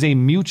 It is a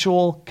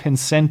mutual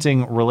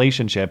consenting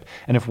relationship.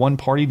 And if one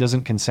party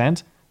doesn't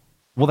consent,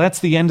 well,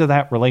 that's the end of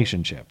that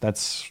relationship.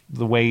 That's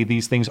the way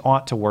these things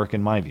ought to work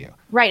in my view.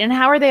 Right. And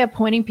how are they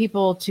appointing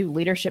people to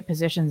leadership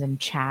positions in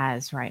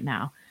Chaz right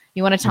now?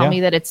 You want to tell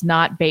me that it's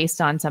not based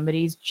on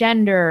somebody's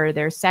gender,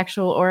 their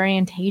sexual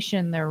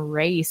orientation, their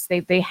race.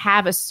 They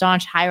have a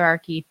staunch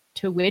hierarchy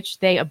to which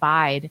they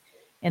abide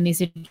in these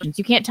situations.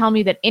 You can't tell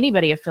me that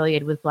anybody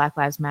affiliated with Black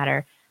Lives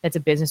Matter that's a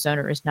business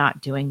owner is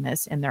not doing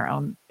this in their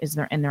own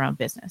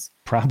business.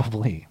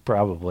 Probably.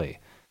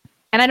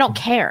 And I don't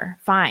care.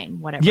 Fine,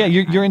 whatever. Yeah,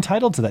 you're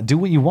entitled to that. Do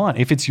what you want.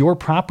 If it's your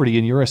property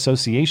and your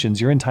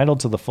associations, you're entitled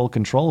to the full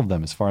control of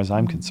them as far as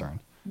I'm concerned.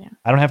 Yeah.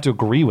 I don't have to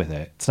agree with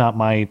it. It's not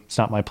my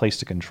place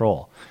to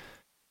control.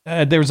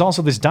 There's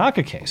also this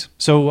DACA case.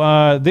 So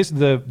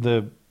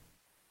the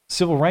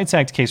Civil Rights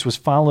Act case was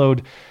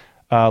followed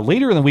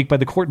later in the week by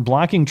the court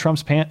blocking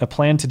Trump's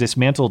plan to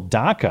dismantle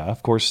DACA.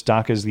 Of course,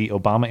 DACA is the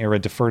Obama-era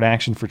Deferred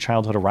Action for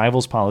Childhood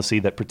Arrivals policy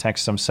that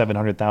protects some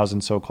 700,000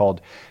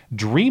 so-called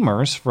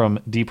dreamers from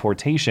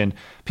deportation,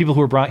 people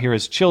who are brought here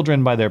as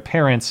children by their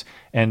parents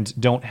and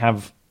don't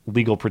have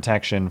legal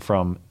protection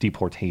from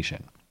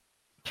deportation.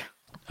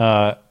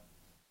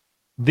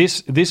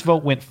 This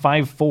vote went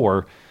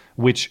 5-4,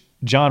 which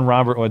John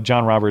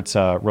Roberts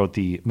wrote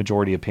the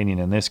majority opinion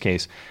in this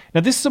case.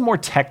 Now, this is a more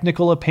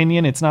technical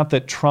opinion. It's not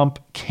that Trump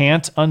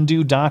can't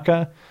undo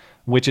DACA,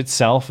 which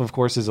itself, of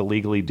course, is a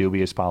legally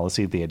dubious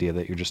policy. The idea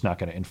that you're just not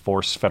going to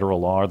enforce federal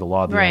law or the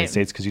law of the United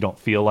States because you don't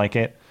feel like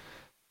it.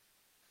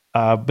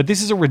 But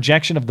this is a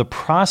rejection of the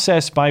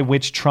process by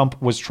which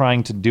Trump was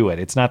trying to do it.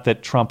 It's not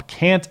that Trump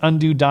can't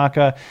undo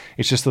DACA.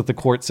 It's just that the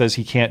court says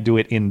he can't do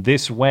it in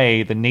this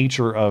way. The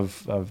nature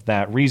of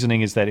that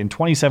reasoning is that in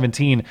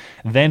 2017,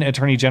 then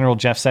Attorney General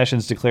Jeff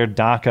Sessions declared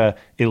DACA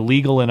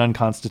illegal and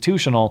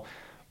unconstitutional.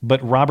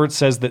 but Roberts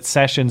says that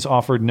Sessions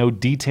offered no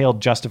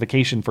detailed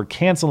justification for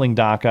canceling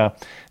DACA.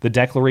 The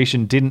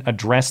declaration didn't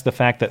address the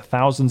fact that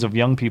thousands of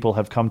young people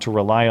have come to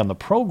rely on the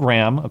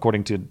program,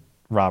 according to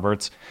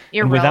Roberts.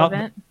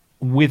 Irrelevant.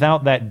 And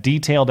without that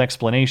detailed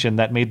explanation,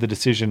 that made the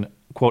decision,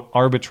 quote,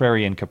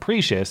 arbitrary and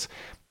capricious,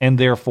 and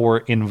therefore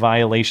in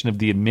violation of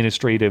the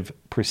Administrative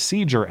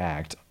Procedure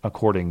Act,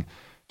 according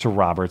to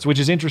Roberts, which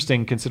is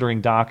interesting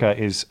considering DACA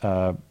is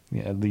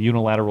the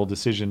unilateral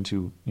decision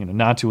to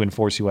not to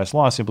enforce U.S.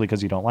 law simply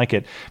because you don't like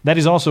it. That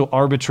is also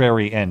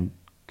arbitrary and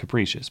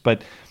capricious.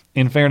 But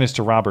in fairness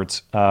to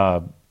Roberts,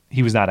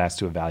 he was not asked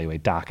to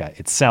evaluate DACA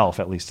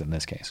itself, at least in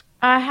this case.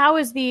 How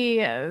is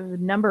the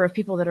number of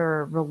people that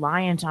are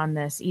reliant on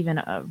this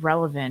even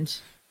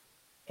relevant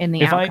in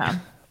the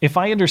outcome? If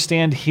I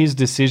understand his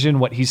decision,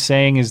 what he's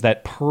saying is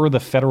that per the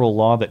federal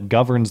law that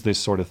governs this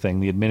sort of thing,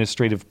 the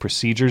Administrative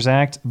Procedures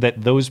Act,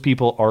 that those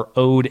people are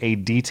owed a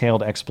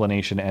detailed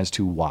explanation as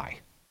to why.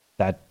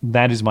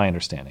 That is my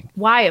understanding.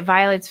 Why it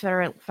violates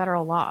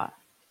federal law?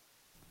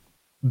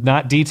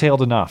 Not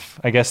detailed enough.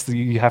 I guess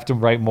you have to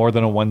write more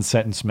than a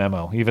one-sentence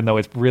memo, even though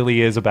it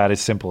really is about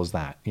as simple as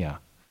that. Yeah.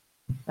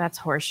 That's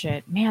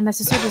horseshit. Man, this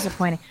is so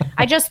disappointing.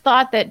 I just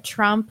thought that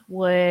Trump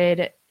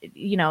would,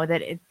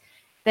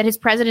 that his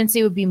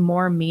presidency would be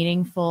more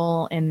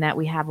meaningful in that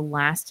we have a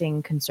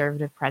lasting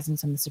conservative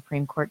presence on the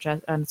Supreme Court,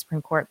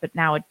 but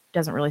now it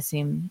doesn't really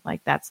seem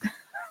like that's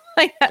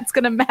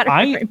going to matter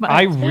very much.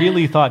 I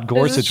really thought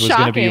Gorsuch was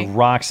going to be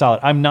rock solid.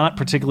 I'm not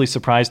particularly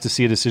surprised to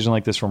see a decision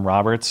like this from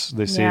Roberts.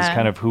 This is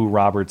kind of who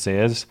Roberts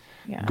is.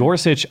 Yeah.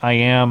 Gorsuch, I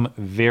am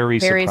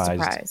very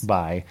surprised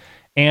by.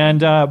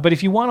 And but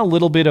if you want a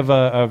little bit of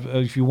a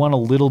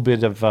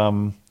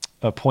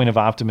point of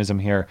optimism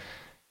here.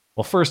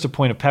 Well, first a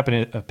point of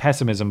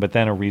pessimism, but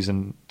then a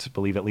reason to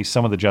believe at least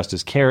some of the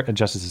justices care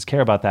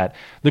about that.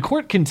 The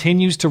court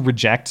continues to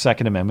reject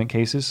Second Amendment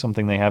cases,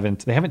 something they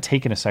haven't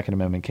taken a Second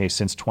Amendment case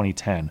since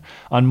 2010.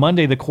 On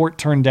Monday, the court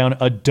turned down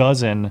a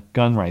dozen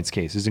gun rights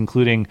cases,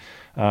 including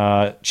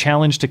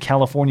challenge to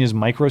California's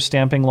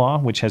micro-stamping law,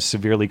 which has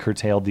severely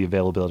curtailed the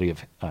availability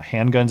of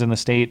handguns in the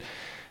state,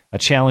 a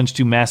challenge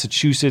to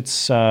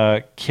Massachusetts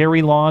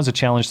carry laws, a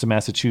challenge to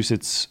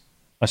Massachusetts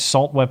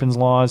assault weapons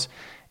laws,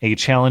 a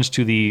challenge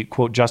to the,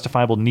 quote,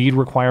 justifiable need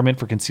requirement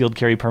for concealed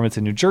carry permits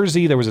in New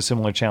Jersey. There was a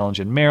similar challenge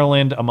in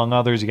Maryland, among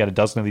others. You got a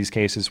dozen of these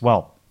cases.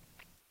 Well,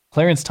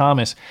 Clarence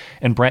Thomas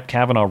and Brett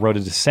Kavanaugh wrote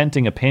a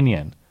dissenting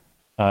opinion,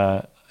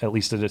 at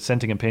least a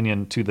dissenting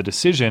opinion to the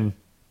decision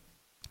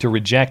to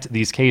reject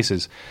these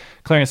cases.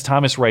 Clarence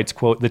Thomas writes,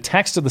 quote, the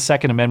text of the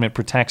Second Amendment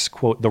protects,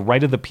 quote, the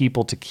right of the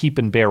people to keep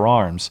and bear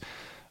arms.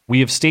 We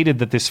have stated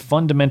that this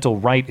fundamental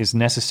right is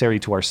necessary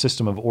to our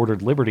system of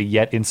ordered liberty,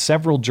 yet in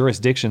several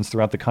jurisdictions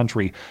throughout the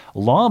country,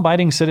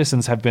 law-abiding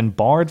citizens have been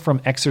barred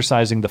from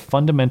exercising the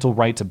fundamental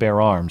right to bear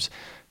arms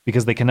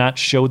because they cannot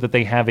show that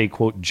they have a,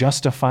 quote,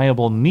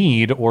 justifiable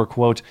need or,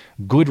 quote,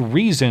 good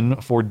reason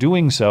for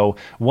doing so.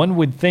 One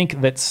would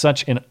think that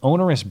such an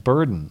onerous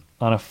burden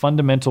on a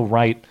fundamental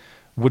right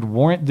would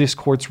warrant this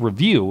court's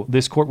review.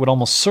 This court would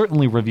almost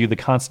certainly review the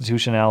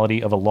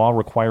constitutionality of a law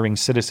requiring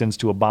citizens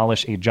to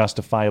abolish a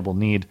justifiable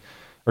need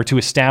or to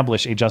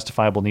establish a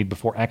justifiable need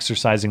before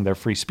exercising their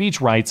free speech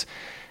rights.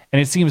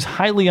 And it seems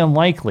highly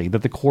unlikely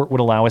that the court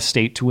would allow a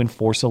state to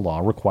enforce a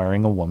law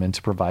requiring a woman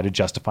to provide a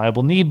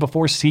justifiable need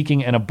before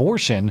seeking an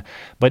abortion.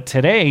 But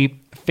today,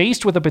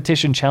 faced with a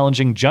petition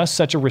challenging just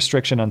such a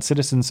restriction on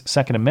citizens'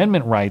 Second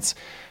Amendment rights,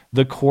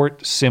 the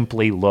court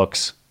simply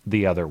looks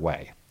the other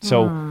way.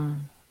 So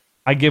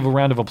I give a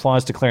round of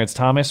applause to Clarence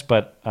Thomas,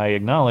 but I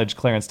acknowledge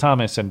Clarence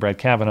Thomas and Brett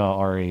Kavanaugh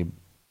are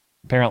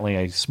apparently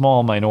a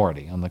small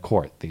minority on the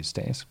court these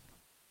days.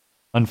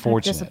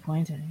 Unfortunate. That's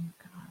disappointing.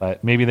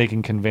 But maybe they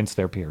can convince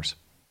their peers.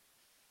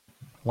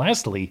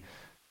 Lastly,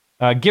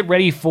 get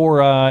ready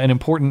for an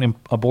important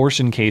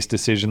abortion case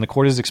decision. The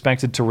court is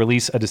expected to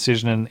release a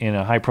decision in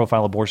a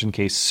high-profile abortion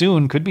case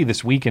soon, could be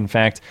this week, in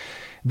fact.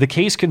 The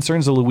case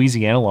concerns a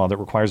Louisiana law that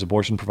requires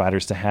abortion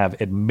providers to have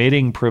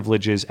admitting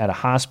privileges at a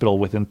hospital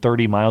within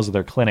 30 miles of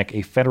their clinic.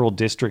 A federal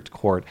district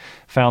court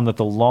found that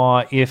the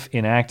law, if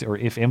enacted or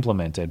if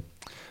implemented,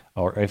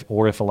 or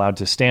if allowed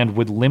to stand,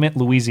 would limit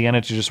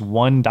Louisiana to just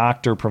one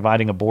doctor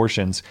providing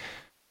abortions.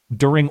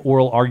 During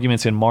oral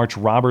arguments in March,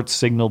 Roberts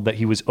signaled that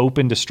he was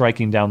open to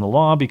striking down the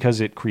law because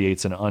it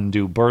creates an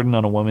undue burden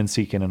on a woman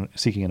seeking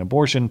an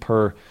abortion.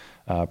 Per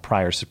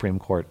prior Supreme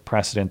Court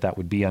precedent, that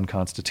would be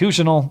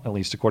unconstitutional, at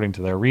least according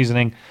to their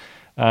reasoning.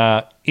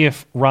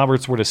 If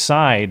Roberts were to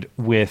side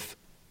with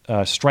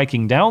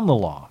striking down the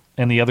law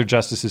and the other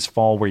justices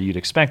fall where you'd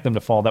expect them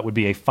to fall, that would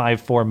be a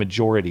 5-4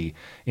 majority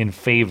in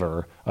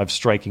favor of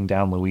striking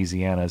down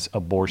Louisiana's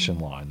abortion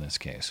law in this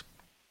case.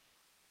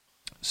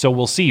 So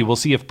we'll see. We'll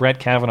see if Brett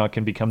Kavanaugh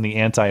can become the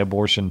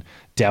anti-abortion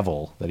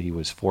devil that he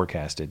was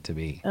forecasted to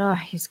be.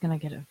 He's going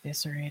to get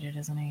eviscerated,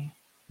 isn't he?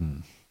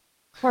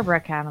 Poor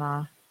Brett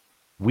Kavanaugh.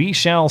 We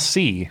shall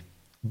see.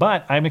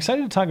 But I'm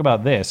excited to talk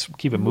about this.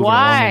 Keep it moving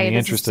along in the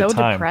interest of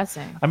time.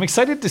 Depressing. I'm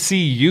excited to see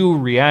you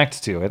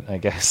react to it, I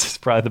guess. It's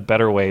probably the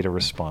better way to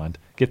respond.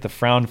 Get the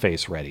frown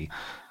face ready.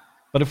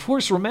 But of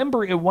course,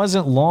 remember, it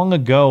wasn't long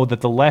ago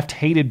that the left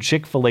hated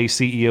Chick-fil-A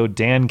CEO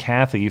Dan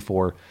Cathy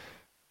for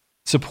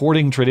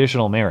supporting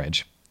traditional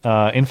marriage.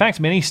 In fact,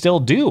 many still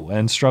do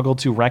and struggle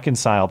to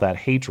reconcile that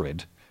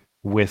hatred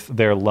with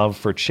their love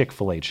for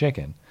Chick-fil-A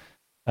chicken.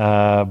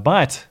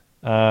 But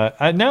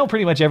now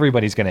pretty much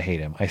everybody's going to hate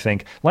him, I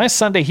think. Last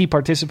Sunday, he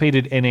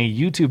participated in a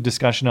YouTube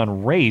discussion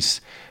on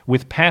race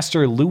with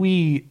Pastor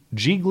Louis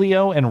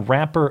Giglio and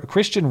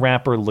Christian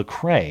rapper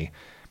Lecrae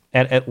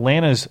at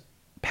Atlanta's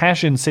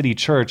Passion City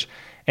Church.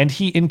 And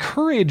he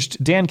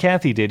encouraged, Dan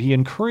Cathy did, he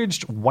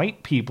encouraged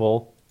white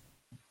people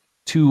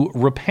to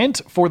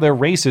repent for their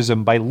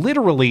racism by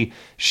literally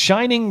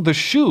shining the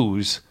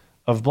shoes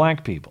of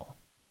black people.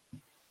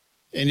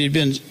 And he'd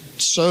been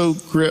so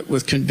gripped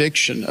with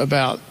conviction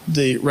about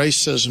the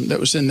racism that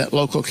was in that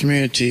local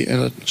community in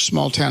a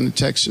small town in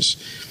Texas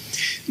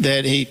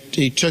that he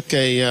took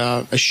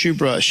a shoe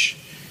brush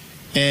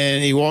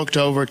and he walked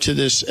over to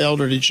this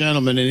elderly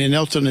gentleman and he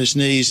knelt on his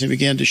knees and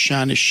began to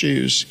shine his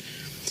shoes.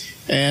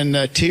 And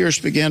tears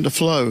began to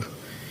flow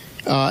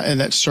in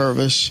that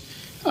service.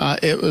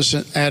 It was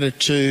an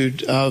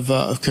attitude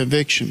of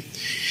conviction.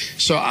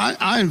 So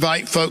I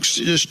invite folks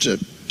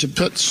to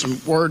put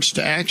some words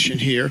to action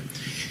here.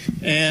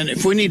 And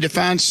if we need to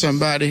find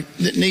somebody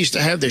that needs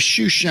to have their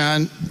shoe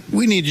shine,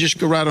 we need to just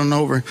go right on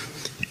over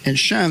and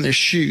shine their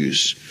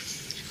shoes.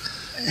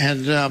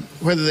 And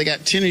whether they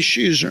got tennis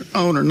shoes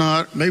on or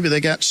not, maybe they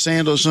got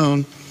sandals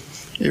on,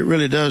 it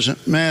really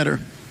doesn't matter.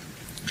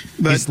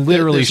 But he's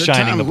literally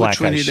shining the black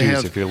guy's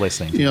shoes, if you're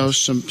listening. You know,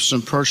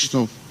 some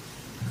personal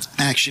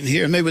action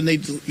here. Maybe we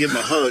need to give him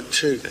a hug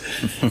too,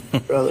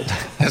 brother.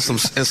 And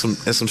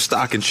some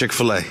stock in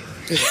Chick-fil-A.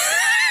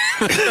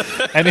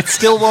 And it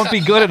still won't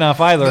be good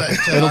enough either.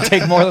 It'll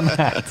take more than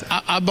that.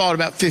 I bought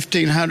about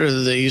 1,500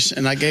 of these,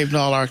 and I gave to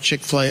all our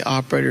Chick-fil-A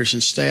operators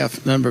and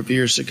staff a number of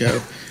years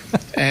ago.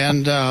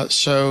 And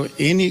so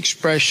any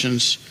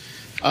expressions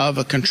of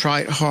a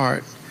contrite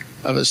heart,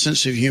 of a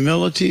sense of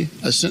humility,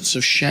 a sense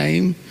of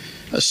shame,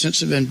 a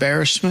sense of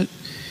embarrassment,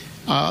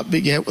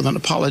 beget with an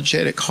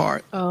apologetic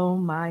heart. Oh,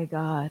 my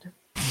God.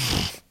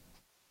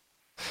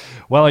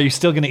 Well, are you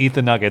still going to eat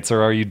the nuggets,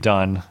 or are you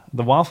done?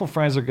 The waffle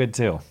fries are good,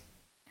 too.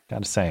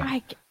 Gotta say.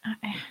 I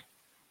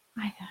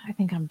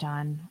think I'm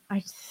done.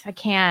 I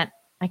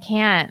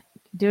can't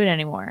do it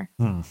anymore.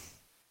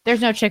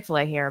 There's no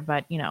Chick-fil-A here,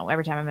 but you know,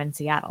 every time I'm in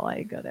Seattle,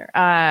 I go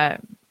there.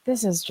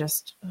 This is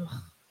just. Ugh.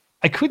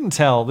 I couldn't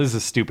tell. This is a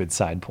stupid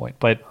side point,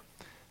 but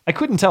I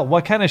couldn't tell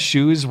what kind of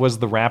shoes was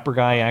the rapper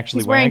guy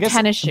actually wearing. I guess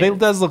tennis shoes. They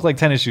does look like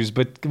tennis shoes,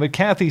 but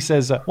Cathy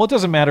says, well, it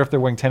doesn't matter if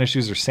they're wearing tennis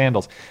shoes or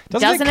sandals.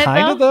 Doesn't it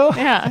kind of though?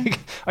 Yeah. Like,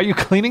 are you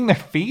cleaning their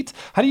feet?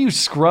 How do you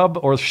scrub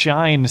or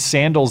shine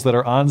sandals that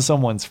are on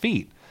someone's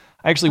feet?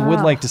 I actually would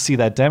like to see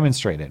that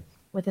demonstrated.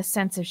 With a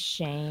sense of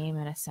shame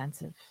and a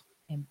sense of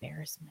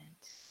embarrassment.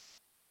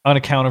 On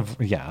account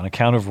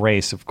of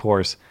race, of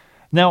course.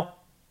 Now,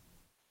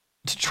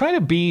 to try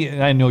to be,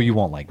 and I know you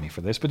won't like me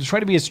for this, but to try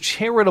to be as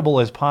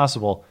charitable as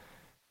possible,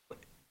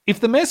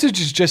 if the message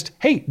is just,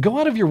 hey, go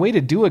out of your way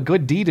to do a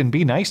good deed and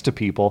be nice to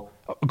people,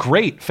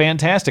 great,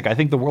 fantastic. I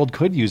think the world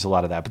could use a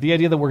lot of that. But the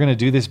idea that we're going to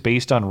do this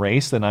based on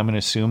race, then I'm going to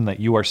assume that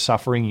you are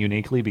suffering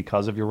uniquely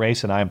because of your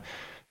race, and I'm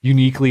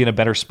uniquely in a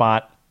better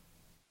spot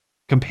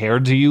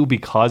compared to you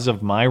because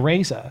of my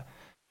race.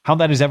 How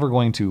that is ever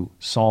going to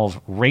solve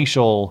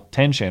racial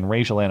tension,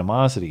 racial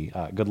animosity,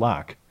 good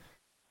luck.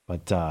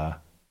 But I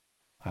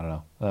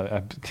don't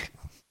know.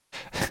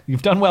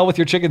 You've done well with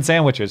your chicken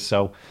sandwiches,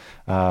 so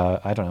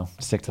I don't know.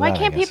 Stick to that. Why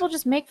can't people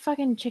just make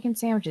fucking chicken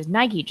sandwiches?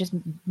 Nike, just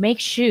make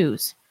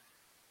shoes.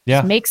 Yeah.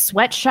 Just make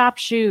sweatshop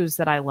shoes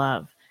that I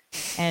love.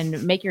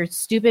 And make your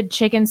stupid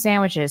chicken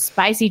sandwiches,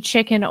 spicy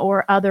chicken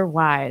or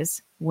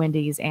otherwise,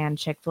 Wendy's and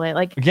Chick-fil-A.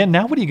 Like, again,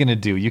 now what are you going to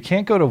do? You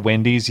can't go to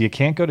Wendy's. You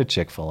can't go to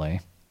Chick-fil-A.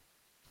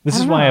 This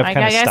is why I've kind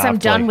of stopped. I guess I'm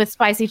done with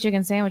spicy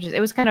chicken sandwiches.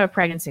 It was kind of a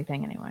pregnancy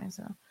thing anyway,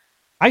 so.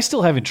 I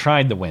still haven't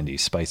tried the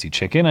Wendy's spicy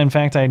chicken. In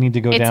fact, I need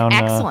to go down.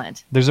 It's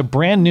excellent. There's a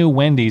brand new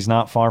Wendy's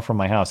not far from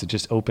my house. It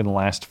just opened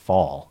last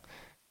fall,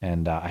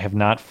 and I have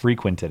not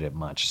frequented it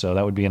much. So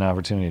that would be an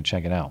opportunity to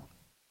check it out.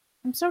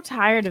 I'm so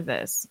tired of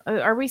this.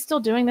 Are we still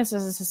doing this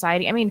as a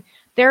society? I mean,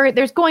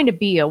 there's going to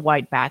be a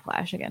white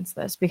backlash against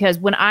this, because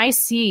when I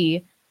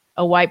see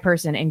a white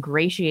person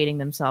ingratiating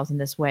themselves in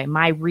this way,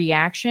 my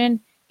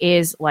reaction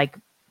is like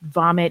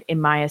vomit in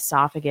my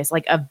esophagus,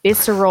 like a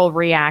visceral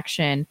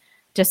reaction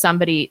to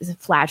somebody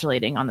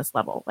flagellating on this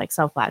level, like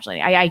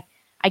self-flagellating.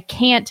 I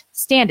can't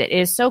stand it. It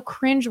is so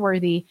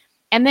cringeworthy.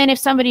 And then if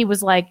somebody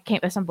was like,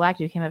 some black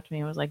dude came up to me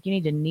and was like, you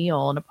need to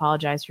kneel and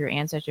apologize for your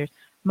ancestors,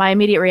 my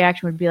immediate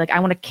reaction would be like, I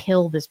want to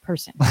kill this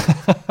person.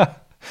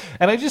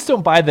 And I just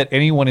don't buy that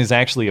anyone is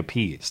actually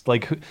appeased.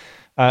 Like,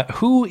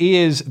 who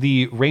is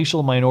the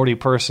racial minority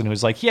person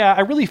who's like, yeah,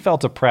 I really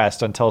felt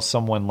oppressed until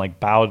someone like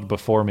bowed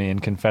before me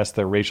and confessed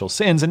their racial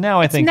sins, and now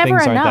I think things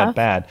aren't that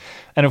bad.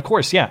 And of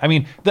course, yeah, I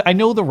mean, I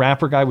know the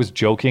rapper guy was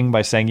joking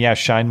by saying, yeah,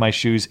 shine my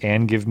shoes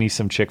and give me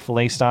some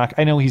Chick-fil-A stock.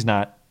 I know he's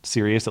not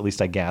serious, at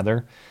least I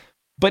gather.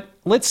 But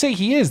let's say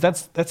he is.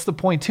 That's the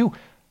point too.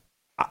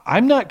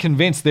 I'm not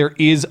convinced there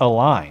is a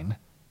line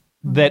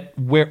that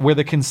where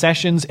the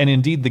concessions and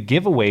indeed the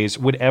giveaways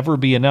would ever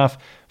be enough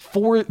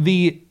for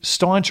the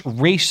staunch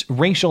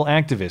racial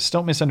activists.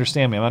 Don't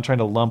misunderstand me. I'm not trying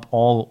to lump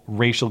all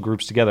racial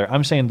groups together.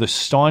 I'm saying the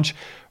staunch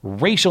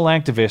racial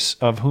activists,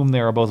 of whom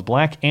there are both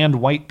black and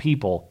white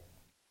people.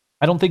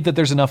 I don't think that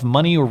there's enough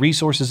money or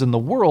resources in the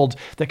world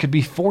that could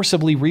be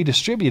forcibly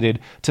redistributed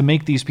to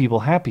make these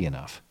people happy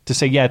enough to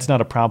say, yeah, it's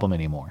not a problem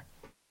anymore.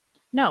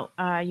 No,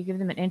 you give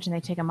them an inch and they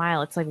take a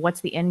mile. It's like,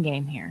 what's the end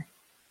game here?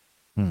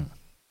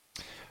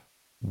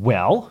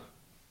 Well,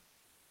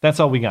 that's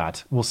all we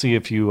got. We'll see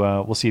if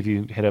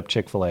you hit up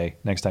Chick-fil-A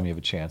next time you have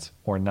a chance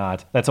or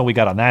not. That's all we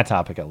got on that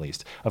topic, at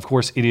least. Of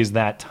course, it is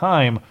that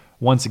time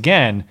once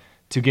again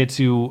to get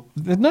to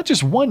not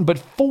just one but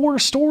 4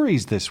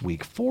 stories this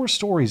week. 4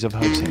 stories of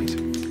hoax hate.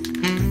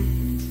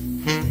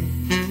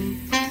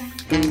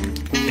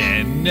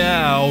 And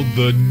now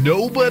the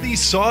nobody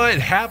saw it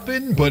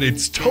happen, but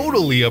it's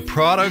totally a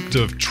product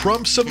of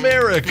Trump's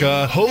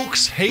America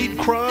hoax hate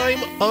crime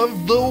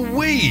of the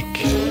week.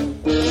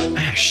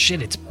 Ah,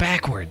 shit, it's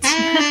backwards. You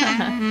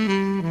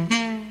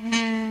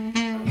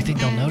think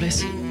they'll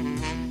notice?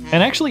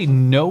 And actually,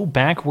 no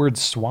backwards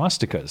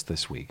swastikas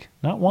this week.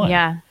 Not one.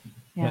 Yeah.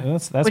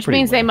 That's Which pretty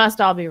means rare. they must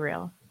all be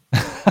real.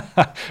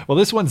 Well,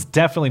 this one's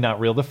definitely not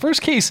real. The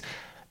first case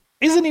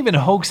isn't even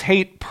hoax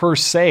hate per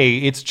se.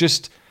 It's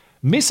just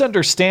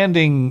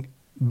misunderstanding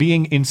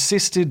being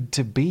insisted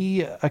to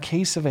be a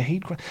case of a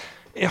hate crime.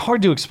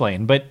 Hard to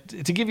explain, but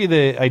to give you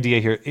the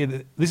idea here,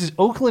 this is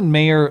Oakland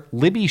Mayor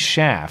Libby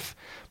Schaaf.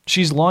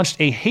 She's launched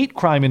a hate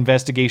crime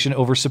investigation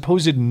over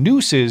supposed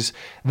nooses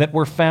that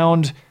were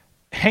found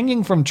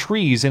hanging from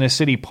trees in a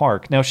city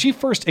park. Now, she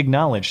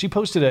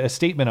posted a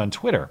statement on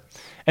Twitter,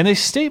 and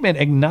this statement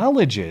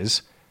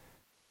acknowledges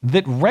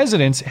that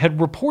residents had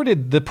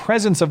reported the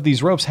presence of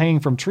these ropes hanging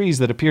from trees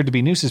that appeared to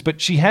be nooses,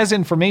 but she has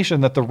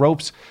information that the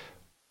ropes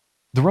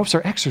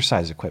are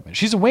exercise equipment.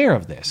 She's aware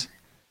of this.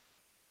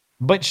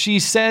 But she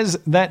says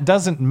that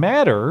doesn't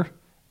matter.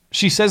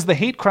 She says the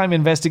hate crime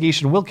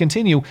investigation will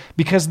continue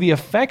because the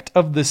effect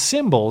of the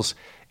symbols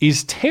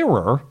is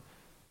terror,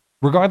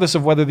 regardless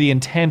of whether the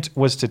intent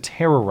was to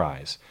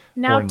terrorize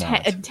Now or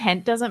not.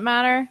 intent doesn't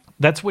matter.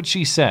 That's what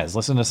she says.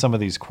 Listen to some of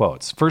these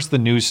quotes. First, the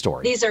news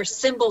story. These are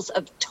symbols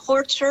of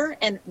torture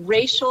and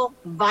racial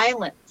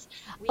violence.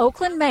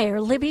 Oakland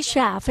Mayor Libby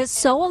Schaaf is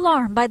so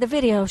alarmed by the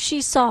video she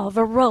saw of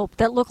a rope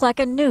that looked like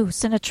a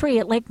noose in a tree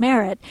at Lake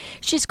Merritt,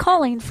 she's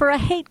calling for a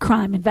hate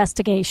crime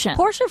investigation.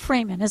 Portia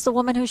Freeman is the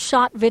woman who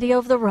shot video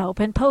of the rope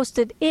and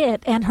posted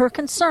it and her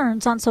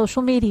concerns on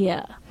social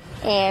media.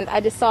 And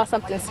I just saw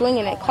something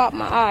swinging. It caught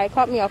my eye,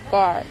 caught me off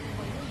guard.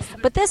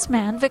 But this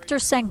man, Victor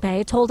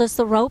Sengbe, told us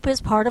the rope is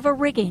part of a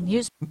rigging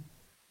used.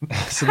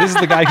 So this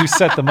is the guy who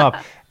set them up.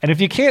 And if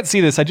you can't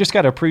see this, I just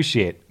got to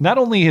appreciate, not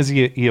only is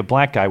he a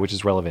black guy, which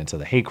is relevant to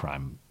the hate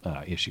crime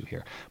issue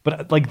here,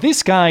 but like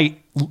this guy,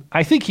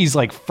 I think he's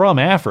like from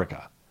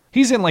Africa.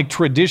 He's in like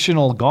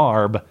traditional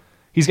garb.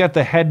 He's got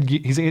the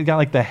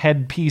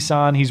headpiece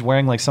on. He's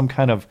wearing like some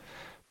kind of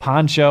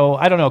poncho.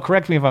 I don't know.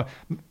 Correct me if I'm...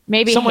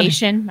 Maybe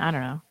Haitian. I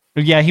don't know.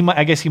 Yeah,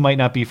 I guess he might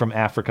not be from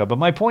Africa. But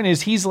my point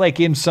is he's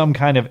like in some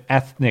kind of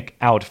ethnic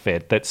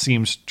outfit that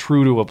seems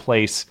true to a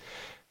place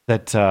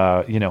that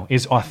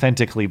is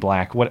authentically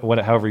black,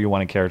 however you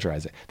want to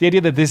characterize it. The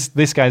idea that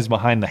this guy's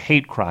behind the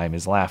hate crime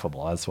is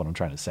laughable. That's what I'm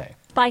trying to say.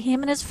 By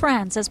him and his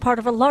friends as part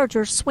of a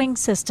larger swing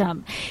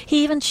system.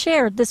 He even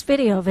shared this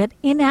video of it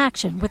in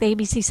action with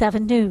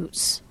ABC7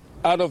 News.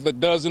 Out of the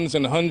dozens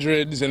and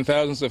hundreds and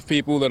thousands of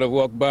people that have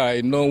walked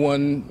by, no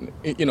one,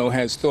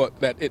 has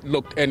thought that it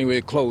looked anywhere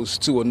close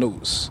to a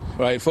noose,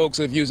 right? Folks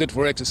have used it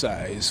for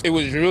exercise. It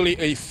was really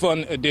a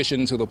fun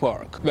addition to the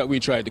park that we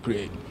tried to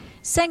create.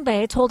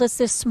 Sengbe told us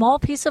this small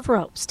piece of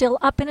rope still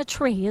up in a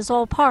tree is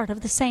all part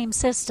of the same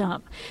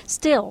system.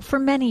 Still, for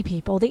many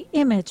people, the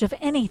image of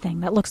anything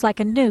that looks like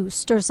a noose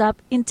stirs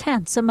up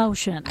intense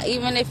emotion.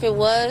 Even if it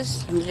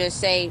was, I'm just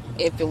say,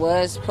 if it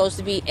was supposed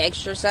to be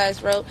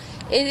exercise rope,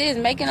 it is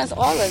making us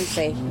all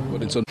unsafe.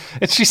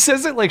 And she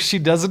says it like she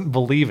doesn't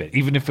believe it,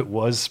 even if it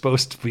was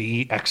supposed to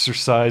be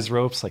exercise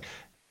ropes. Like,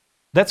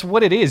 that's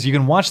what it is. You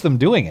can watch them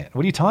doing it.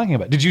 What are you talking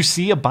about? Did you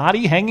see a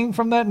body hanging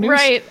from that noose?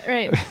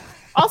 Right.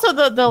 Also,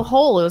 the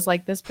hole is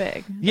like this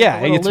big. Yeah,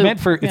 it's loop. meant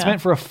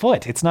for a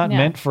foot. It's not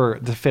meant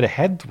to fit a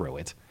head through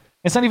it.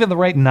 It's not even the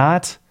right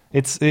knot.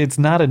 It's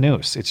not a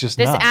noose. It's just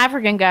this not.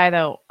 African guy,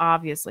 though,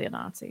 obviously a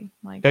Nazi.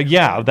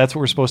 Yeah, that's what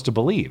we're supposed to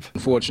believe.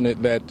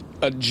 Unfortunate that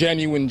a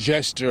genuine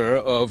gesture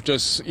of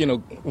just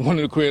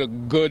wanting to create a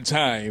good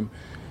time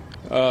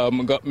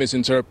got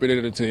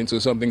misinterpreted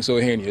into something so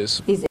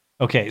heinous.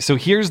 Okay, so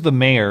here's the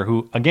mayor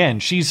who, again,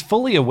 she's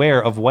fully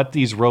aware of what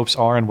these ropes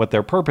are and what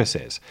their purpose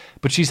is.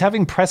 But she's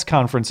having press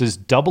conferences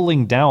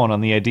doubling down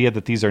on the idea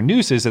that these are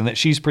nooses and that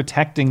she's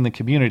protecting the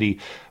community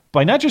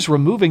by not just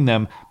removing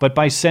them, but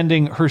by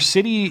sending her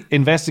city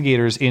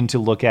investigators in to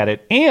look at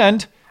it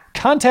and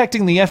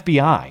contacting the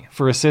FBI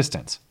for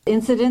assistance.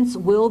 Incidents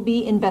will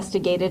be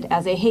investigated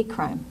as a hate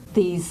crime.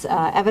 These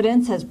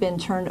evidence has been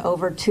turned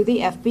over to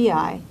the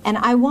FBI. And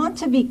I want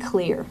to be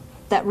clear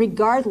that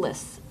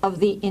regardless of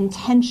the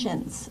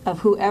intentions of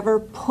whoever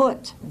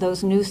put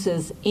those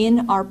nooses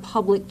in our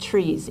public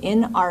trees,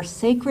 in our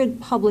sacred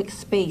public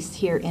space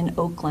here in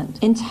Oakland,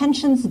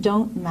 intentions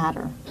don't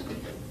matter.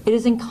 It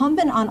is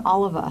incumbent on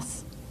all of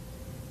us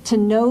to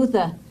know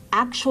the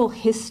actual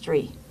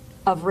history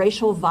of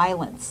racial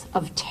violence,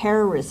 of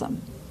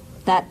terrorism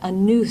that a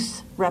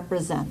noose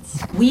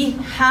represents. We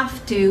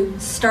have to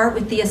start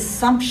with the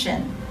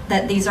assumption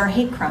that these are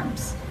hate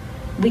crimes.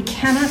 We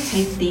cannot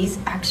take these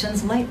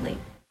actions lightly.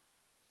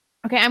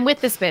 Okay, I'm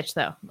with this bitch,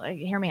 though. Like,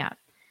 hear me out.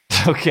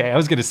 Okay, I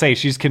was going to say,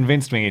 she's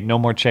convinced me. No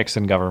more chicks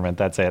in government.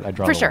 That's it. I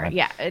draw For the sure, line.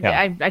 yeah.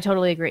 I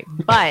totally agree.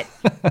 But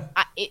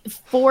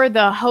for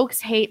the hoax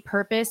hate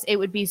purpose, it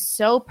would be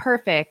so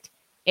perfect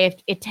if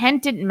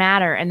intent didn't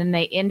matter and then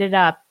they ended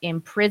up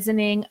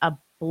imprisoning a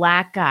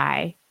black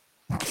guy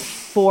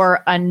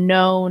for a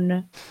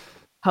known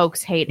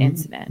hoax hate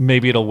incident.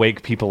 Maybe it'll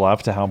wake people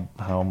up to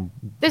how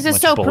This is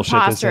much so bullshit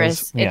preposterous.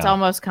 This is. It's Yeah.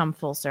 almost come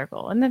full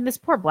circle. And then this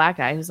poor black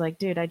guy who's like,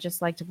 dude, I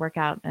just like to work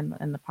out in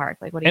the park.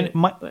 Like, what do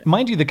you...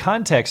 Mind you, the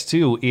context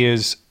too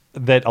is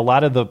that a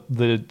lot of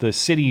the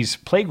city's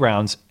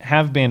playgrounds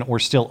have been or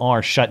still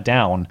are shut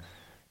down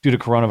due to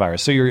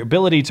coronavirus. So your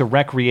ability to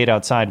recreate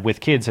outside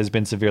with kids has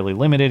been severely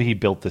limited. He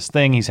built this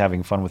thing. He's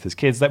having fun with his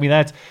kids. I mean,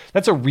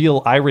 that's a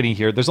real irony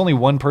here. There's only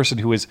one person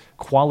who has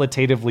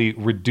qualitatively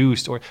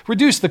reduced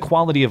the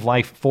quality of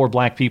life for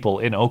black people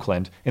in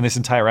Oakland in this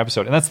entire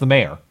episode, and that's the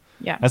mayor.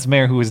 Yeah. That's the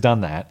mayor who has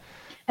done that.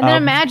 And then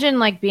imagine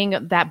like being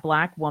that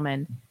black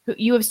woman who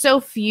you have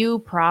so few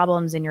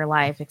problems in your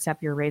life,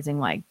 except you're raising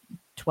like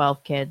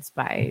 12 kids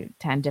by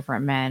 10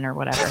 different men or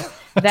whatever.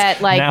 That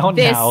like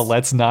now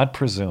let's not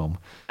presume.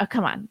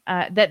 Come on,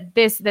 that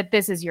this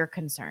is your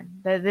concern.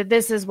 That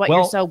this is what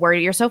you're so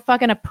worried. You're so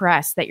fucking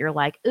oppressed that you're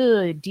like,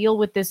 deal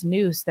with this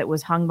noose that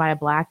was hung by a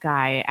black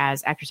guy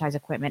as exercise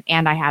equipment,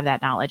 and I have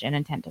that knowledge, and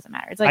intent doesn't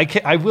matter. It's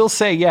like I will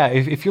say, yeah,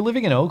 if you're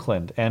living in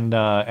Oakland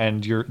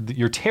and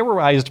you're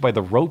terrorized by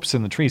the ropes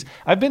in the trees.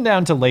 I've been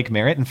down to Lake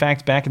Merritt. In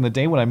fact, back in the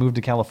day when I moved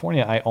to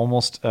California, I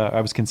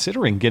was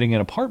considering getting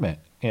an apartment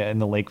in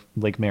the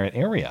Lake Merritt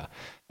area,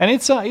 and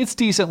it's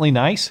decently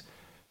nice.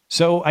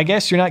 So I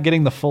guess you're not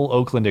getting the full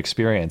Oakland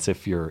experience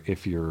if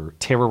you're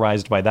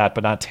terrorized by that,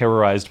 but not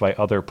terrorized by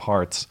other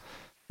parts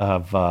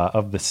of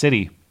the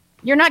city.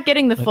 you're not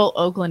getting the full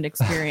Oakland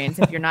experience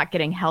if you're not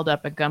getting held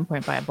up at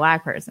gunpoint by a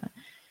black person.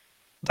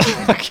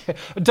 Okay.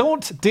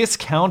 Don't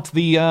discount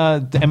the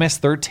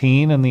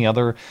MS-13 and the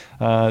other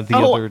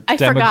other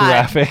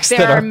demographics there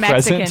that are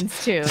Mexicans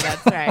present. too.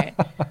 That's right.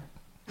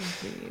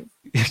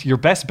 Your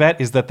best bet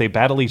is that they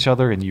battle each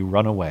other and you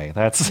run away.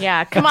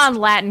 Yeah. Come on,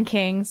 Latin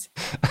kings.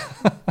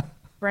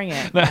 Bring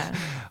it. Yeah.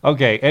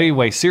 Okay.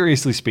 Anyway,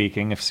 seriously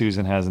speaking, if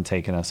Susan hasn't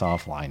taken us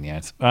offline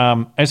yet,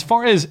 as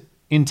far as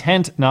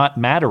intent not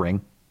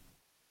mattering,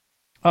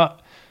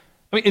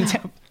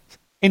 intent.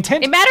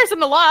 It matters in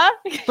the law.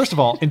 First of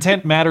all,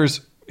 intent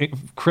matters in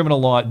criminal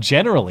law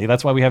generally.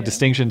 That's why we have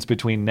distinctions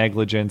between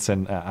negligence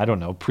and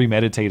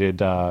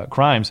premeditated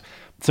crimes.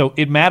 So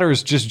it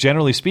matters just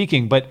generally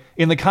speaking. But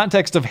in the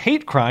context of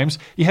hate crimes,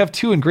 you have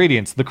two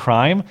ingredients: the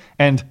crime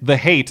and the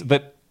hate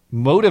that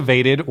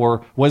motivated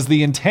or was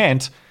the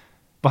intent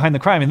behind the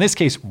crime. In this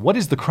case, what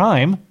is the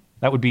crime?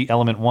 That would be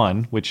element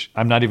one, which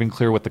I'm not even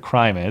clear what the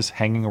crime is: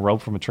 hanging a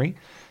rope from a tree.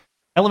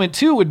 Element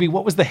two would be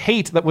what was the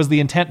hate that was the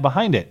intent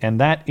behind it, and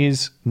that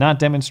is not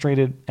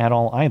demonstrated at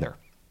all either.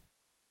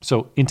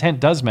 So intent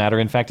does matter.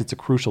 In fact, it's a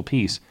crucial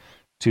piece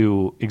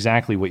to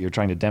exactly what you're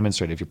trying to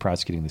demonstrate if you're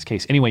prosecuting this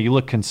case. Anyway, you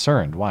look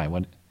concerned. Why?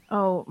 What?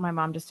 Oh, my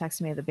mom just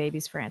texted me the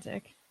baby's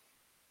frantic.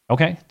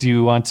 Okay. Do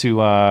you want to...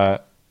 well,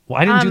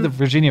 I didn't do the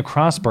Virginia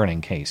cross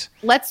burning case.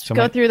 Let's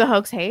go through the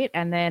hoax hate,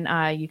 and then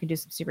you can do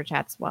some super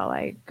chats while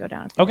I go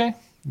down. Okay.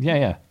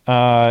 Yeah.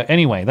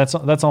 Anyway, that's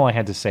all I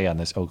had to say on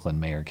this Oakland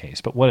mayor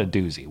case. But what a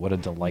doozy. What a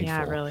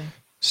delightful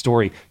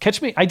story.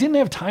 Catch me. I didn't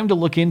have time to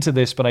look into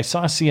this, but I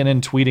saw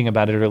CNN tweeting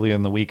about it earlier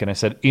in the week, and I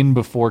said in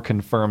before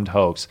confirmed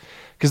hoax.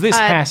 Because this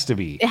has to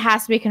be. It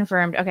has to be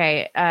confirmed.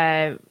 Okay.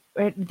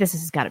 This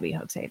has got to be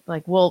hoax hate.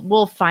 Like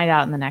we'll find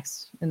out in the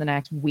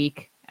next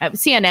week.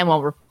 CNN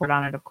will report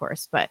on it, of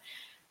course, but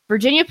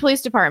Virginia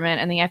Police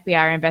Department and the FBI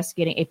are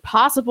investigating a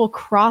possible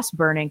cross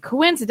burning,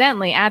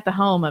 coincidentally, at the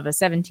home of a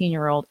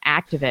 17-year-old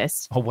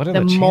activist. Oh, what are the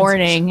chances?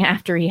 morning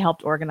after he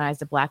helped organize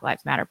the Black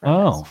Lives Matter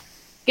protest. Oh.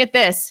 Get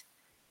this.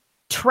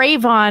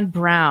 Trayvon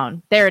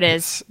Brown. There it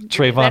is.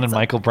 Trayvon and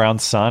Michael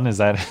Brown's son. Is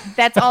that?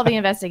 That's all the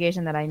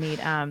investigation that I need.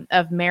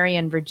 Of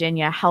Marion,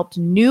 Virginia, helped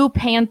New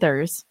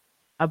Panthers,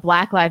 a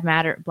Black Lives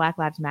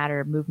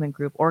Matter movement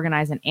group,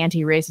 organize an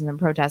anti-racism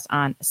protest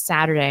on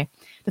Saturday.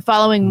 The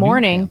following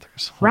morning,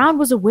 Brown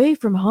was away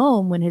from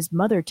home when his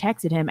mother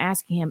texted him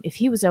asking him if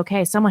he was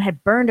okay. Someone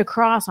had burned a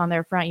cross on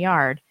their front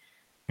yard.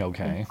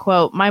 Okay. And,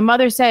 quote, my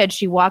mother said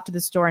she walked to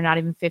the store not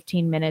even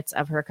 15 minutes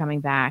of her coming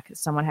back.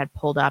 Someone had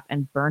pulled up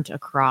and burnt a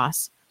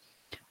cross.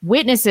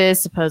 Witnesses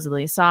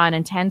supposedly saw an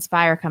intense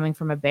fire coming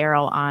from a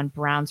barrel on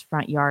Brown's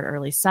front yard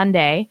early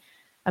Sunday.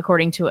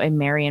 according to a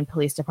Marion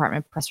Police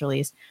Department press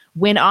release.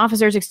 When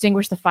officers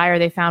extinguished the fire,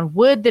 they found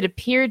wood that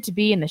appeared to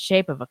be in the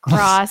shape of a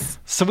cross.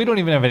 So we don't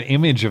even have an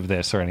image of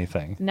this or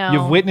anything. No. You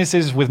have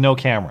witnesses with no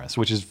cameras,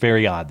 which is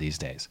very odd these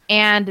days.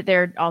 And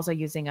they're also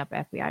using up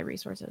FBI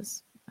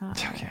resources.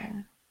 Okay.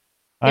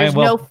 There's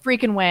no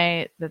freaking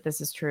way that this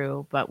is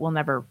true, but we'll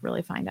never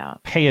really find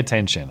out. Pay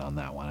attention on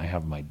that one. I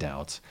have my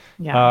doubts.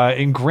 Yeah.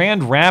 In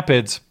Grand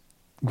Rapids,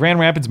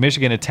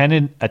 Michigan, a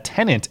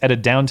tenant at a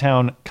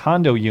downtown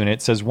condo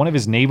unit says one of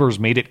his neighbors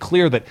made it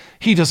clear that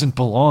he doesn't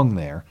belong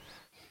there.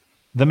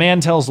 The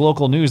man tells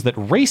local news that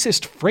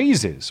racist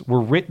phrases were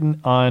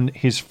written on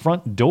his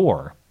front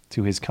door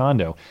to his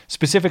condo.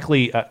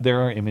 Specifically,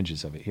 there are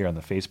images of it here on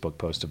the Facebook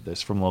post of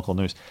this from local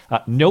news.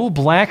 No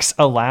blacks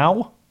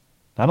allow.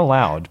 Not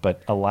allowed,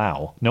 but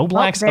allow. No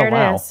blacks there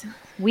allow. It is.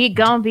 We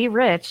gonna be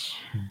rich.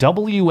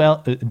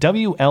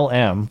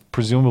 WLM,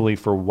 presumably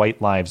for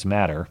White Lives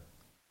Matter,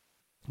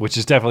 which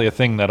is definitely a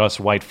thing that us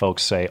white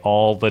folks say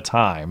all the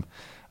time.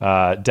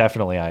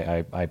 Definitely,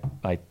 I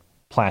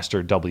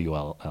plaster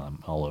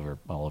WLM all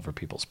over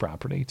people's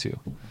property to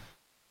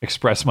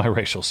express my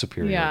racial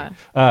superiority.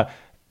 Yeah.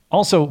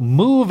 Also,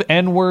 move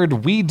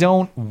N-word, we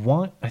don't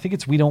want... I think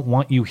it's we don't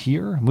want you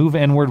here. Move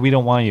N-word, we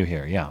don't want you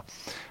here. Yeah.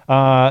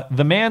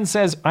 The man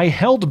says, I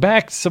held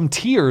back some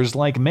tears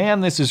like, man,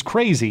 this is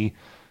crazy.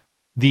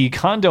 The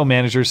condo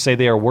managers say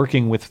they are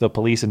working with the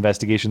police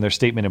investigation. Their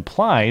statement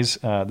implies,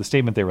 the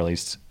statement they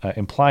released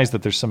implies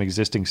that there's some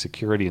existing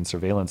security and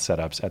surveillance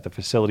setups at the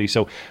facility.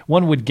 So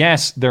one would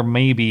guess there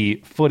may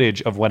be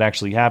footage of what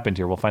actually happened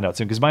here. We'll find out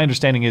soon. Because my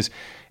understanding is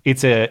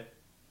it's like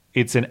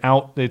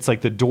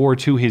the door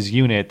to his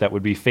unit that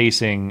would be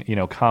facing,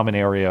 common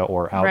area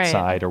or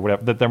outside or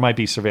whatever, that there might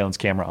be surveillance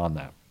camera on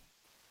that.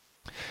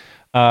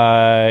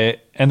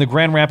 And the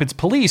Grand Rapids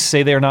police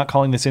say they are not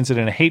calling this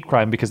incident a hate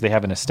crime because they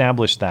haven't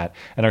established that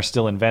and are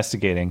still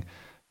investigating.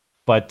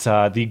 But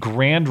the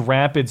Grand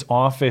Rapids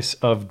Office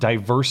of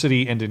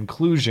Diversity and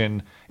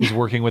Inclusion is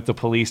working with the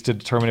police to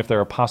determine if there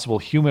are possible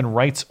human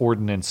rights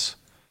ordinance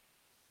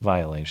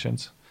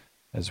violations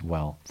as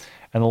well.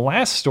 And the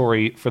last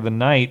story for the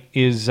night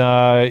is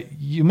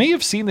you may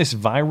have seen this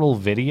viral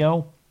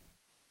video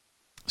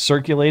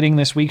circulating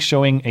this week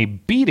showing a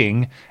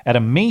beating at a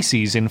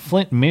Macy's in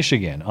Flint,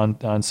 Michigan.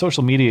 On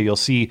social media, you'll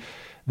see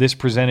this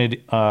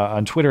presented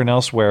on Twitter and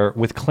elsewhere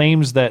with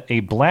claims that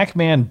a black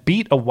man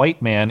beat a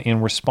white man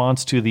in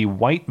response to the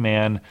white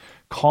man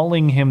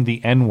calling him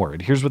the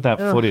N-word. Here's what that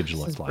footage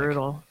looked like.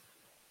 Brutal.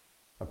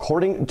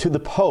 According to the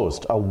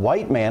Post, a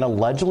white man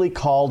allegedly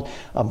called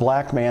a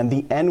black man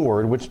the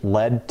N-word, which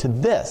led to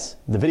this.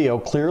 The video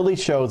clearly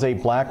shows a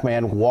black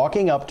man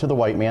walking up to the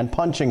white man,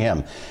 punching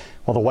him.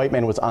 While the white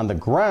man was on the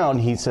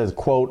ground, he says,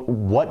 quote,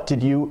 "What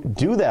did you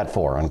do that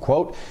for?"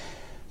 unquote.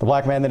 The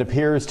black man then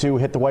appears to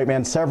hit the white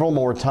man several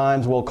more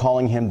times while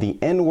calling him the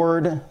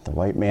N-word. The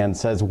white man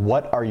says,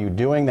 "What are you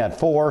doing that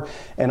for?"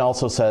 and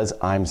also says,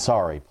 "I'm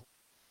sorry."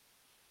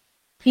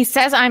 He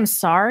says, "I'm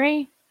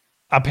sorry"?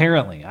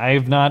 Apparently. I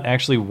have not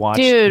actually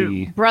watched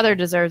brother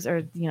deserves,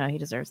 he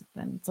deserves it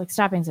then. It's like,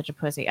 stop being such a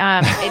pussy.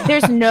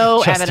 There's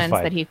no evidence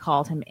that he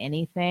called him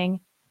anything.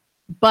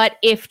 But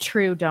if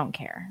true, don't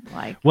care.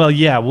 Well,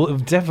 yeah, we'll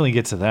definitely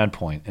get to that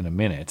point in a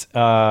minute.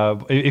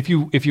 If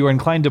you are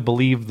inclined to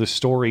believe the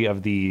story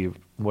of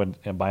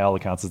what by all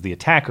accounts is the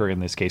attacker in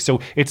this case.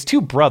 So it's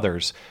two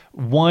brothers.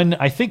 One,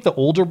 I think the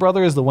older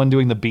brother is the one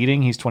doing the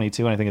beating. He's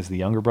 22, and I think it's the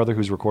younger brother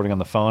who's recording on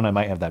the phone. I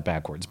might have that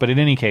backwards. But in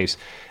any case,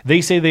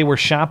 they say they were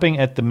shopping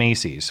at the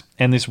Macy's,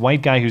 and this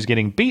white guy who's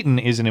getting beaten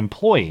is an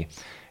employee.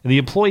 The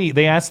employee,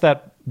 they asked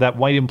that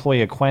white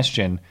employee a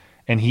question,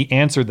 and he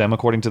answered them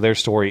according to their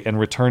story and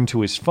returned to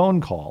his phone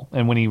call.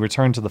 And when he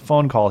returned to the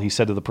phone call, he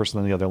said to the person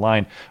on the other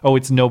line, "Oh,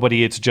 it's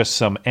nobody, it's just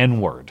some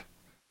N-word,"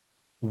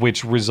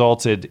 which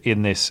resulted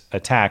in this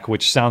attack,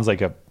 which sounds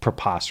like a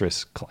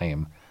preposterous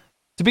claim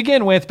to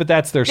begin with, but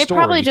that's their story. They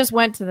probably just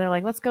went to,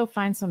 let's go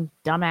find some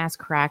dumbass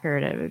cracker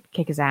to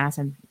kick his ass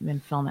and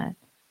film it.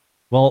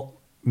 Well,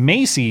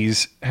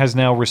 Macy's has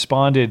now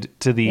responded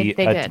to the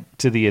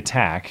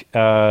attack.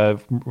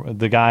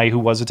 The guy who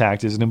was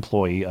attacked is an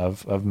employee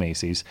of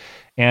Macy's,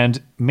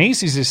 and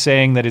Macy's is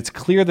saying that it's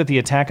clear that the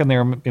attack on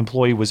their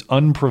employee was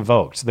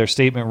unprovoked. Their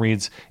statement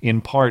reads,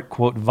 in part,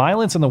 quote,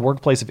 "Violence in the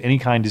workplace of any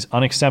kind is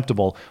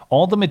unacceptable.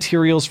 All the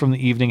materials from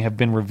the evening have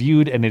been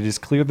reviewed, and it is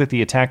clear that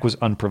the attack was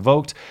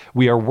unprovoked.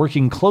 We are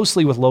working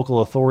closely with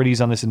local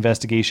authorities on this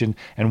investigation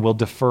and will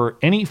defer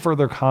any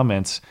further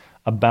comments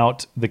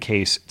about the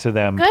case to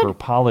them per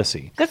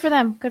policy." Good for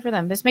them. Good for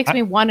them. This makes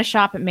me want to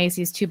shop at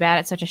Macy's. Too bad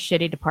it's such a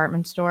shitty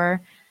department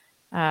store.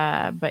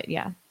 But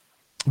yeah.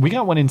 We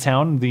got one in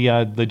town.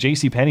 The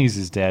JCPenney's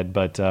is dead,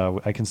 but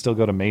I can still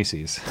go to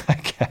Macy's, I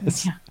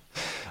guess. Yeah.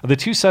 The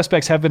two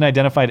suspects have been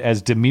identified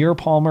as Demir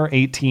Palmer,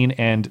 18,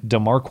 and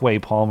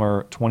DeMarque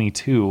Palmer,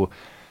 22.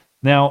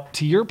 Now,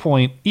 to your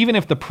point, even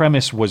if the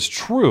premise was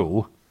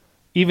true,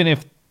 even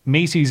if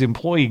Macy's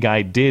employee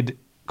guy did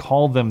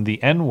call them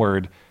the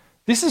N-word,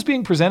 This is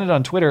being presented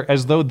on Twitter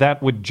as though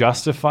that would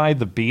justify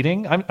the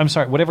beating. I'm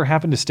sorry, whatever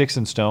happened to sticks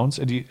and stones?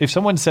 If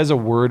someone says a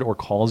word or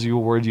calls you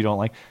a word you don't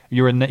like,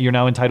 you're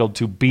now entitled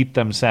to beat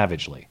them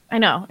savagely. I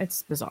know,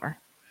 it's bizarre.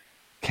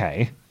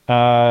 Okay.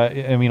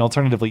 I mean,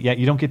 alternatively, yeah,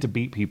 you don't get to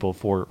beat people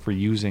for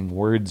using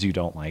words you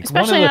don't like.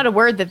 Especially not a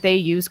word that they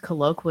use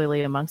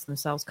colloquially amongst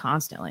themselves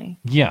constantly.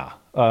 Yeah.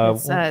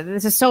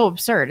 This is so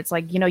absurd. It's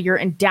like, you're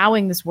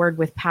endowing this word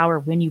with power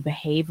when you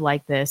behave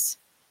like this.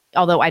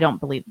 Although I don't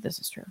believe this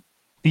is true.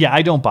 Yeah,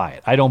 I don't buy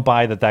it. I don't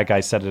buy that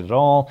guy said it at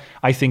all.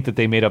 I think that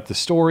they made up the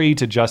story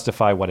to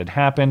justify what had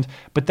happened.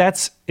 But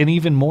that's an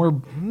even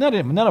more, not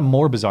a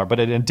more bizarre, but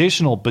an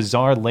additional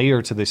bizarre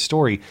layer to this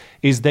story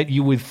is that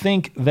you would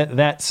think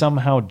that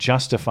somehow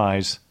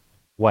justifies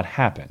what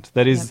happened.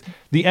 That is,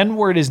 the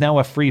N-word is now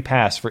a free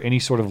pass for any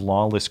sort of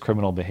lawless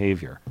criminal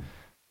behavior.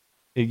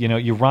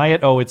 You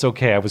riot, oh, it's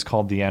okay, I was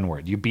called the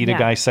N-word. You beat a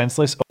guy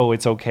senseless, oh,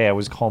 it's okay, I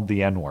was called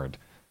the N-word.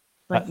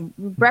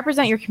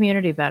 Represent your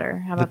community better.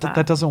 How about that?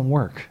 That doesn't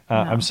work. No.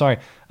 I'm sorry.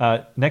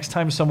 Next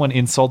time someone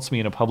insults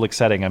me in a public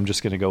setting, I'm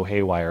just going to go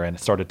haywire and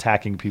start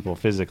attacking people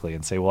physically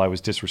and say, well, I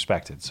was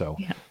disrespected. So,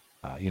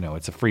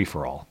 it's a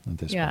free-for-all at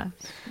this point.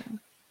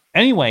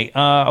 Anyway,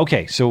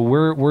 okay, so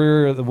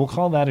we'll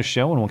call that a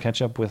show, and we'll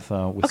catch up with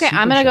okay,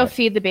 I'm going to go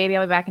feed the baby.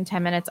 I'll be back in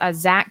 10 minutes.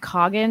 Zach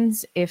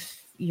Coggins,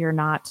 if you're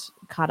not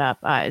caught up.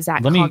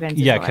 Zach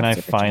Coggins. Can I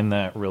find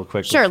that real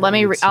quick? Sure.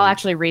 I'll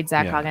actually read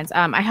Zach Coggins.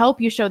 I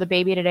hope you show the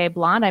baby today.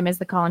 Blonde. I missed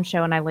the call-in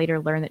show, and I later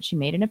learned that she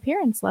made an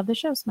appearance. Love the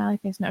show. Smiley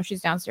face. No,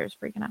 she's downstairs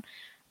freaking out.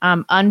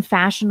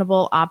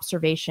 Unfashionable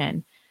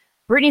observation.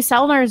 Brittany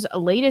Sellner's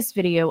latest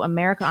video,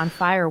 America on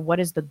Fire, What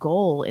is the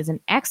Goal, is an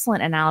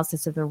excellent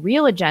analysis of the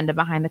real agenda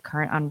behind the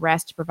current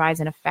unrest. Provides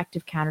an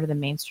effective counter to the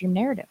mainstream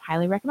narrative.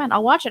 Highly recommend.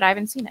 I'll watch it. I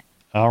haven't seen it.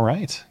 All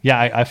right. Yeah,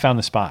 I found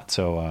the spot.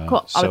 So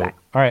cool. I'll be back.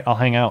 All right, I'll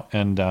hang out.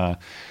 And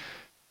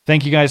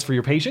thank you guys for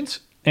your patience.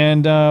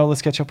 And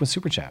let's catch up with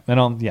Super Chat. And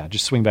I'll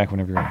just swing back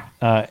whenever you're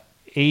ready.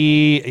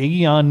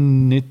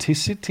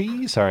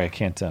 Aeonicity. Sorry, I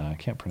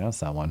can't pronounce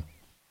that one.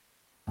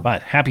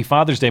 But happy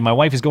Father's Day. My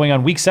wife is going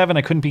on week 7.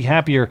 I couldn't be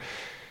happier.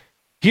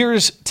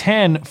 Here's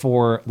 10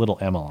 for little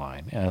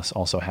Emmeline. Yes,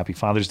 also happy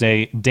Father's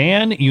Day.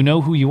 Dan, you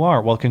know who you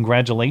are. Well,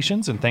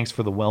 congratulations, and thanks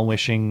for the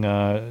well-wishing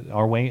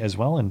our way as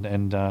well.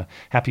 And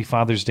happy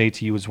Father's Day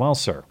to you as well,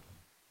 sir.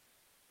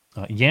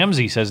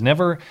 Yamsey says,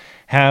 never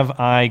have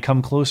I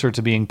come closer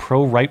to being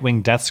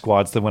pro-right-wing death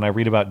squads than when I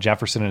read about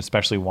Jefferson and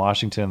especially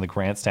Washington and the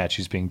Grant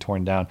statues being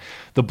torn down.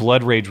 The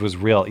blood rage was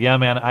real. Yeah,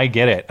 man, I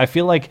get it. I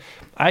feel like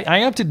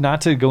I opted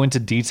not to go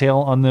into detail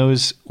on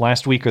those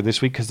last week or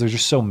this week because there's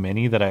just so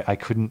many that I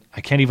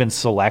can't even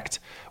select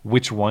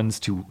which ones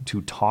to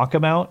talk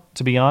about,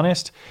 to be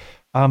honest.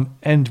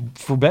 And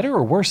for better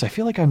or worse, I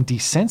feel like I'm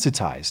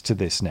desensitized to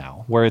this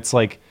now, where it's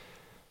like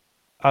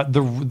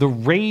the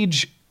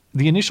rage...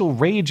 The initial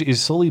rage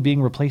is slowly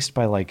being replaced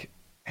by like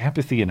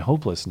apathy and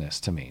hopelessness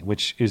to me,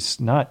 which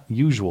is not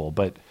usual,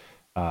 but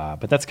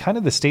that's kind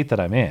of the state that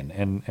I'm in,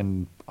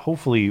 and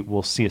hopefully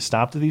we'll see a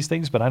stop to these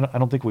things. But I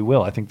don't think we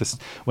will. I think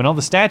when all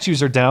the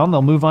statues are down,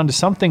 they'll move on to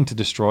something to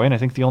destroy, and I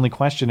think the only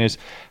question is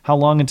how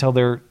long until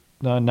they're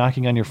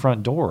knocking on your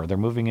front door. They're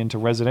moving into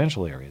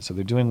residential areas, so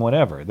they're doing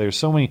whatever.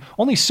 There's only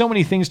so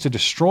many things to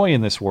destroy in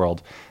this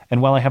world,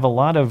 and while I have a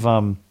lot of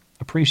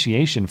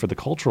appreciation for the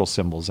cultural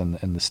symbols and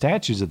the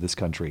statues of this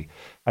country,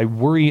 I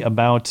worry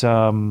about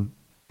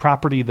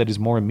property that is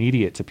more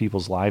immediate to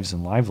people's lives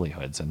and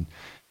livelihoods, and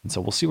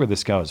so we'll see where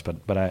this goes.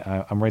 But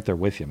I'm right there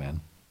with you,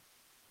 man.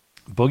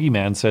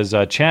 Boogeyman says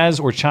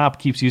Chaz or Chop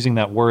keeps using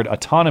that word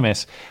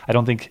autonomous. I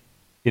don't think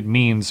it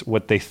means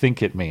what they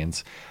think it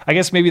means. I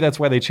guess maybe that's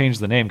why they changed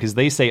the name, because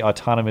they say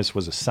autonomous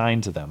was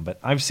assigned to them.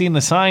 But I've seen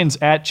the signs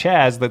at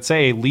Chaz that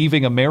say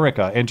leaving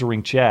America,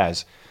 entering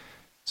Chaz.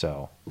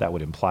 So that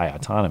would imply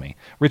autonomy.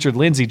 Richard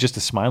Lindsay, just a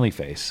smiley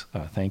face.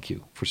 Thank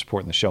you for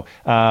supporting the show.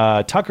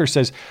 Tucker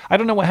says, I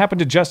don't know what happened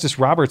to Justice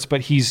Roberts,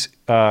 but he's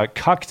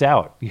cucked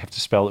out. You have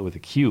to spell it with a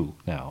Q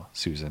now,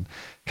 Susan.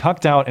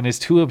 Cucked out and is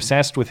too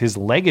obsessed with his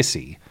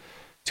legacy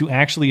to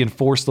actually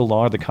enforce the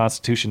law or the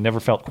Constitution. Never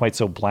felt quite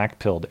so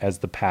black-pilled as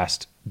the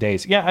past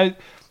days. Yeah,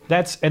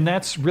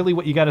 that's really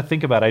what you got to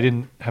think about. I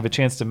didn't have a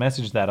chance to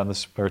message that on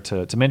this, or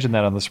to mention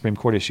that on the Supreme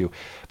Court issue.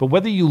 But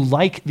whether you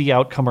like the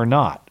outcome or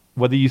not,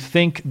 whether you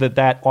think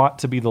that ought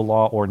to be the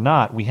law or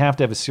not, we have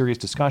to have a serious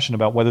discussion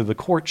about whether the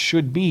court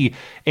should be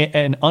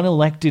an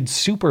unelected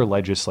super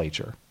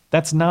legislature.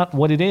 That's not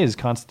what it is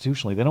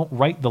constitutionally. They don't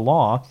write the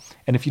law,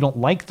 and if you don't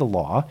like the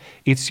law,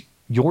 it's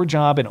your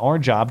job and our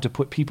job to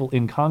put people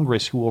in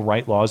Congress who will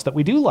write laws that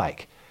we do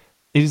like.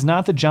 It is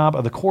not the job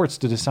of the courts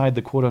to decide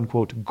the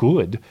quote-unquote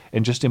good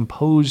and just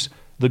impose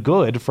the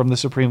good from the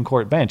Supreme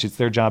Court bench. It's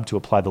their job to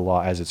apply the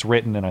law as it's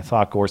written, and I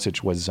thought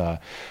Gorsuch was a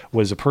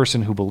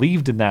person who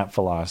believed in that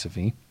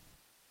philosophy,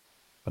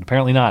 but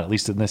apparently not, at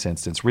least in this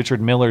instance.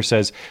 Richard Miller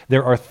says,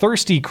 there are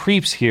thirsty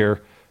creeps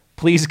here.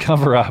 Please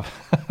cover up.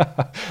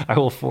 I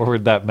will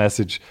forward that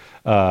message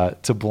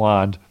to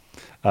Blonde.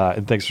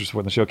 And thanks for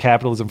supporting the show.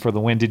 Capitalism for the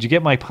win. Did you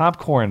get my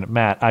popcorn,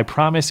 Matt? I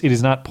promise it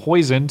is not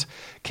poisoned.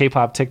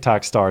 K-pop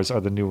TikTok stars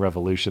are the new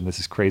revolution. This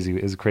is crazy.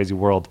 It's a crazy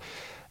world.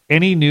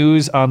 Any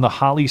news on the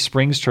Holly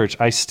Springs Church?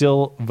 I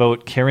still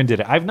vote Karen did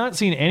it. I've not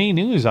seen any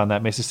news on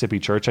that Mississippi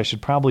church. I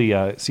should probably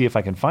see if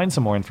I can find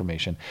some more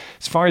information.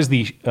 As far as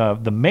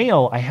the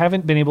mail, I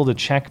haven't been able to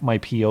check my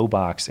P.O.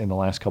 box in the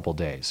last couple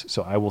days.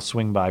 So I will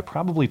swing by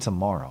probably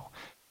tomorrow,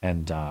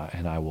 and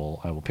I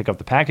will pick up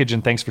the package.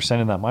 And thanks for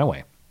sending that my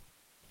way.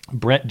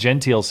 Brett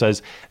Gentile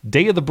says,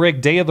 day of the brick,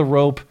 day of the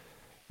rope,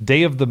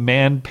 day of the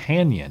man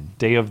panion,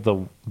 day of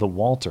the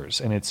Walters.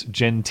 And it's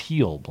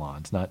genteel,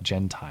 Blonde, not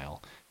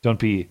gentile. Don't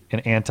be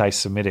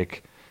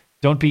anti-Semitic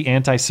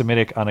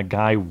on a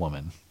guy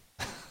woman.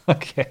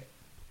 Okay.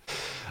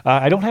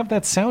 I don't have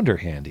that sounder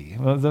handy.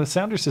 The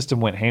sounder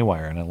system went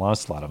haywire and I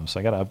lost a lot of them,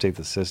 so I got to update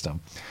the system.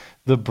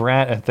 The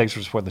Brat, and thanks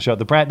for supporting the show.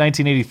 The Brat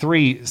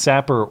 1983,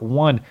 Sapper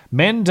 1.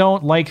 Men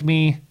like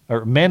me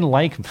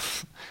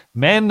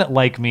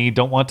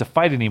don't want to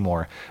fight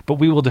anymore, but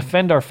we will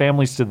defend our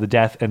families to the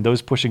death, and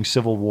those pushing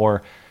civil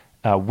war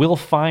will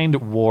find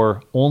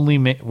war only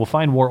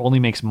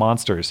makes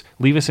monsters.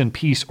 Leave us in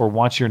peace or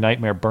watch your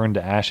nightmare burn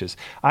to ashes.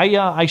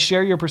 I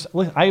share your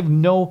I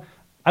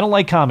don't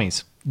like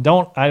commies.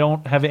 I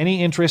don't have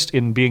any interest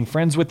in being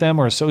friends with them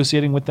or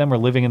associating with them or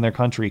living in their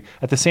country.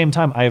 At the same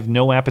time, I have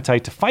no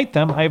appetite to fight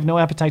them. I have no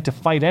appetite to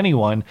fight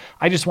anyone.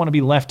 I just want to be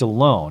left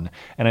alone.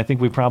 And I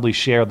think we probably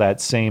share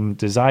that same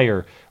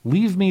desire.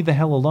 Leave me the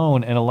hell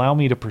alone and allow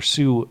me to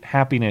pursue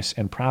happiness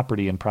and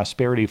property and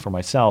prosperity for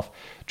myself.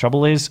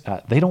 Trouble is,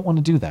 they don't want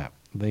to do that.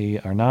 They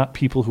are not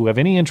people who have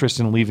any interest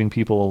in leaving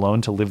people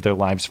alone to live their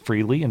lives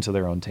freely and to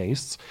their own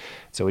tastes.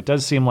 So it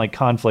does seem like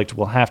conflict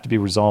will have to be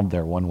resolved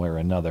there one way or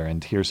another.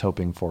 And here's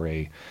hoping for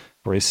a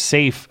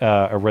safe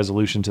a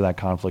resolution to that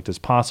conflict as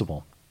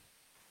possible.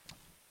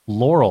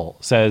 Laurel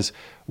says,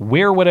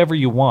 wear whatever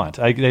you want.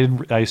 I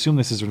assume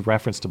this is in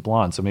reference to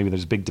Blonde, so maybe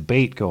there's a big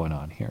debate going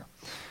on here.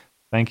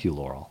 Thank you,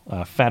 Laurel.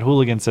 Fat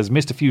Hooligan says,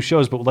 missed a few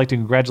shows, but would like to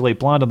congratulate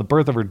Blonde on the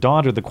birth of her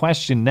daughter. The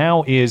question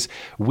now is,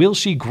 will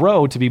she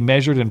grow to be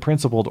measured and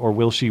principled, or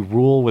will she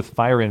rule with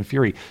fire and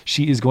fury?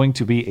 She is going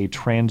to be a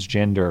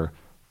transgender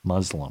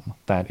Muslim.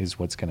 That is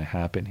what's going to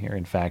happen here.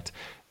 In fact,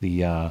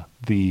 the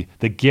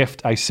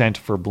gift I sent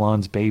for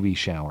Blonde's baby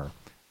shower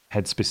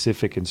had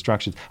specific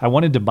instructions. I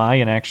wanted to buy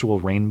an actual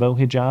rainbow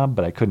hijab,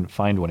 but I couldn't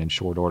find one in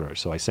short order.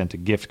 So I sent a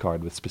gift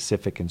card with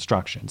specific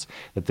instructions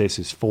that this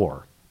is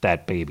for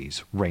that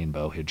baby's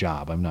rainbow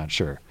hijab. I'm not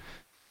sure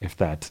if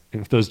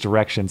those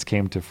directions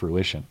came to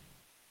fruition.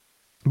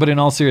 But in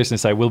all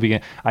seriousness,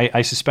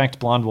 I suspect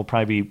Blonde will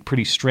probably be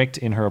pretty strict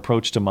in her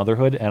approach to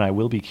motherhood, and I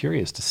will be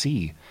curious to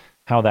see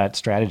how that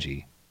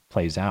strategy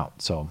plays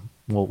out. So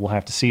we'll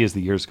have to see as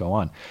the years go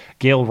on.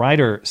 Gail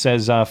Ryder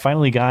says,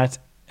 finally get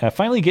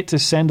to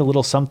send a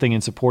little something in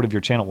support of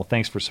your channel. Well,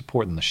 thanks for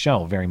supporting the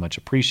show. Very much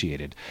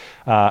appreciated.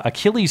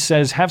 Achilles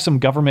says, have some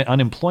government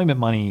unemployment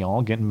money,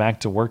 y'all. Getting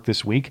back to work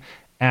this week.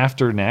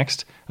 After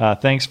next.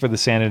 Thanks for the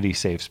Sanity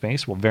Safe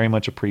Space. Well, very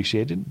much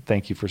appreciated.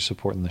 Thank you for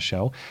supporting the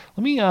show.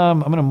 Let me,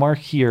 I'm going to mark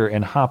here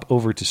and hop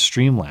over to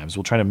Streamlabs.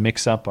 We'll try to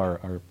mix up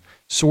our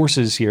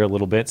sources here a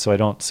little bit so I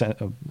don't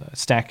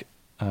stack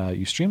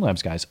you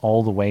Streamlabs guys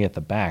all the way at the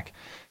back.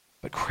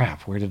 But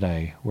crap, where did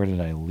I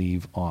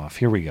leave off?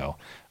 Here we go.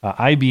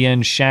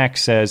 IBN Shack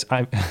says,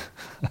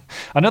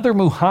 another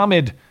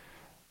Muhammad.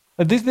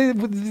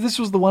 This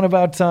was the one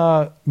about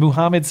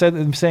Muhammad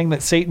saying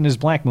that Satan is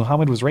black.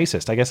 Muhammad was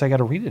racist. I guess I got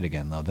to read it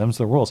again, though. Them's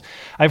the rules.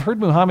 I've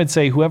heard Muhammad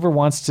say whoever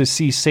wants to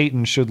see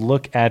Satan should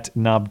look at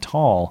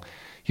Nabtal.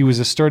 He was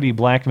a sturdy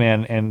black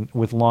man and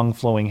with long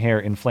flowing hair,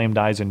 inflamed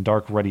eyes, and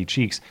dark ruddy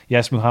cheeks.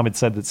 Yes, Muhammad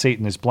said that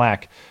Satan is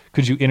black.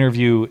 Could you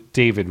interview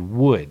David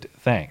Wood?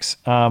 Thanks.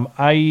 I'm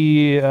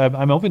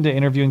open to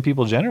interviewing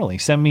people generally.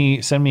 Send me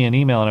an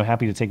email, and I'm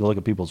happy to take a look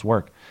at people's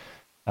work.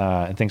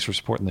 And thanks for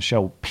supporting the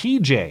show.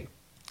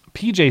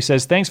 PJ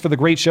says, thanks for the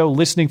great show.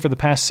 Listening for the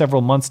past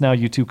several months now,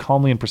 you two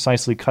calmly and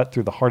precisely cut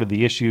to the heart of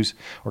the issues.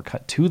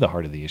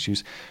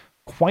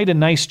 Quite a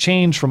nice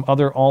change from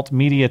other alt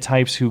media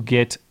types who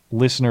get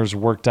listeners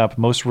worked up.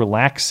 Most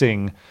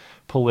relaxing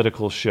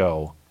political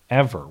show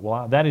ever.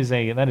 Well, that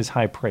is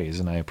high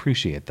praise, and I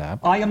appreciate that.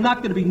 I am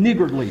not going to be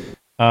niggardly.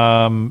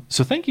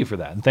 So thank you for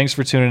that. And thanks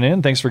for tuning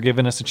in. Thanks for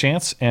giving us a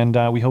chance. And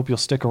we hope you'll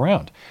stick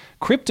around.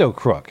 Crypto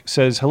Crook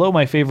says, hello,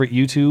 my favorite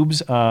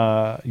YouTubers.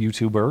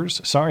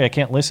 Sorry, I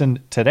can't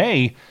listen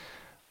today,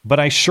 but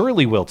I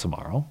surely will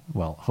tomorrow.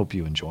 Well, hope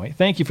you enjoy.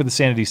 Thank you for the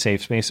Sanity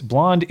Safe Space.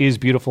 Blonde is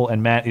beautiful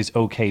and Matt is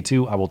okay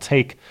too. I will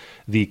take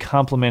the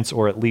compliments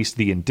or at least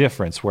the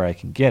indifference where I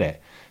can get it.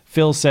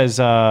 Phil says,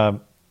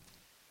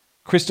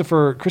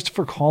 Christopher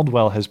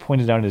Caldwell has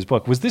pointed out in his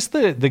book. Was this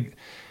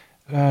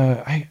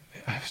I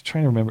was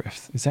trying to remember.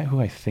 Is that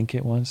who I think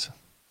it was?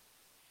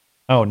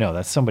 Oh, no,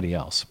 that's somebody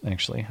else,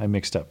 actually. I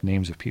mixed up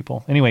names of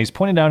people. Anyway, he's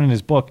pointed out in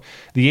his book,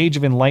 The Age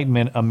of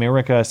Enlightenment,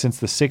 America Since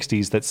the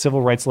 60s, that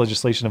civil rights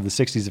legislation of the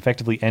 60s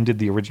effectively ended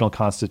the original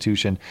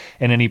Constitution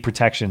and any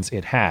protections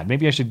it had.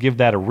 Maybe I should give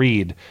that a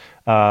read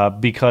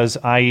because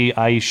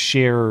I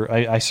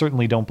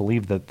certainly don't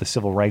believe that the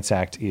Civil Rights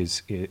Act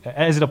is,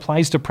 as it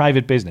applies to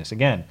private business.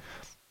 Again,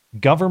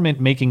 government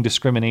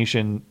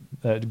discriminating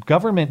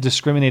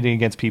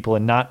against people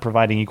and not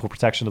providing equal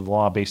protection of the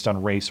law based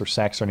on race or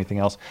sex or anything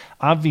else.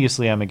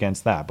 Obviously, I'm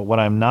against that. But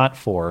what I'm not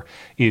for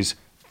is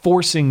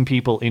forcing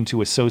people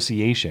into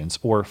associations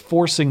or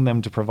forcing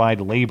them to provide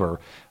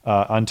labor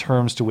on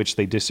terms to which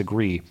they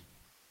disagree,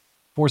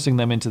 forcing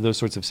them into those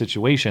sorts of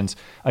situations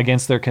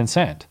against their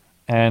consent.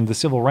 And the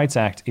Civil Rights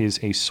Act is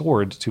a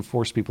sword to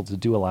force people to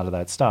do a lot of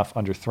that stuff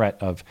under threat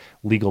of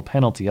legal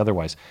penalty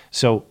otherwise.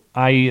 So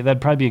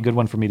that'd probably be a good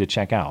one for me to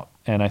check out.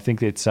 And I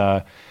think it's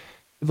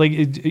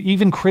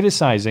even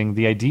criticizing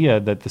the idea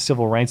that the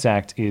Civil Rights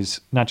Act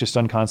is not just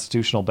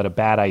unconstitutional, but a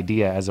bad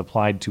idea as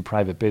applied to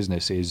private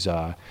business is,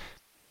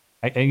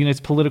 it's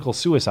political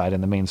suicide in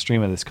the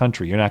mainstream of this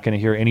country. You're not going to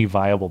hear any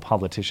viable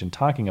politician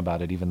talking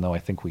about it, even though I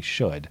think we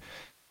should.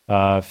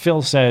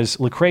 Phil says,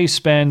 Lecrae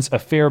spends a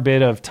fair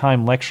bit of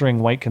time lecturing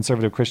white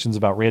conservative Christians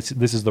about race.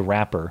 This is the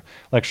rapper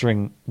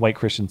lecturing white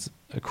Christians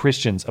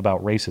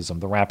about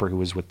racism, the rapper who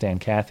was with Dan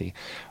Cathy.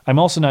 I'm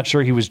also not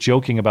sure he was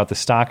joking about the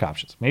stock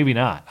options. Maybe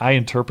not. I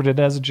interpret it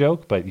as a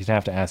joke, but you'd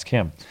have to ask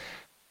him.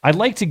 I'd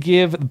like to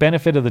give the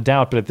benefit of the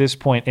doubt, but at this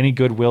point, any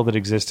goodwill that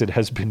existed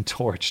has been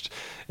torched.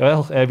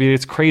 Well, I mean,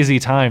 it's crazy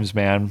times,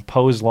 man.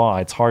 Poe's law.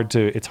 It's hard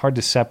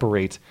to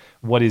separate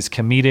what is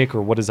comedic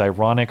or what is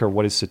ironic or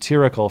what is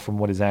satirical from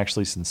what is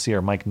actually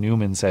sincere. Mike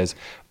Newman says,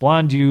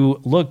 Blonde, you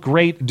look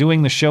great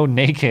doing the show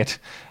naked.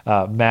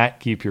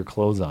 Matt, keep your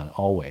clothes on.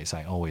 Always.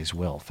 I always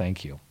will.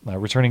 Thank you.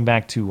 Returning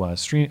back to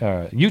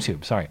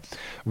YouTube. Sorry.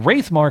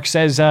 Wraithmark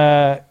says,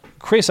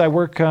 Chris, I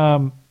work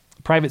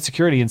private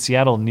security in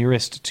Seattle,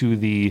 nearest to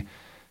the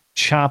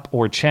Chop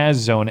or Chaz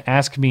zone.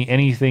 Ask me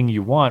anything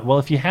you want. Well,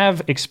 if you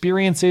have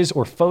experiences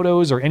or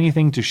photos or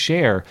anything to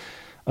share,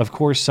 of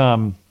course,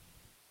 send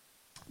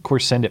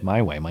it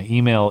my way. My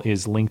email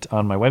is linked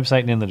on my website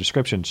and in the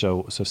description,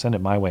 so send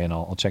it my way and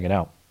I'll check it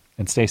out.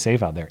 And stay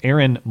safe out there.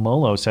 Aaron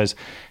Molo says,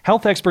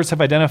 health experts have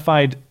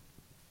identified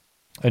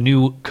a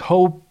new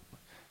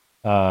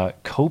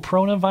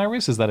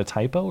coronavirus. Is that a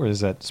typo or is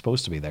that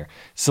supposed to be there?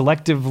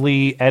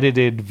 Selectively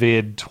edited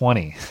vid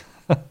 20.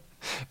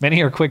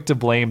 Many are quick to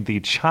blame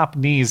the Chop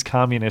Knees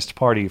Communist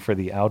Party for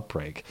the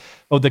outbreak.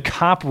 Oh, the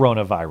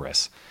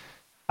coronavirus.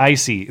 I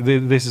see.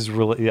 This is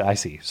really. I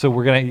see. So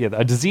we're gonna.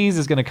 A disease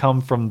is gonna come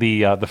from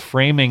the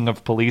framing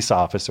of police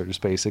officers,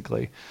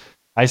 basically.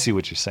 I see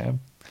what you're saying.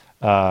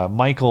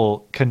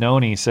 Michael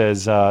Canoni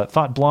says,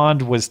 thought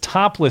Blonde was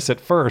topless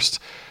at first.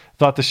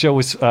 Thought the show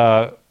was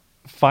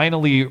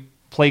finally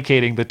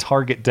placating the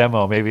target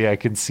demo. Maybe I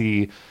can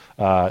see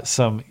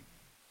some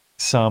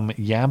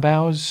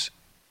yabows.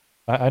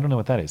 I don't know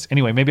what that is.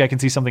 Anyway, maybe I can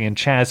see something in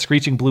Chaz,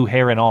 screeching blue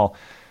hair and all.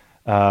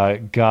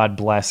 God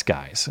bless,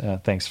 guys.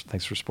 Thanks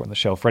for supporting the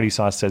show. Freddie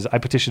Sauce says, I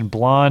petitioned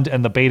Blonde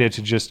and the beta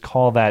to just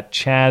call that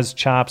Chaz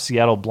Chop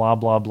Seattle blah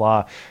blah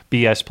blah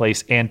BS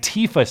place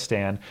Antifa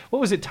Stan. What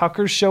was it,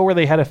 Tucker's show where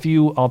they had a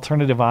few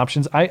alternative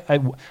options?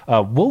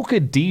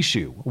 Wokadishu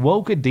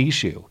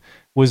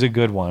was a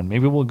good one.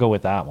 Maybe we'll go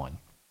with that one.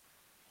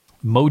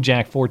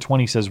 Mojack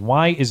 420 says,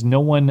 why is no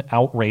one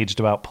outraged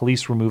about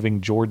police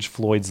removing George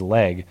Floyd's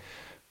leg?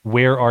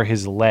 Where are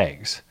his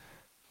legs?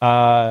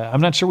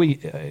 I'm not sure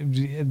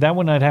that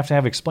one I'd have to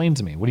have explained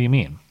to me. What do you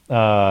mean?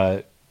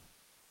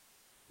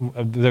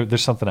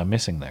 There's something I'm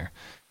missing there.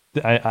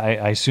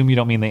 I assume you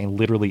don't mean they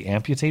literally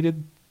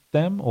amputated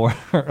them or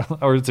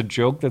it's a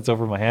joke that's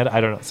over my head. I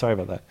don't know. Sorry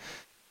about that.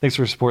 Thanks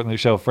for supporting the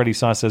show. Freddie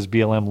Sauce says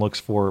BLM looks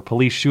for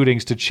police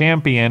shootings to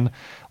champion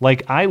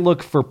like I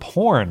look for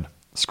porn.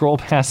 Scroll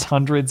past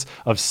hundreds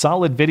of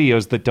solid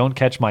videos that don't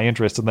catch my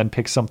interest and then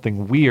pick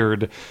something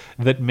weird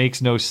that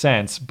makes no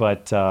sense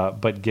but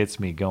gets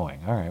me going.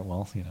 All right,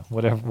 well,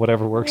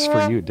 whatever works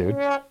for you, dude.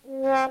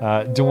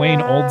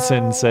 Dwayne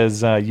Oldson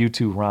says, you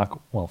two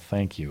rock. Well,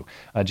 thank you.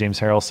 James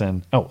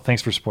Harrelson. Oh,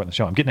 thanks for supporting the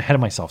show. I'm getting ahead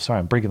of myself. Sorry,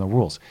 I'm breaking the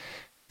rules.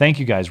 Thank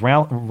you, guys.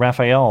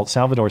 Raphael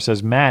Salvador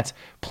says, Matt,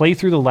 play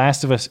through The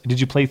Last of Us. Did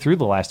you play through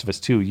The Last of Us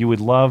 2? You would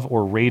love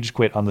or rage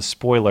quit on the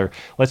spoiler.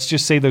 Let's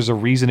just say there's a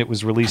reason it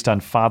was released on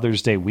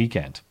Father's Day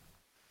weekend.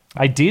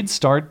 I did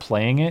start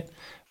playing it.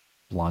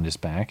 Blonde is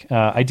back.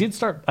 I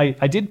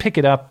did pick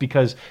it up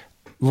because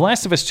The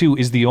Last of Us 2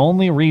 is the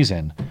only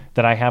reason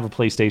that I have a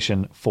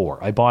PlayStation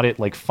 4. I bought it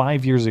like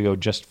 5 years ago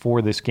just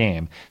for this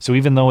game. So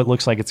even though it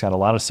looks like it's got a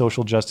lot of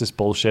social justice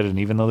bullshit, and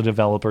even though the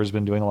developer's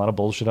been doing a lot of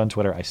bullshit on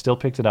Twitter, I still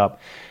picked it up.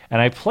 And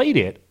I played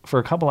it for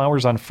a couple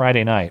hours on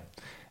Friday night.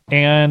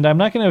 And I'm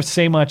not going to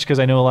say much because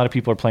I know a lot of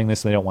people are playing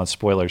this and they don't want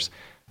spoilers.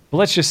 But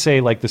let's just say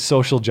like the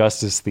social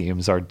justice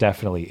themes are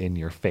definitely in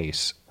your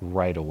face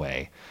right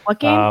away. What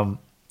game?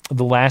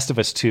 The Last of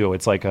Us 2.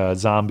 It's like a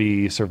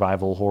zombie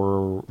survival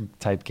horror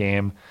type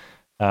game.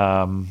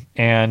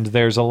 And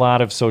there's a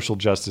lot of social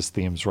justice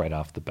themes right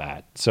off the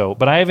bat. So,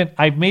 but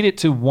I've made it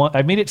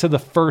to the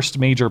first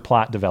major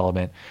plot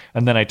development,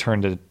 and then I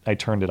turned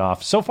it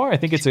off. So far, I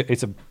think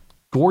it's a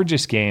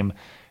gorgeous game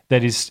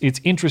it's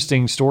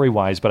interesting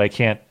story-wise, but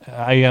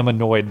I am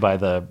annoyed by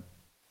the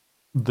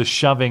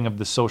shoving of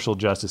the social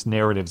justice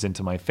narratives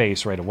into my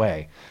face right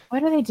away.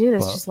 Why do they do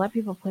this? Just let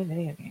people play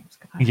video games.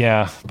 God.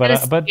 Yeah, but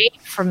escape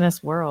from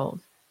this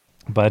world.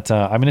 But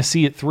I'm going to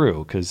see it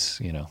through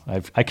because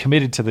I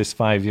committed to this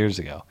 5 years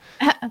ago.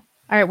 All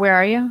right, where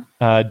are you?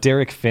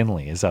 Derek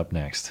Finley is up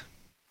next.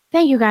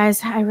 Thank you,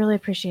 guys. I really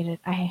appreciate it.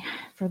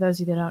 For those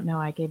of you that don't know,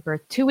 I gave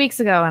birth 2 weeks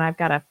ago, and I've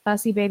got a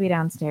fussy baby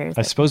downstairs.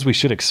 I suppose we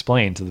should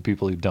explain to the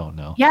people who don't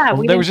know. Yeah,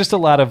 there was just a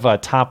lot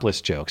of topless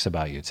jokes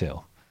about you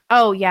too.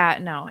 Oh yeah,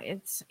 no,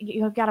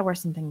 you've got to wear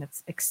something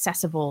that's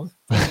accessible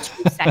in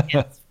 2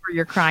 seconds for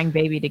your crying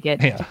baby to get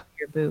to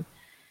your boob.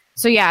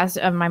 So yeah,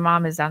 my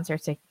mom is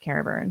downstairs taking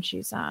care of her, and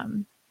she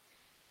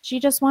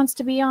just wants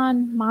to be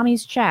on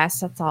mommy's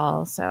chest. That's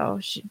all. So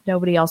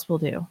nobody else will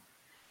do.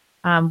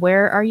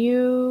 Where are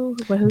you?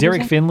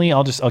 Derek Finley.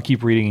 I'll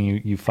keep reading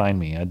and you find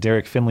me.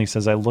 Derek Finley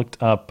says, I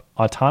looked up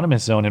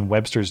autonomous zone in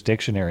Webster's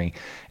dictionary,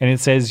 and it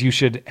says you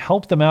should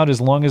help them out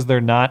as long as they're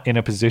not in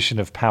a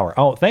position of power.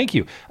 Oh, thank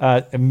you.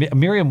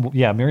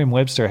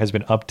 Merriam-Webster has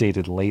been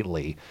updated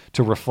lately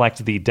to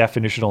reflect the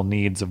definitional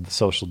needs of the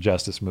social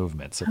justice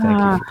movement. So thank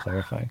you for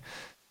clarifying.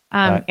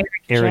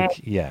 Eric,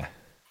 yeah.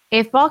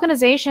 If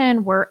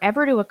balkanization were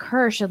ever to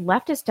occur, should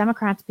leftist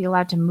Democrats be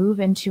allowed to move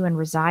into and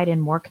reside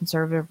in more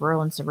conservative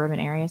rural and suburban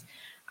areas?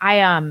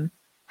 I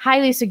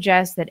highly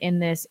suggest that in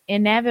this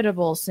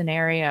inevitable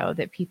scenario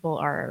that people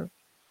are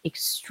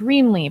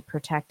extremely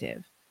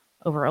protective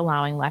over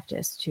allowing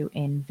leftists to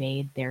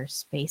invade their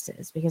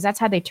spaces, because that's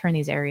how they turn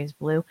these areas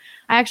blue.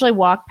 I actually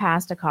walked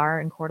past a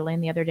car in Coeur d'Alene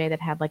the other day that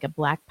had like a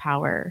Black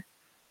Power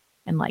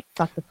and like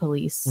fuck the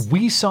police.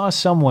 We saw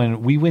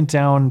someone. We went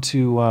down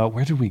to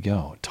where did we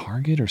go?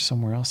 Target or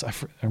somewhere else?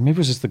 Or maybe it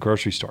was just the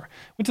grocery store.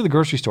 Went to the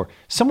grocery store.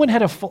 Someone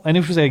had and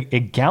it was a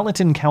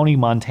Gallatin County,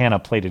 Montana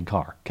plated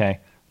car. Okay,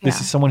 this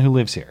is someone who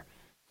lives here.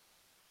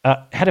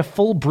 Had a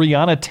full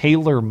Breonna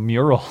Taylor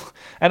mural,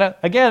 and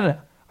again,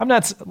 I'm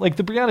not like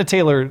the Breonna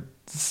Taylor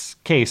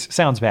case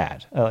sounds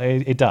bad.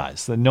 It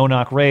does. The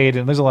no-knock raid,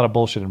 and there's a lot of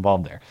bullshit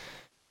involved there.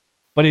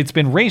 But it's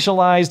been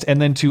racialized, and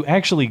then to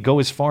actually go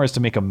as far as to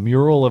make a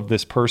mural of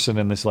this person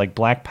and this like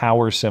Black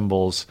Power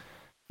symbols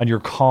on your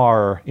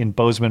car in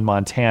Bozeman,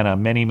 Montana,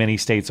 many, many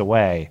states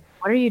away.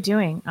 What are you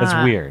doing? That's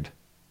weird.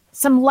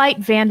 Some light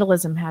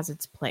vandalism has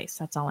its place.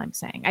 That's all I'm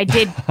saying. I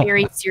did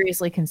very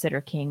seriously consider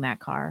keying that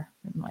car.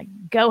 I'm like,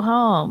 go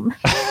home.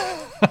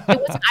 It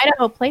was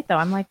Idaho plate, though.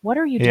 I'm like, what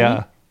are you doing?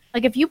 Yeah.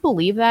 Like, if you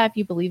believe,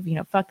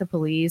 fuck the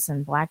police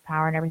and Black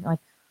Power and everything, like,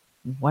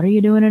 what are you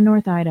doing in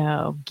North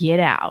Idaho? Get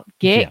out.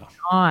 Get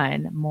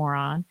on,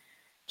 moron.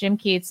 Jim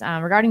Keats,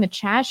 regarding the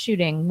Chaz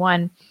shooting,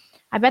 one,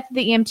 I bet that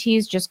the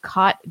EMTs just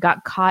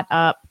got caught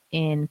up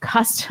in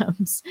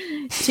customs.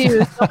 2,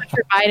 so much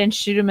for Biden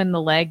shoot him in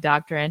the leg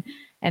doctrine.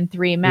 And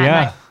 3,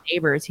 Matt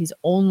neighbors. He's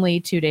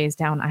only 2 days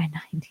down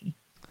I-90.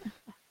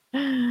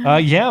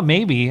 Yeah,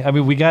 maybe. I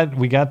mean, we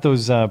got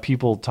those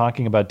people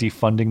talking about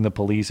defunding the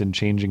police and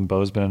changing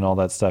Bozeman and all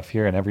that stuff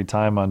here. And every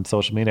time on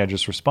social media, I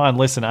just respond,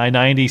 listen,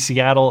 I-90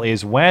 Seattle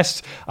is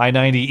west.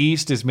 I-90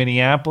 east is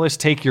Minneapolis.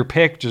 Take your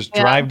pick. Just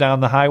drive down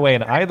the highway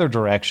in either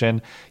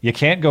direction. You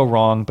can't go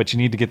wrong, but you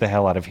need to get the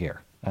hell out of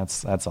here.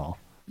 That's all.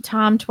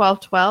 Tom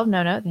 1212.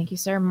 No, thank you,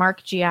 sir.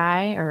 Mark GI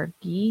or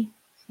Gee.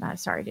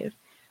 Sorry, dude.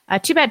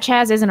 Too bad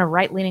Chaz isn't a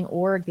right-leaning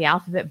org. The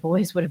Alphabet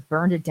Boys would have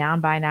burned it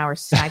down by now or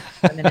sniped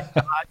women and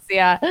dogs.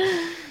 Yeah.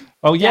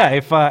 Oh, yeah.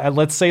 If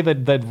let's say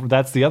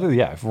that's the other.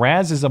 Yeah. If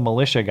Raz is a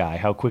militia guy,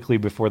 how quickly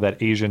before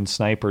that Asian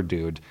sniper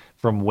dude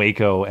from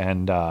Waco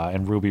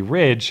and Ruby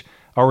Ridge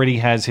already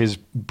has his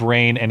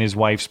brain and his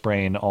wife's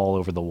brain all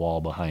over the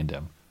wall behind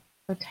him.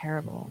 So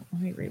terrible.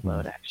 Let me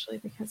reload, actually,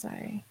 because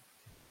I...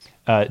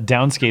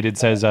 Downskated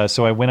says,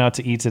 so I went out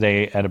to eat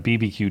today at a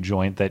BBQ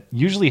joint that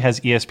usually has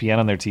ESPN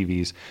on their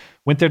TVs.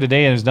 Went there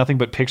today and there's nothing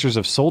but pictures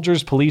of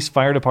soldiers, police,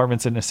 fire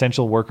departments, and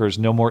essential workers.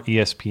 No more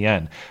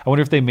ESPN. I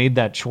wonder if they made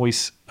that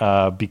choice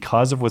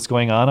because of what's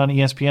going on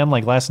ESPN.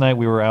 Like last night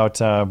we were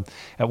out at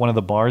one of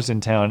the bars in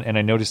town and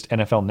I noticed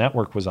NFL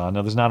Network was on.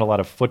 Now there's not a lot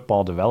of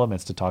football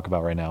developments to talk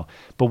about right now,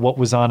 but what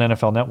was on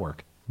NFL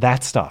Network?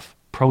 That stuff.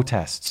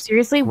 Protests.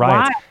 Seriously?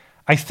 Riots. Why?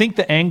 I think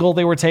the angle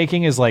they were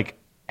taking is like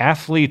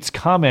athletes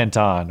comment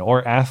on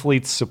or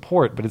athletes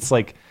support, but it's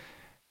like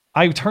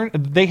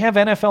they have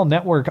NFL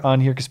Network on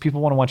here because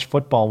people want to watch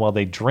football while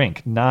they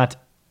drink, not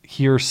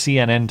hear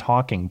CNN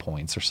talking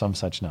points or some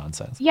such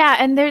nonsense. Yeah,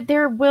 and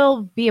there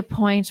will be a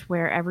point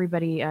where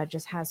everybody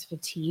just has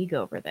fatigue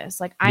over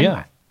this. Like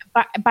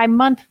by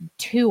month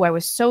 2, I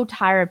was so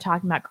tired of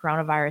talking about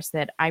coronavirus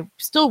that I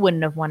still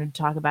wouldn't have wanted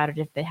to talk about it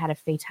if they had a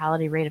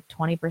fatality rate of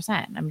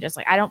 20%. I'm just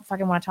like, I don't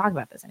fucking want to talk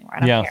about this anymore. I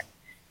don't care.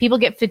 People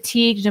get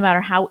fatigued no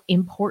matter how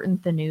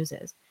important the news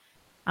is.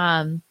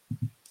 Tom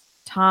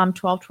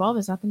 1212,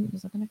 is that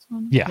the next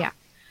one? Yeah.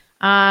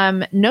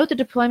 Note the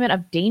deployment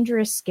of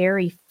dangerous,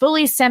 scary,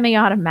 fully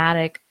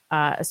semi-automatic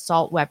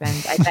assault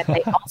weapons. I bet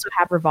they also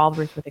have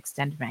revolvers with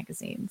extended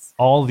magazines.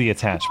 All the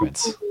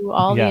attachments.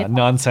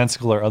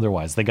 Nonsensical or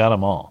otherwise. They got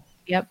them all.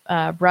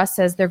 Yep. Russ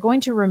says they're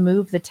going to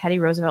remove the Teddy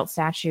Roosevelt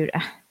statue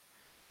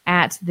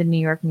at the New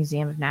York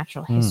Museum of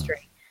Natural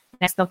History.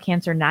 Next, they'll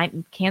cancel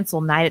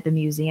Night at the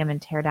Museum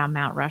and tear down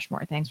Mount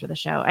Rushmore. Thanks for the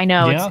show. I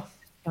know it's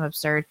become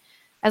absurd.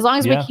 As long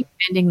as we keep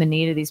bending the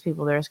knee to these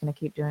people, they're just going to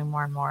keep doing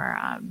more and more.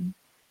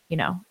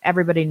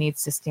 Everybody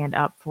needs to stand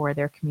up for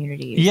their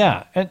communities.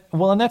 Yeah. And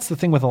that's the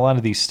thing with a lot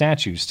of these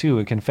statues,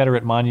 too,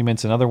 Confederate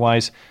monuments and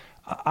otherwise.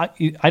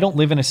 I don't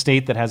live in a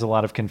state that has a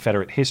lot of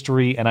Confederate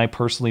history, and I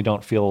personally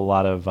don't feel a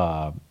lot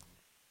of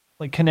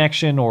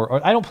connection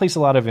or I don't place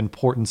a lot of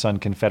importance on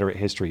Confederate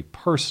history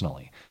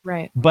personally.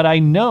 Right. But I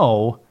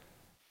know,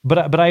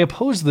 but I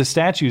oppose the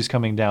statues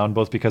coming down,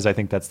 both because I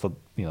think that's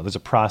there's a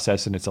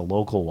process and it's a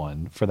local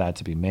one for that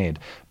to be made.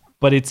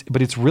 But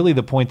it's really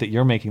the point that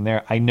you're making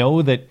there. I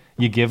know that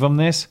you give them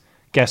this,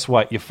 guess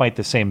what? You fight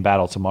the same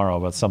battle tomorrow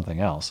about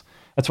something else.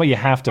 That's why you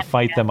have to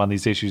fight them on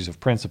these issues of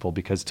principle,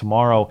 because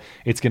tomorrow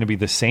it's going to be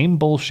the same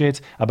bullshit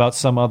about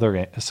some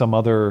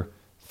other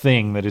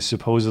thing that is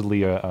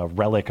supposedly a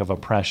relic of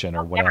oppression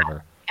or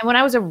whatever. And when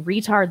I was a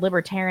retard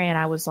libertarian,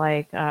 I was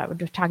like,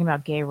 just talking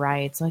about gay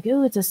rights, like,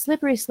 oh, it's a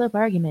slippery slope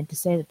argument to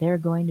say that they're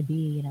going to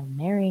be,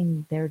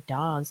 marrying their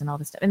dogs and all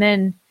this stuff. And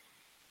then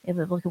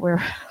look at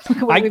where we've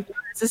gone in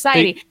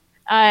society.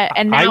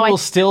 And now I will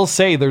still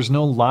say there's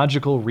no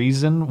logical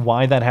reason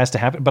why that has to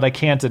happen, but I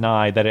can't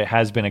deny that it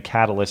has been a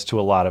catalyst to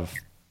a lot of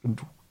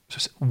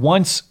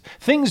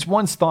things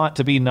once thought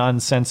to be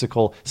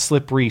nonsensical,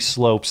 slippery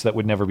slopes that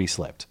would never be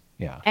slipped.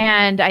 Yeah.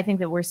 And I think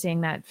that we're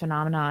seeing that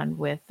phenomenon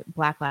with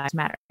Black Lives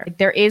Matter.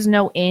 There is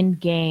no end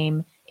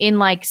game. In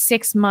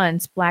 6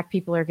 months, Black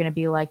people are going to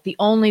be like, the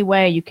only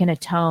way you can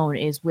atone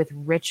is with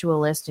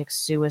ritualistic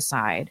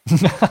suicide.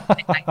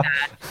 Like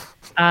that.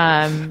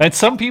 And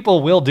some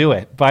people will do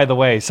it, by the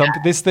way.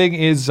 This thing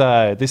is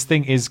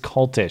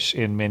cultish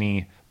in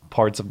many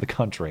parts of the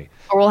country.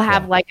 Or we'll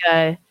have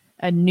a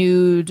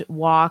nude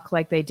walk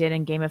like they did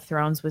in Game of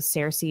Thrones with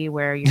Cersei,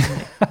 where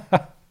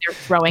they're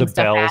throwing the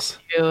stuff bells.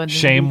 at you. And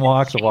shame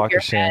walk, the walk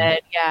of shame.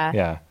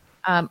 Yeah.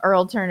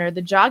 Earl Turner,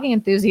 the jogging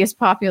enthusiast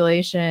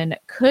population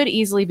could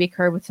easily be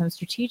curbed with some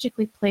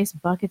strategically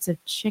placed buckets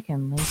of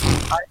chicken laced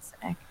with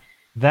arsenic.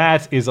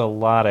 That is a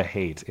lot of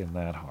hate in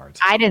that heart.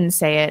 I didn't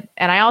say it,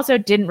 and I also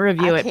didn't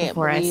review it can't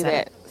before I believe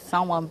said it.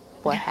 Someone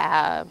would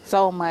have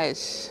so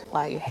much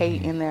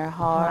hate in their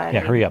heart.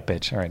 Yeah, hurry up,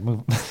 bitch. All right,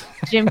 move.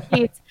 Jim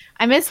Keats,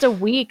 I missed a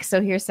week,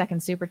 so here's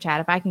second super chat.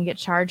 If I can get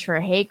charged for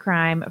a hate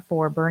crime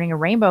for burning a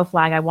rainbow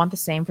flag, I want the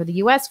same for the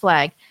U.S.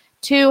 flag.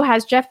 2,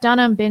 has Jeff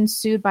Dunham been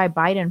sued by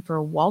Biden for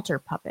the Walter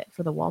puppet?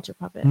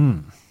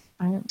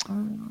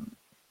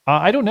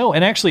 I don't know.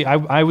 And actually,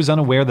 I was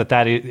unaware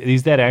that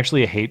is that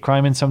actually a hate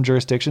crime in some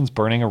jurisdictions.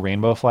 Burning a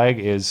rainbow flag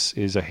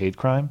is a hate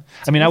crime.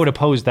 I mean, I would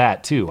oppose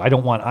that too. I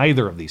don't want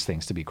either of these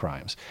things to be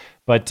crimes.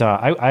 But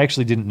I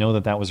actually didn't know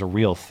that was a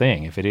real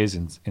thing, if it is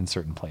in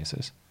certain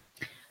places.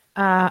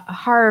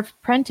 Harv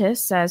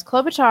Prentice says,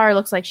 Klobuchar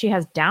looks like she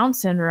has Down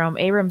syndrome.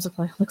 Abrams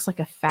looks like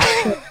a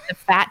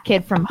fat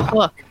kid from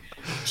Hook.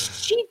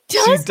 She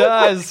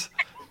does.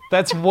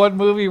 That's one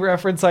movie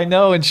reference I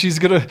know, and she's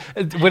gonna,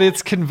 when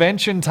it's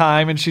convention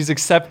time and she's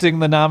accepting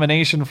the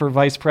nomination for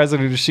vice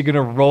president, is she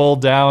gonna roll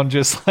down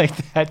just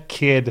like that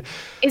kid?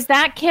 Is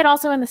that kid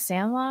also in The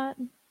Sandlot?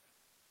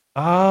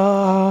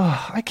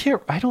 I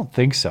don't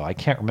think so. I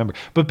can't remember.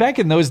 But back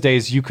in those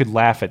days, you could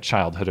laugh at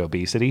childhood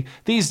obesity.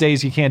 These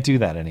days, you can't do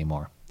that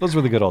anymore. Those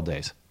were the good old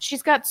days.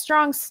 She's got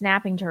strong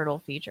snapping turtle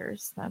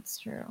features. That's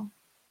true.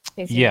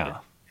 Basically.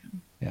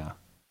 Yeah.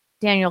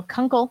 Daniel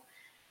Kunkel,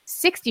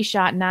 60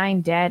 shot, 9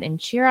 dead in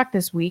Chirac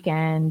this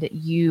weekend.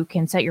 You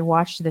can set your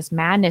watch to this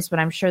madness, but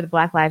I'm sure the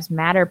Black Lives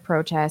Matter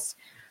protests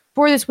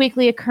for this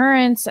weekly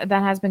occurrence that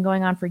has been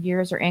going on for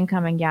years are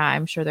incoming. Yeah,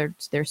 I'm sure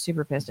they're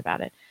super pissed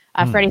about it.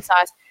 Freddie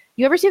Sauce,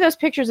 you ever see those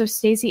pictures of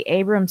Stacey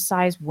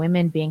Abrams-sized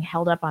women being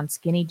held up on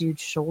skinny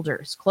dude's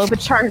shoulders?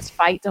 Klobuchar's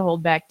fight to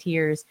hold back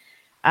tears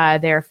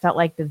there felt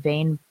like the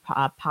vein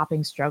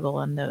popping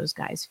struggle in those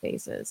guys'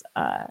 faces.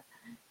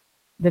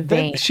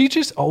 She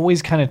just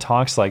always kind of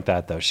talks like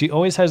that, though. She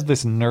always has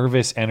this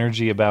nervous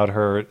energy about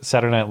her.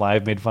 Saturday Night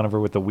Live made fun of her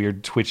with the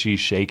weird twitchy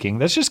shaking.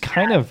 That's just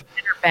kind of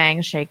her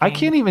bang shaking. I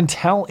can't even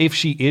tell if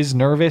she is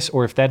nervous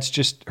or if that's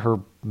just her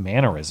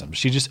mannerism.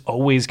 She just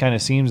always kind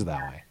of seems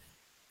that way.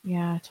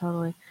 Yeah,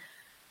 totally.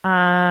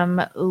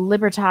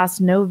 Libertas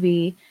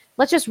Novi.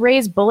 Let's just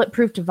raise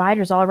bulletproof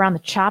dividers all around the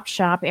chop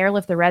shop,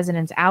 airlift the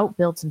residents out,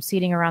 build some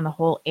seating around the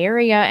whole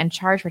area, and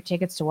charge for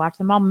tickets to watch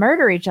them all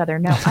murder each other.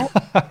 No,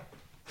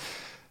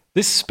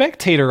 This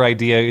spectator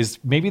idea is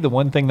maybe the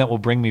one thing that will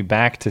bring me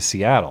back to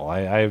Seattle.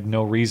 I have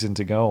no reason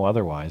to go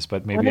otherwise,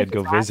 but maybe I'd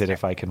go visit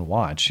if I can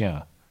watch.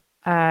 Yeah.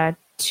 2A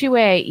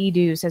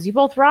Edu says, you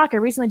both rock. I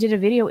recently did a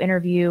video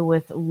interview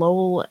with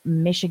Lowell,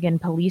 Michigan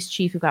police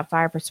chief who got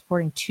fired for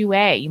supporting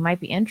 2A. You might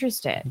be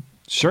interested.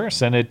 Sure,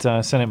 send it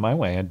my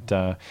way. And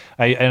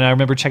I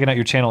remember checking out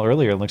your channel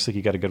earlier. It looks like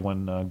you got a good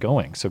one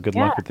going. So good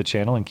luck with the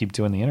channel and keep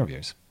doing the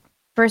interviews.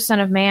 First Son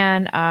of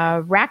Man,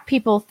 rack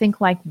people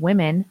think like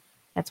women.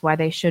 That's why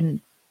they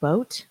shouldn't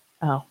vote.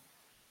 Oh.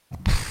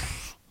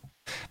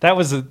 That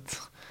was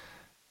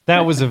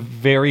a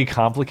very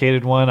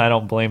complicated one. I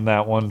don't blame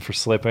that one for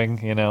slipping,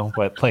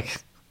 but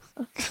like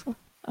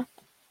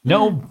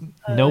no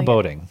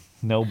boating.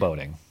 No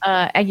boating.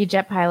 Eggy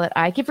Jet Pilot.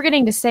 I keep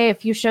forgetting to say a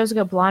few shows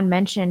ago, Blonde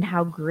mentioned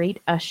how great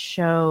a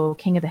show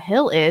King of the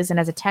Hill is. And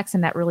as a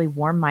Texan, that really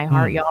warmed my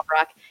heart. Y'all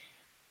rock.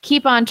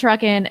 Keep on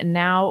trucking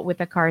now with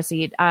the car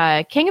seat.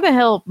 King of the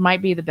Hill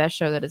might be the best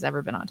show that has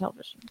ever been on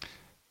television.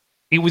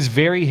 It was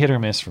very hit or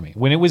miss for me.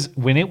 When it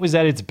was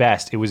at its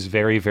best, it was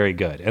very, very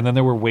good. And then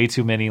there were way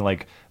too many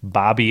like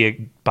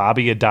Bobby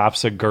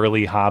adopts a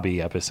girly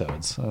hobby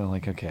episodes.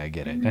 Like, okay, I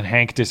get it. And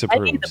Hank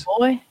disapproves. I need the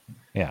boy.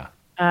 Yeah.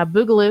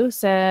 Boogaloo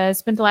says,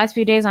 spent the last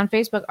few days on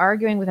Facebook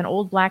arguing with an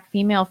old black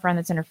female friend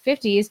that's in her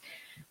 50s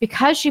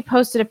because she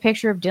posted a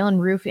picture of Dylan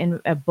Roof in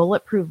a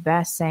bulletproof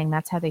vest saying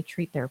that's how they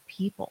treat their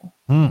people.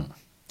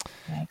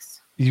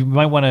 Thanks. You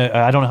might want to,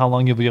 I don't know how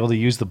long you'll be able to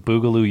use the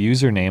Boogaloo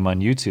username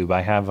on YouTube.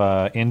 I have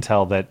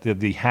intel that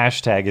the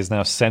hashtag is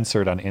now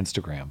censored on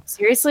Instagram.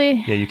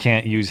 Seriously? Yeah, you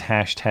can't use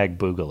hashtag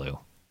Boogaloo.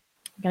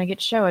 I'm going to get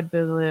showed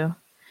Boogaloo.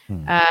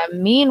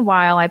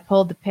 Meanwhile, I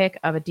pulled the pic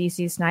of a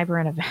DC sniper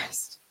in a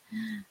vest.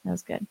 That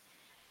was good.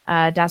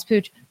 Das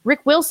Pooch.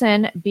 Rick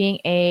Wilson being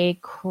a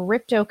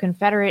crypto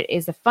Confederate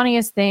is the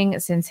funniest thing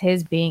since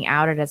his being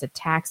outed as a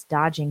tax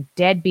dodging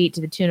deadbeat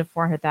to the tune of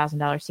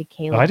 $400,000. See,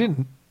 Caleb. I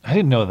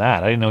didn't know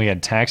that. I didn't know he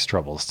had tax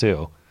troubles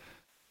too.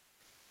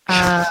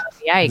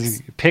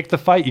 Yikes. Pick the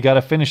fight. You got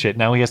to finish it.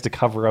 Now he has to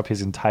cover up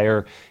his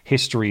entire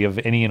history of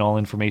any and all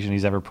information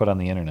he's ever put on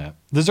the internet.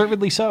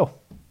 Deservedly so.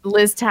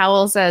 Liz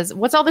Towell says,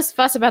 what's all this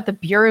fuss about the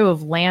Bureau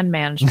of Land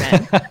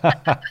Management?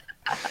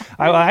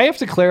 I have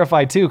to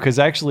clarify too, because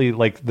actually,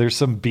 like, there's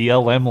some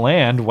BLM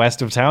land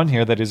west of town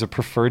here that is a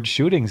preferred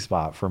shooting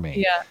spot for me.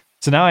 Yeah.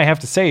 So now I have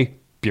to say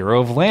Bureau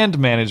of Land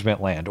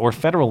Management land or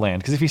federal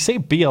land, because if you say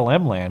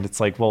BLM land, it's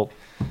like, well,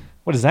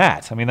 what is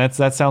that? I mean,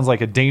 that sounds like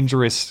a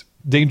dangerous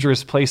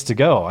place to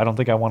go. I don't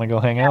think I want to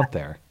go hang out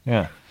there.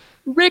 Yeah.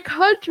 Rick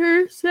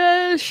Hunter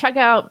says, check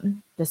out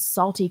the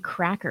Salty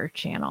Cracker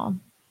channel.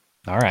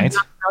 All right. I'm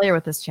not familiar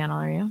with this channel,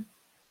 are you?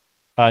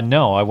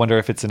 No, I wonder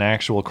if it's an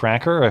actual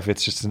cracker or if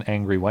it's just an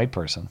angry white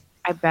person.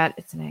 I bet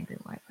it's an angry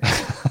white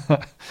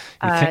person.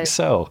 You think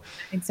so?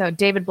 I think so.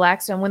 David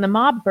Blackstone, when the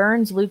mob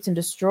burns, loots, and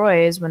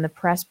destroys, when the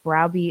press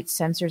browbeats,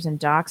 censors, and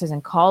doxes,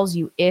 and calls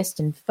you ist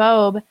and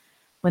phobe,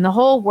 when the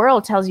whole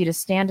world tells you to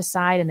stand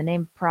aside in the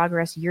name of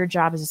progress, your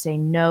job is to say,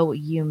 no,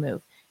 you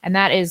move. And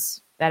that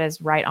is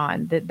right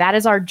on. That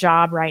is our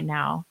job right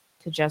now,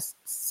 to just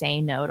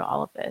say no to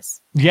all of this.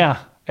 Yeah.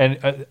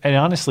 And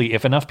honestly,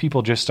 if enough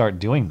people just start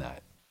doing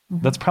that,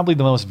 that's probably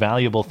the most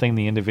valuable thing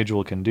the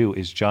individual can do,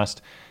 is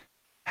just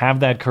have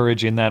that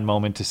courage in that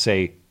moment to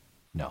say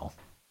no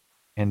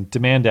and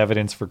demand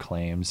evidence for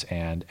claims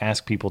and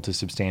ask people to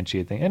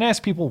substantiate things and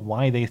ask people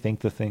why they think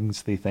the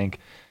things they think.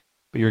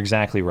 But you're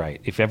exactly right.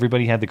 If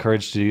everybody had the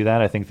courage to do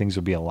that, I think things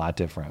would be a lot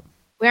different.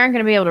 We aren't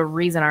going to be able to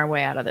reason our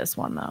way out of this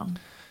one, though.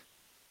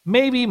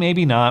 Maybe,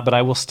 maybe not, but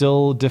I will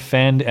still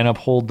defend and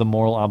uphold the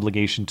moral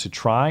obligation to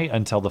try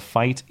until the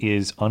fight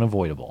is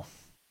unavoidable.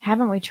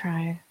 Haven't we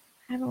tried?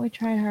 Haven't we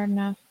tried hard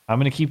enough? I'm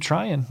going to keep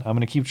trying.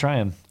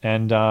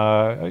 And,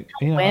 I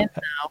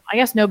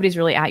guess nobody's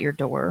really at your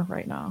door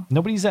right now.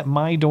 Nobody's at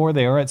my door.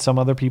 They are at some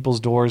other people's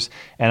doors.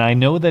 And I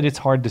know that it's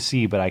hard to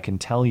see, but I can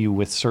tell you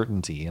with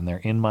certainty, and they're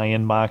in my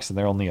inbox, and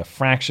they're only a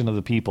fraction of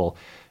the people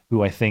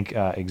who I think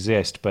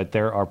exist. But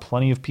there are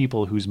plenty of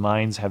people whose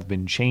minds have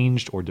been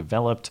changed or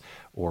developed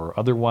or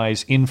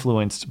otherwise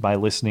influenced by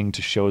listening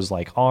to shows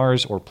like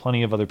ours, or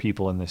plenty of other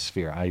people in this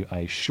sphere. I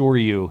assure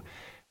you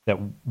that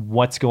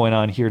what's going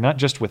on here, not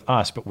just with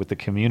us, but with the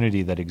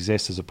community that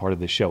exists as a part of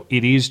this show,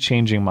 it is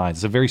changing minds.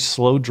 It's a very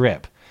slow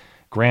drip,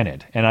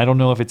 granted. And I don't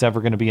know if it's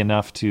ever going to be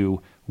enough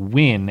to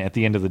win at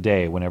the end of the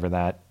day, whenever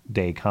that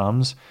day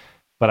comes.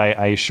 But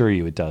I assure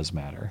you it does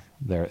matter.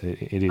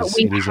 It is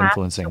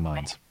influencing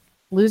minds.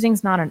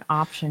 Losing's not an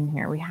option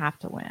here. We have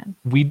to win.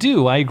 We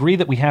do. I agree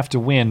that we have to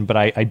win, but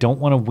I don't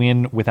want to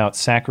win without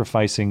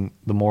sacrificing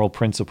the moral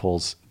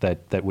principles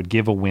that would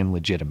give a win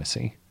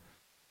legitimacy.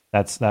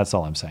 That's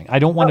all I'm saying. I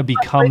don't want to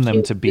become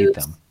them to beat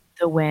them.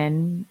 The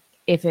win,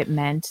 if it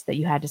meant that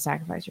you had to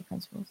sacrifice your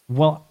principles.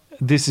 Well,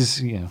 this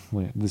is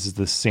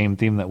the same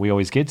theme that we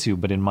always get to.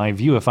 But in my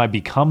view, if I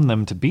become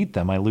them to beat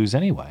them, I lose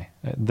anyway.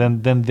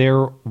 Then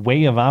their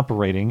way of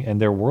operating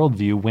and their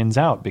worldview wins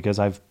out because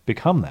I've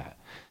become that.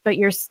 But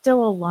you're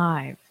still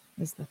alive,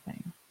 is the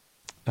thing.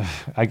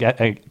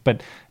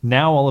 But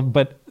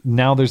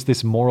now there's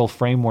this moral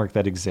framework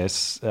that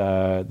exists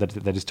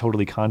that is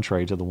totally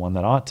contrary to the one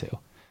that ought to.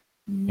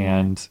 Yeah.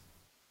 And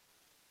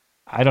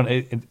I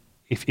don't.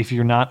 If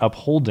you're not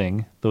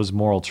upholding those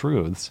moral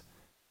truths,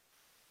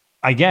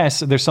 I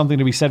guess there's something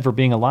to be said for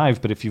being alive.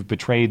 But if you've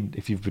betrayed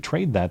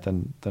that,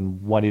 then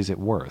what is it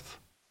worth?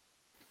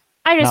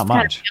 I just Not kind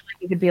of much. feel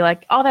like you could be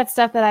like, all that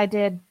stuff that I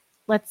did,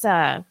 let's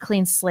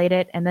clean slate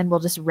it, and then we'll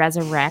just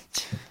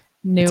resurrect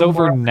new. It's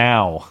over moral-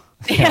 now.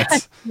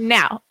 Yes.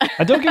 now.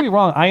 Don't get me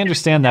wrong. I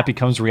understand that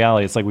becomes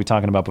reality. It's like we were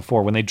talking about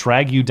before. When they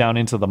drag you down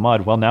into the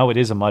mud, well, now it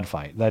is a mud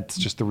fight. That's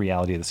just the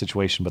reality of the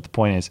situation. But the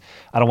point is,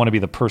 I don't want to be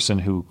the person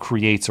who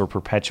creates or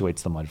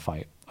perpetuates the mud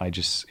fight.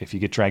 If you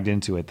get dragged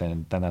into it,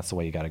 then that's the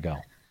way you got to go.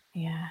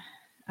 Yeah.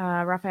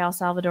 Rafael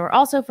Salvador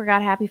also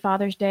forgot Happy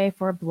Father's Day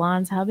for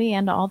Blonde's hubby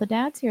and all the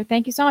dads here.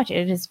 Thank you so much.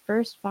 It is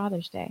first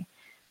Father's Day.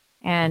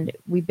 And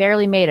we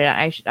barely made it.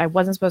 I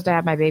wasn't supposed to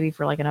have my baby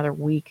for like another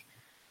week.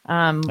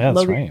 That's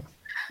Logan, right.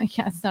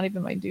 Yeah, it's not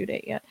even my due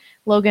date yet.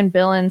 Logan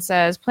Billen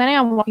says, planning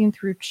on walking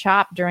through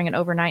CHOP during an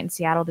overnight in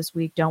Seattle this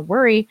week. Don't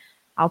worry.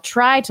 I'll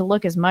try to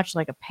look as much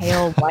like a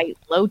pale, white,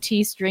 low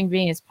T string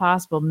being as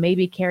possible.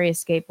 Maybe carry a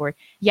skateboard.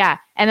 Yeah.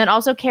 And then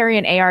also carry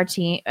an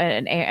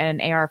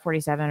an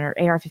AR-47 or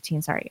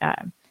AR-15, sorry.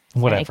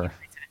 Whatever.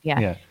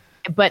 Yeah.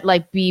 But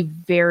like be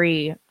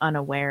very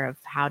unaware of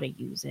how to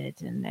use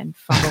it and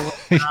fumble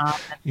it up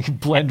You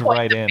blend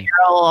right in.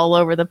 barrel all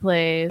over the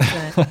place.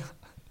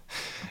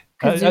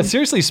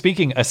 Seriously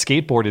speaking, a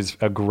skateboard is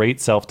a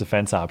great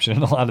self-defense option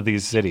in a lot of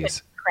these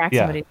cities. Crack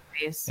somebody's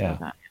face.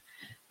 Yeah.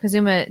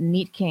 Kazuma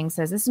Neat King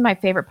says, this is my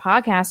favorite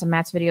podcast and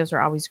Matt's videos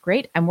are always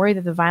great. I'm worried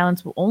that the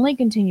violence will only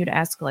continue to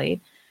escalate.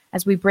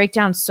 As we break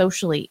down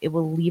socially, it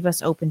will leave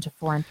us open to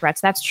foreign threats.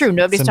 That's true.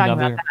 Nobody's talking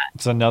about that.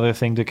 It's another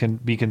thing to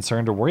be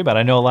concerned or worry about.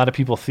 I know a lot of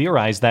people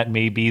theorize that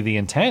may be the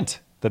intent,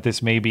 that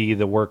this may be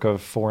the work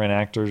of foreign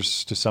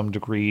actors to some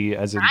degree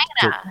as a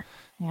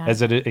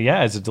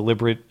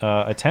deliberate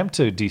attempt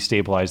to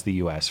destabilize the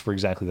U.S. for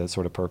exactly that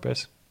sort of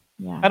purpose.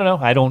 Yeah. I don't know.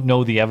 I don't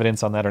know the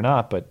evidence on that or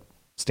not, but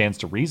stands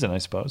to reason, I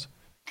suppose.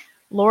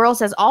 Laurel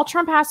says, all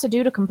Trump has to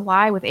do to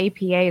comply with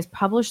APA is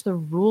publish the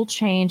rule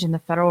change in the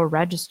Federal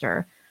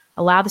Register,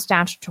 allow the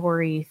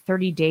statutory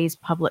 30 days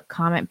public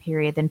comment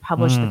period, then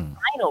publish the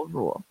final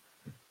rule.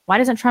 Why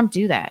doesn't Trump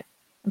do that?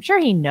 I'm sure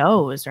he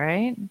knows,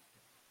 right?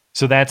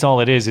 So that's all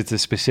it is. It's a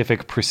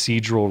specific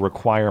procedural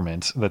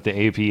requirement that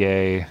the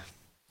APA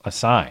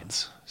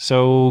assigns.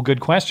 So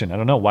good question. I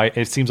don't know why.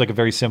 It seems like a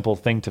very simple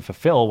thing to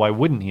fulfill. Why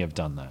wouldn't he have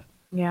done that?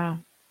 Yeah.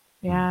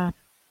 Yeah.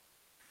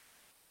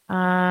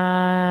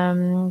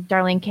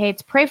 Darlene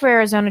Cates, pray for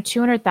Arizona,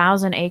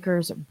 200,000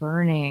 acres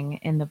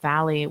burning in the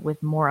valley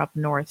with more up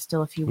north.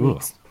 Still a few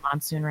weeks.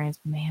 Monsoon rains.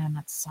 Man,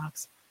 that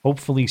sucks.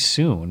 Hopefully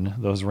soon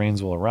those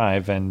rains will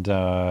arrive and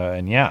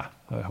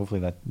hopefully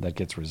that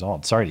gets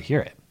resolved. Sorry to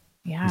hear it.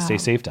 Yeah. And stay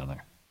safe down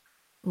there.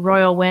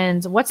 Royal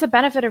Winds, what's the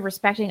benefit of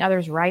respecting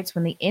others' rights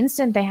when the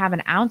instant they have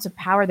an ounce of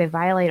power, they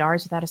violate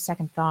ours without a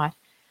second thought?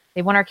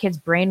 They want our kids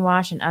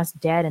brainwashed and us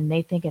dead, and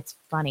they think it's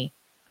funny.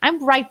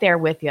 I'm right there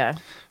with you.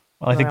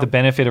 Well, I think the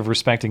benefit of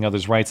respecting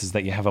others' rights is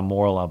that you have a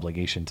moral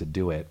obligation to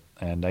do it.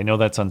 And I know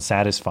that's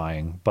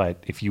unsatisfying,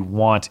 but if you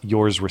want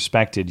yours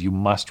respected, you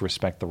must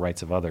respect the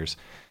rights of others.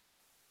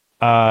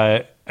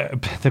 The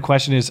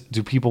question is,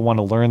 do people want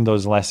to learn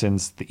those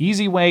lessons the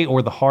easy way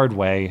or the hard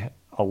way?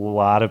 A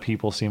lot of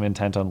people seem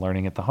intent on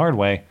learning it the hard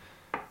way.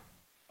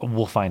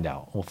 We'll find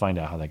out. We'll find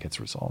out how that gets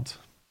resolved.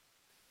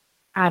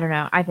 I don't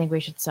know. I think we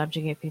should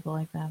subjugate people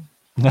like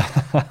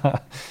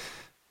that.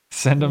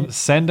 Send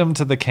them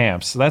to the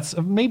camps. That's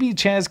maybe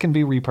Chaz can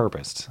be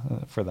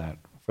repurposed for that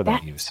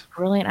use.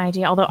 Brilliant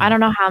idea. Although I don't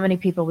know how many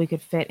people we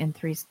could fit in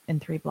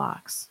three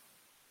blocks.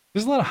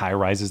 There's a lot of high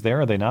rises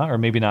there, are they not? Or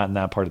maybe not in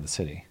that part of the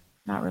city.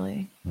 Not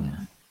really. Yeah.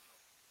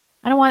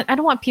 I don't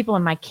want people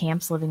in my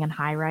camps living in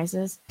high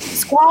rises.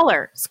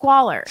 Squalor.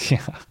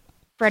 Yeah.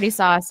 Freddie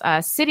Sauce,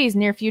 cities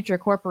near future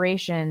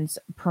corporations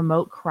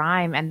promote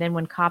crime, and then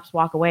when cops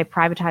walk away,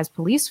 privatize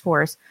police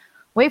force.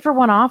 Wait for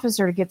one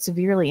officer to get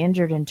severely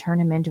injured and turn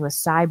him into a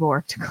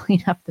cyborg to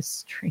clean up the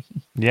street.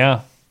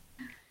 Yeah.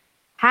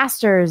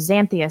 Haster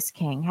Xanthius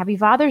King. Happy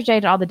Father's Day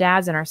to all the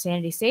dads in our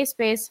Sanity Safe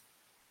Space.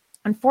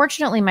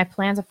 Unfortunately, my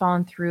plans have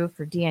fallen through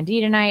for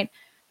D&D tonight,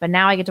 but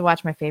now I get to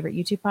watch my favorite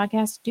YouTube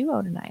podcast,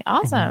 Duo, tonight.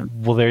 Awesome.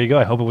 Well, there you go.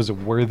 I hope it was a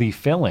worthy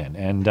fill-in,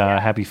 and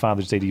happy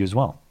Father's Day to you as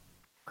well.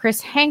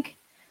 Chris Henk.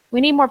 We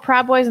need more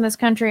Proud Boys in this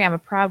country. I'm a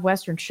proud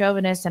Western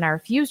chauvinist, and I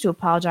refuse to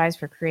apologize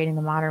for creating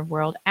the modern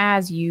world,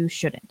 as you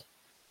shouldn't.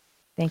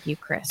 Thank you,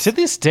 Chris. To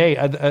this day,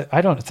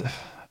 I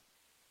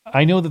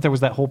know that there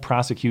was that whole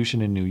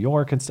prosecution in New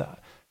York and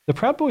stuff. The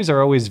Proud Boys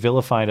are always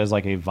vilified as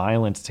like a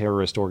violent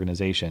terrorist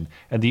organization.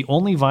 And the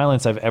only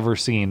violence I've ever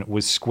seen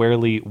was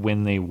squarely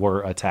when they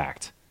were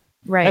attacked.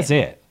 Right. That's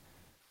it.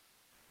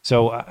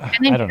 So and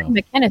then I don't know.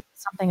 McKinnon is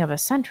something of a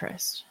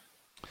centrist.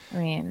 I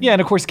mean, yeah.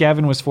 And of course,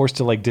 Gavin was forced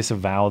to like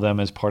disavow them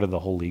as part of the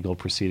whole legal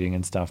proceeding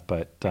and stuff.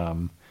 But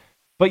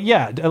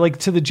yeah, like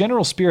to the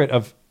general spirit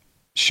of,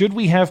 should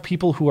we have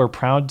people who are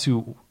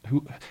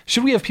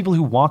should we have people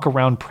who walk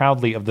around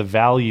proudly of the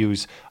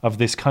values of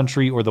this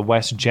country or the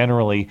West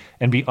generally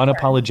and be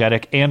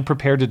unapologetic and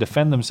prepared to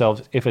defend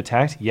themselves if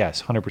attacked?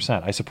 Yes,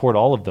 100%. I support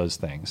all of those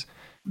things.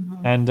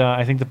 Mm-hmm. And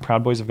I think the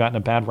Proud Boys have gotten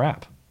a bad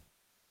rap.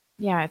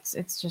 Yeah,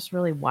 it's just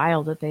really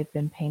wild that they've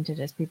been painted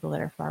as people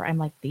that are far right. I'm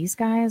like, these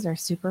guys are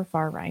super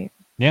far right.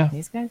 Yeah.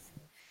 These guys.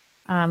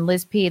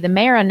 Liz P. The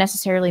mayor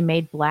unnecessarily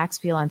made blacks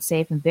feel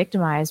unsafe and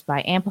victimized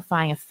by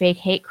amplifying a fake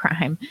hate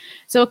crime.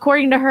 So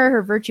according to her,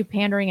 her virtue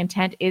pandering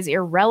intent is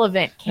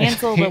irrelevant.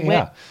 Cancel the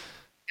whip.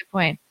 Good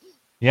point.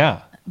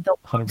 Yeah. The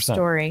 100%.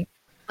 story.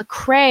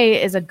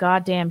 Lecrae is a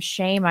goddamn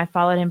shame. I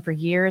followed him for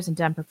years and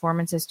done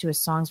performances to his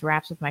songs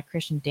raps with my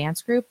Christian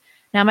dance group.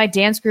 Now my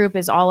dance group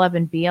is all up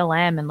in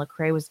BLM, and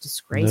Lecrae was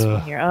disgraceful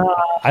here. Oh.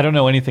 I don't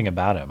know anything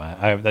about him.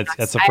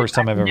 That's the first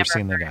time I've ever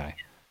seen the guy.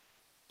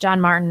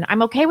 John Martin,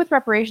 I'm okay with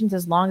reparations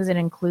as long as it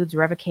includes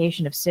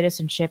revocation of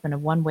citizenship and a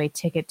one-way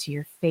ticket to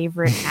your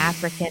favorite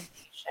African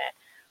nation.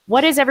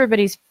 What is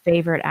everybody's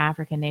favorite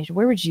African nation?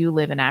 Where would you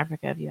live in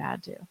Africa if you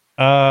had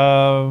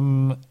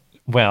to?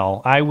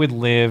 Well, I would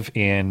live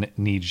in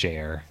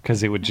Niger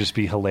because it would just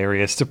be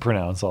hilarious to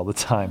pronounce all the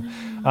time.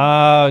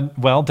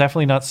 Well,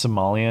 definitely not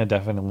Somalia.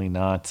 Definitely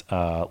not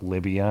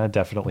Libya.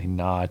 Definitely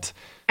not.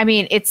 I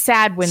mean, it's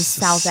sad when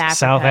South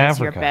Africa is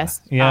your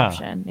best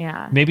option.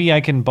 Yeah. Maybe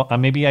I can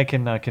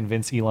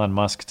convince Elon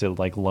Musk to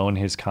like loan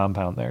his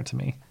compound there to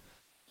me.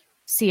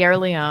 Sierra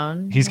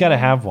Leone. He's got to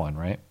have one,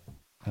 right?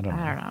 I don't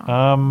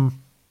know.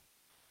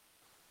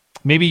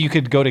 Maybe you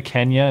could go to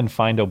Kenya and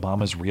find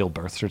Obama's real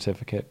birth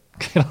certificate.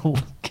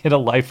 Get a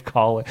life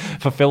calling,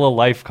 fulfill a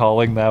life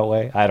calling that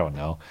way. I don't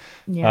know.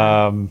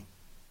 Yeah.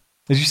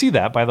 Did you see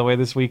that, by the way,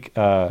 this week?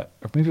 Or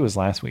maybe it was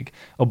last week.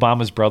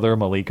 Obama's brother,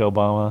 Malik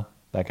Obama,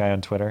 that guy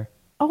on Twitter.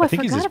 Oh, I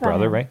think he's forgot his about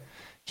brother, him. right?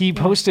 He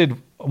posted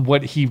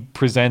what he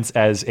presents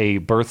as a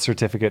birth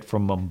certificate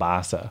from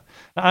Mombasa.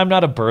 Now, I'm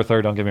not a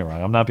birther, don't get me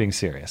wrong. I'm not being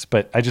serious,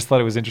 but I just thought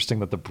it was interesting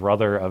that the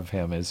brother of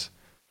him is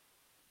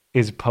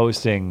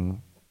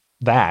posting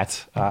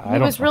that. He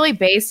was really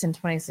based in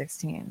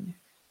 2016.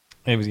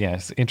 It was, yeah.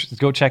 It's interesting.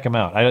 Go check him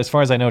out. As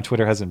far as I know,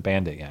 Twitter hasn't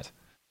banned it yet.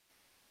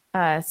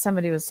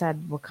 Somebody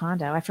said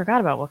Wakanda. I forgot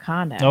about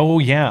Wakanda. Oh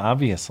yeah,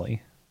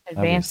 obviously.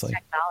 Advanced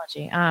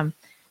technology.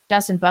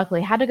 Dustin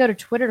Buckley had to go to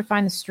Twitter to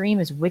find the stream.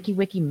 Is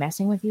WikiWiki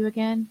messing with you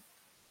again?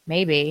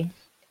 Maybe.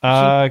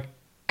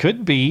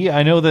 Could be.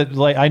 I know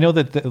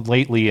that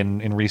lately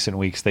in recent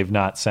weeks they've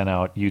not sent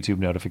out YouTube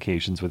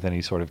notifications with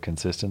any sort of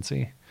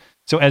consistency.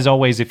 So as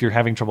always, if you're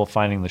having trouble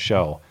finding the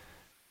show,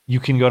 you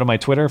can go to my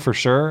Twitter for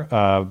sure.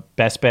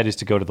 Best bet is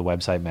to go to the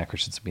website,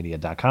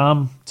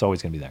 mattchristiansenmedia.com. It's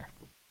always going to be there.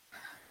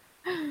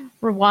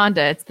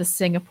 Rwanda, it's the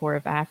Singapore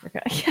of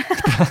Africa.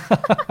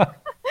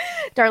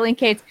 Darlene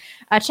Cates,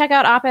 check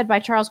out op-ed by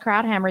Charles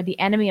Krauthammer, The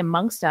Enemy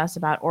Amongst Us,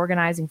 about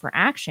organizing for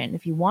action.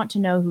 If you want to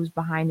know who's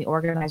behind the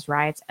organized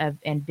riots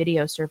and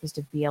video surfaced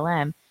of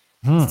BLM,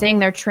 saying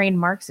they're trained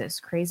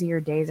Marxists,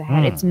 crazier days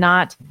ahead. It's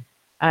not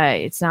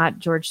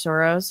George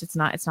Soros. It's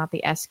not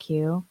the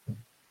SQ.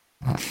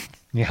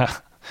 Yeah.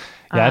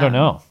 I don't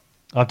know.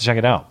 I'll have to check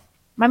it out.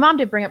 My mom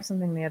did bring up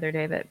something the other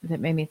day that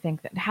made me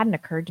think that hadn't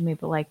occurred to me,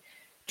 but like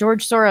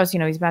George Soros,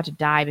 he's about to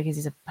die because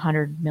he's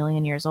 100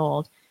 million years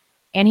old.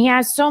 And he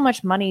has so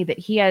much money that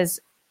he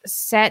has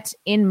set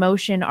in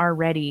motion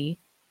already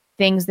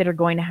things that are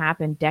going to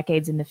happen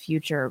decades in the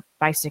future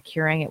by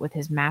securing it with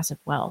his massive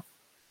wealth.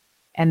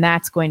 And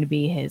that's going to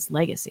be his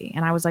legacy.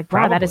 And I was like,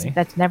 wow,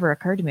 that's never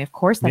occurred to me. Of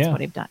course, that's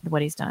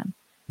what he's done.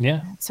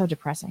 Yeah. It's so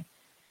depressing.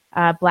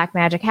 Black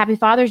Magic. Happy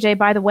Father's Day,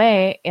 by the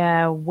way.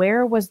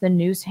 Where was the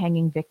noose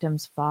hanging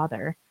victim's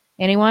father?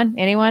 Anyone?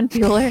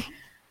 Bueller?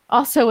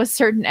 Also, a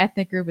certain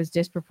ethnic group is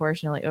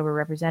disproportionately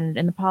overrepresented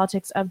in the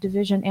politics of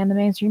division and the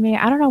mainstream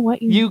media. I don't know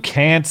what you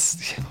can't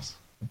say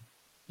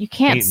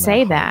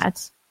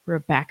that,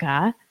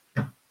 Rebecca.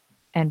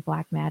 And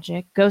Black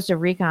Magic goes to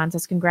Recon,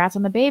 says congrats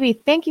on the baby.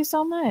 Thank you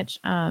so much.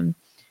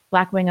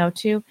 Blackwing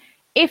 02.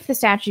 If the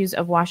statues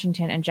of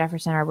Washington and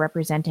Jefferson are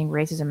representing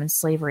racism and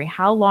slavery,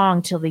 how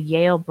long till the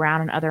Yale,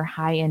 Brown, and other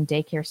high-end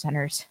daycare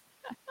centers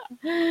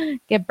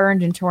get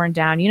burned and torn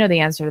down? You know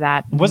the answer to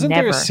that. Wasn't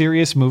there a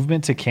serious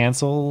movement to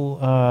cancel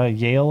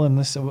Yale and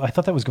this? I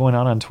thought that was going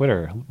on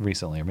Twitter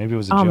recently, or maybe it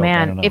was a joke. Oh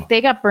man, I don't know. if they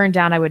got burned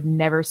down, I would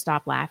never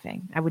stop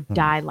laughing. I would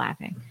die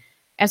laughing.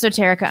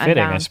 Esoterica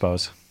Fitting, Unbound. I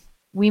suppose.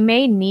 We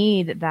may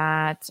need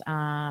that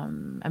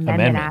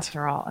amendment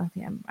after all.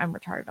 Okay, I'm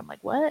retarded. I'm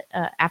like, what?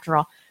 After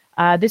all.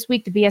 This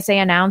week, the BSA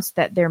announced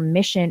that their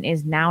mission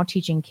is now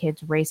teaching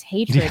kids race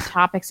hatred.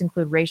 Topics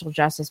include racial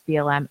justice,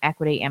 BLM,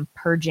 equity, and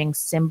purging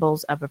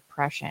symbols of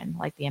oppression,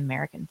 like the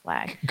American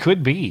flag.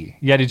 Could be.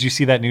 Yeah, did you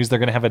see that news? They're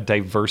going to have a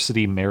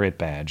diversity merit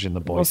badge in the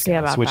Boy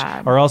Scouts, which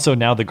that. are also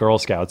now the Girl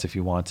Scouts if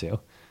you want to.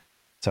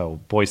 So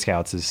Boy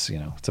Scouts is,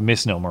 it's a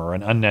misnomer or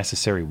an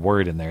unnecessary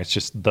word in there. It's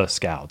just the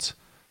Scouts.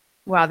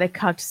 Wow, they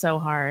cucked so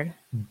hard.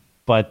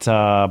 But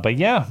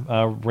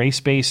yeah,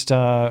 race-based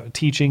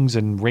teachings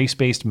and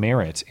race-based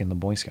merit in the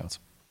Boy Scouts.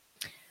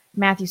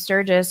 Matthew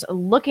Sturgis,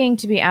 looking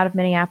to be out of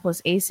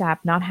Minneapolis ASAP,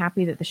 not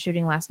happy that the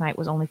shooting last night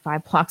was only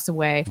 5 blocks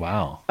away.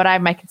 Wow. But I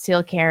have my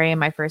concealed carry and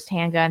my first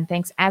handgun.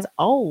 Thanks, as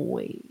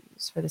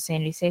always, for the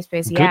Sanity Safe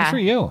Space. Good for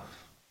you.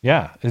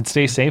 Yeah, and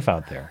stay safe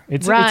out there.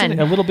 It's a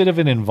little bit of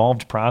an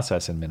involved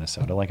process in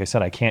Minnesota. Like I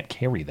said, I can't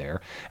carry there,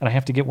 and I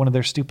have to get one of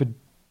their stupid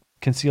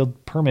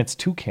concealed permits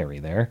to carry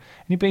there,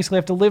 and you basically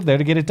have to live there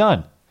to get it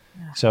done.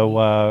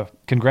 So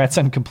congrats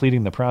on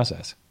completing the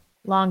process.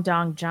 Long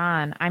Dong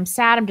John. I'm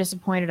sad. I'm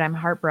disappointed. I'm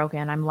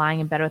heartbroken. I'm lying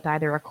in bed with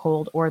either a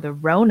cold or the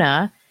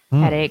Rona.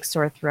 Headache,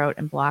 sore throat,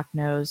 and blocked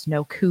nose.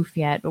 No coof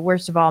yet. But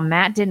worst of all,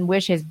 Matt didn't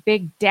wish his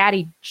big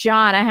daddy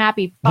John a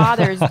happy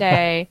Father's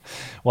Day.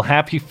 Well,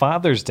 happy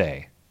Father's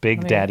Day,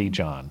 Big Daddy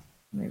John.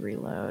 Let me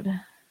reload.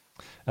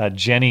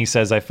 Jenny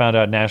says, I found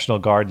out National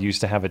Guard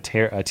used to have a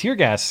tear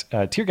gas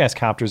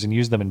copters and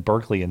use them in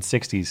Berkeley in the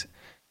 60s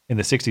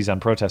on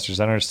protesters.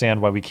 I don't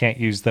understand why we can't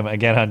use them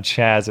again on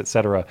Chaz,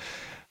 etc.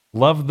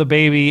 Love the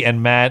baby,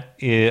 and Matt.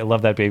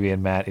 Love that baby,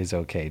 and Matt is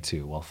okay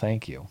too. Well,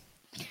 thank you.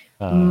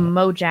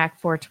 Mojack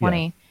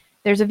 420. Yeah.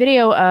 There's a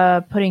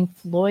video putting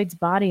Floyd's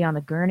body on the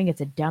gurney. It's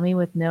a dummy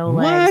with no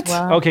legs.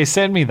 Well, okay,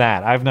 send me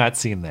that. I've not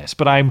seen this,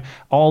 but I'm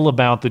all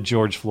about the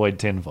George Floyd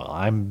tinfoil.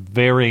 I'm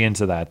very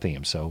into that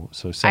theme. So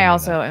send I me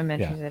also that. am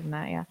interested in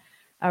that. Yeah.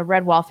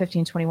 Red Wall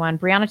 1521.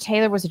 Breonna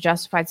Taylor was a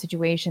justified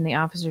situation. The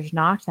officers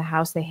knocked. The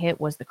house they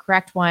hit was the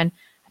correct one.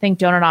 I think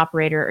donut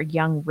operator or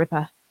young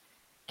Ripa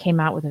came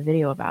out with a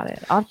video about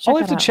it. I'll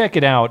have to check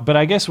it out, but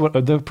I guess what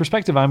the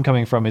perspective I'm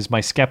coming from is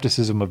my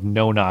skepticism of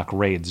no-knock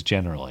raids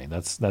generally.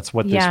 That's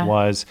what this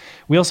was.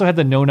 We also had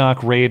the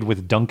no-knock raid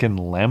with Duncan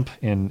Lemp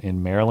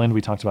in Maryland.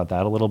 We talked about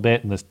that a little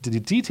bit, and the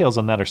details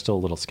on that are still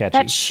a little sketchy.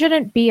 That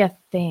shouldn't be a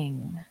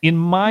thing.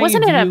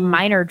 Wasn't it a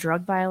minor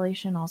drug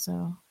violation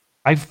also?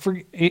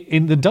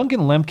 In the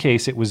Duncan Lemp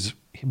case, it was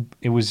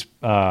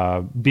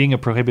being a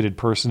prohibited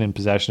person in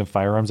possession of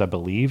firearms, I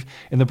believe.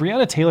 In the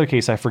Breonna Taylor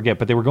case, I forget,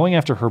 but they were going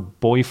after her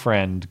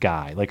boyfriend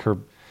guy, like her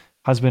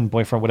husband,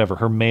 boyfriend, whatever,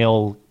 her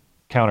male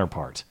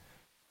counterpart.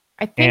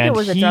 I think it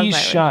was a drug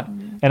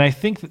violation. And I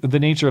think the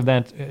nature of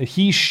that,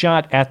 he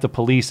shot at the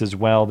police as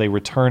well. They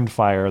returned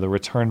fire. The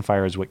return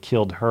fire is what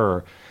killed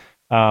her.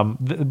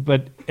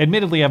 But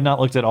admittedly, I've not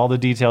looked at all the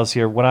details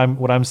here. What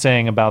I'm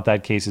saying about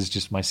that case is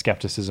just my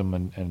skepticism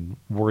and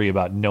worry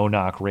about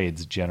no-knock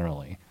raids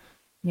generally.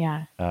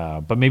 Yeah.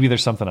 But maybe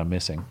there's something I'm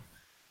missing.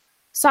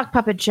 Sock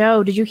Puppet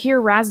Joe, did you hear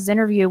Raz's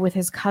interview with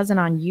his cousin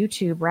on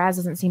YouTube? Raz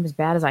doesn't seem as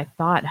bad as I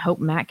thought. Hope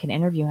Matt can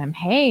interview him.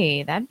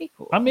 Hey, that'd be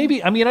cool.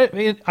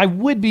 I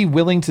would be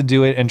willing to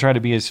do it and try to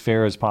be as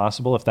fair as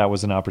possible if that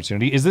was an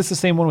opportunity. Is this the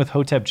same one with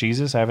Hotep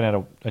Jesus? I haven't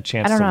had a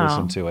chance to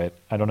listen to it.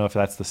 I don't know if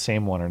that's the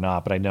same one or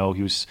not, but I know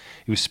he was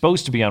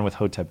supposed to be on with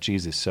Hotep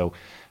Jesus. So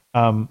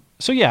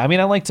yeah,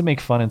 I like to make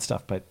fun and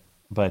stuff,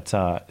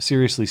 but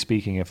seriously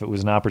speaking, if it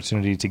was an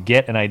opportunity to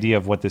get an idea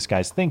of what this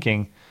guy's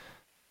thinking,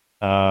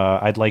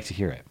 I'd like to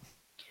hear it.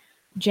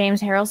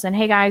 James Harrelson.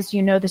 Hey guys, do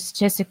you know the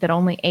statistic that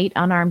only 8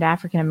 unarmed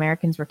African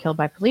Americans were killed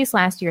by police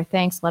last year?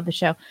 Thanks. Love the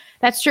show.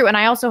 That's true. And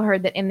I also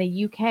heard that in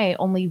the UK,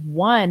 only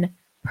 1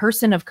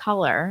 person of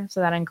color, so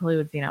that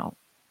includes,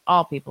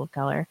 all people of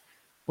color,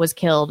 was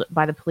killed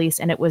by the police.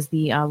 And it was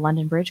the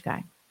London Bridge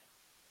guy.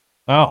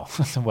 Oh,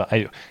 well,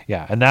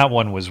 and that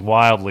one was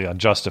wildly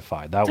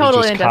unjustified. That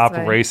totally was just cop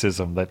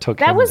racism that took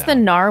him That was down. the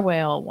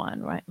narwhal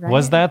one, right?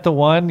 Was that the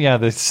one? Yeah,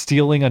 the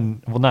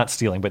not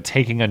stealing, but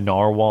taking a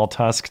narwhal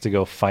tusk to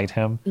go fight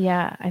him.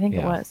 Yeah, I think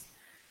it was.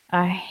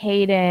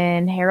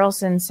 Hayden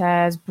Harrelson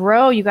says,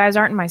 bro, you guys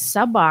aren't in my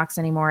sub box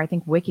anymore. I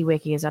think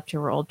WikiWiki is up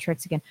to her old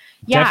tricks again.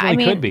 Yeah,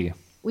 Definitely could be.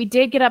 We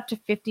did get up to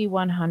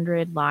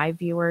 5,100 live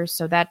viewers,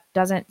 so that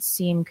doesn't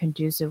seem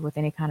conducive with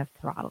any kind of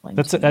throttling.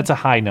 That's a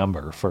high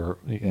number for.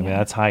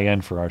 That's high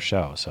end for our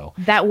show. So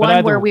that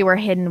one where we were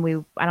hidden,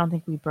 I don't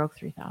think we broke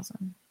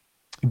 3,000.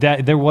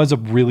 That there was a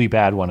really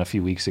bad one a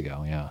few weeks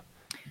ago. Yeah,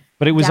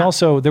 but it was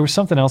also there was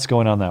something else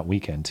going on that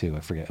weekend too. I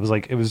forget.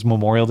 It was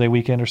Memorial Day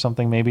weekend or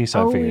something maybe.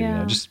 So I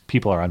figured just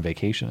people are on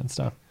vacation and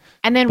stuff.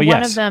 And then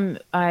one of them,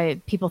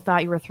 people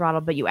thought you were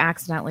throttled, but you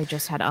accidentally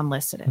just had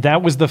unlisted it.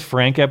 That was the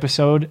Frank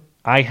episode.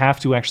 I have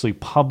to actually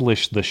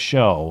publish the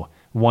show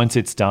once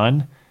it's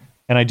done.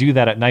 And I do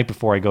that at night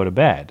before I go to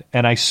bed.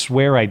 And I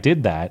swear I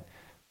did that,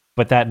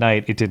 but that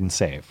night it didn't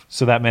save.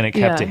 So that meant it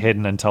kept it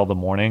hidden until the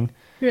morning.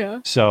 Yeah.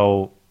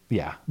 So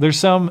yeah, there's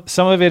some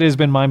of it has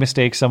been my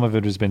mistake. Some of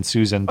it has been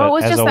Susan. But it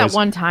was as just always, that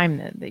one time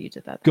that you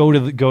did that. Go to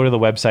the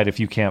website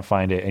if you can't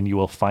find it, and you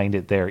will find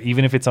it there.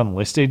 Even if it's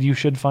unlisted, you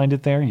should find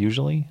it there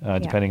usually,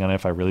 depending on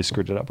if I really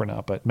screwed it up or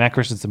not. But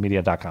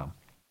mattchristensenmedia.com.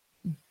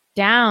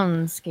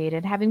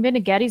 Downskated. Having been to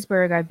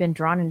Gettysburg, I've been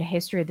drawn into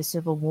history of the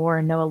Civil War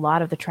and know a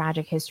lot of the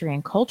tragic history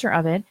and culture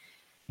of it.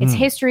 Its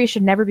history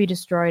should never be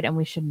destroyed, and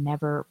we should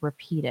never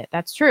repeat it.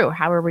 That's true.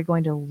 How are we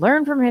going to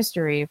learn from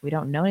history if we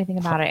don't know anything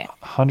about it?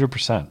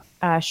 100%.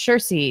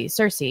 Sorcy.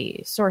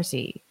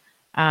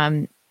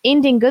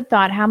 Ending good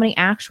thought. How many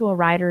actual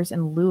riders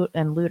and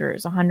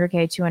looters? 100K,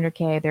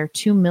 200K. There are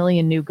 2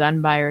 million new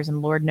gun buyers,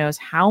 and Lord knows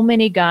how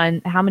many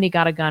got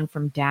a gun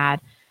from dad.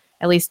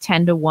 At least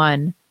 10 to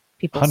 1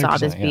 people saw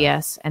this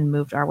BS and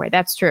moved our way.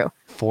 That's true.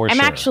 I'm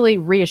actually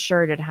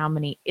reassured at how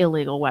many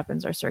illegal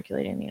weapons are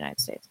circulating in the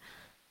United States.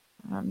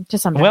 To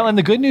some degree. Well, and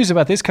the good news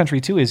about this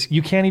country too is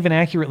you can't even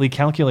accurately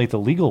calculate the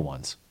legal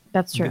ones.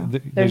 That's true.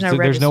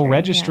 There's no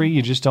registry.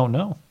 You just don't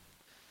know.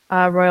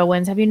 Royal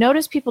Winds. Have you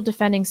noticed people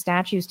defending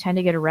statues tend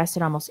to get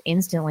arrested almost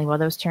instantly, while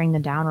those tearing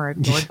them down are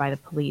ignored by the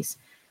police?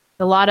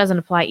 The law doesn't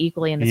apply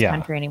equally in this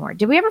country anymore.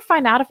 Did we ever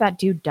find out if that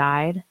dude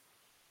died?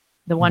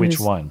 The one Which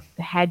whose one?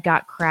 the head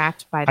got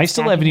cracked by the I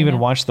still statue haven't even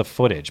man. watched the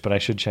footage, but I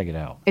should check it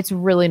out. It's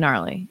really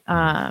gnarly.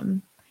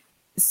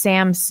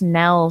 Sam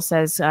Snell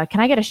says, can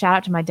I get a shout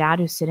out to my dad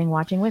who's sitting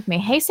watching with me?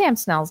 Hey, Sam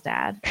Snell's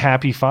dad.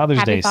 Happy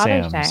Father's Day,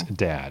 Father's Sam's Day.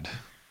 dad.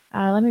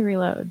 Let me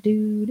reload.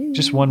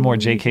 Just one more.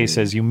 JK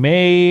says you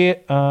may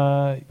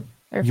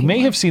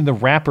have seen the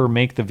rapper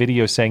make the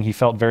video saying he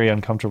felt very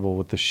uncomfortable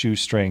with the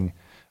shoestring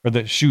or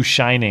the shoe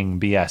shining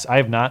BS. I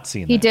have not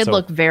seen that. He did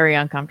look very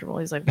uncomfortable.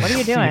 He's like, what are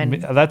you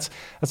doing? That's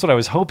what I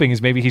was hoping,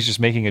 is maybe he's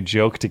just making a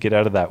joke to get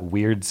out of that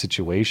weird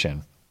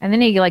situation. And then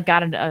he like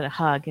got a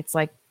hug. It's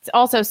like, it's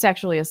also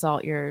sexually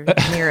assault your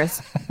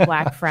nearest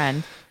black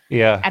friend.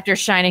 Yeah. After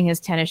shining his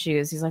tennis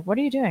shoes, he's like, what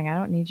are you doing? I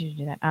don't need you to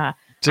do that.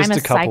 Just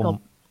a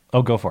couple.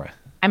 Oh, go for it.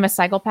 I'm a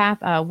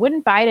psychopath.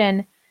 Wouldn't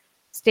Biden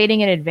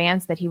stating in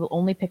advance that he will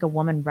only pick a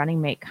woman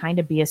running mate kind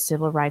of be a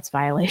civil rights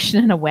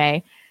violation in a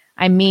way?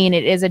 I mean,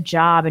 it is a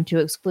job, and to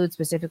exclude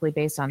specifically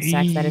based on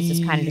sex, that is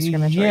just kind of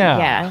discriminatory.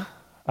 Yeah.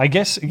 I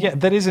guess,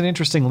 that is an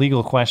interesting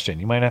legal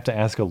question. You might have to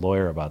ask a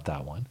lawyer about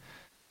that one.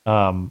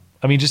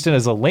 I mean, just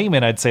as a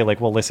layman, I'd say,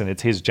 like, well, listen,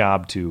 it's his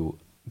job to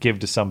give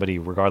to somebody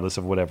regardless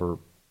of whatever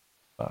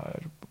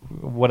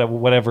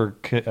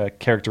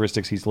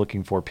characteristics he's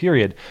looking for,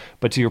 period.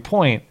 But to your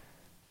point,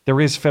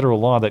 there is federal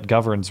law that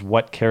governs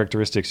what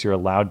characteristics you're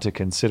allowed to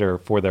consider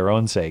for their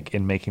own sake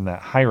in making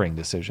that hiring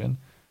decision.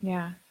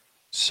 Yeah.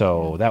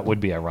 So that would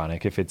be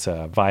ironic if it's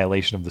a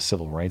violation of the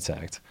Civil Rights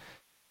Act.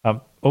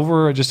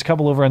 Just a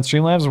couple over on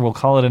Streamlabs, and we'll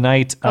call it a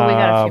night. Oh, we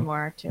got a few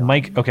more too.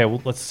 Mike, okay,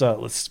 well, let's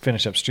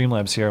finish up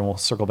Streamlabs here, and we'll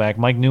circle back.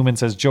 Mike Newman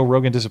says Joe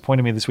Rogan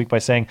disappointed me this week by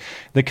saying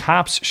the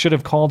cops should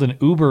have called an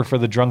Uber for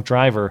the drunk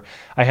driver.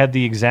 I had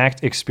the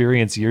exact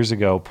experience years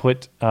ago.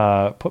 Put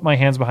my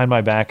hands behind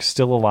my back,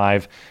 still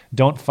alive.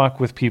 Don't fuck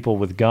with people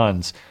with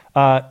guns.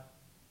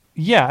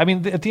 Yeah, I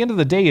mean, at the end of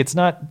the day, it's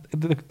not.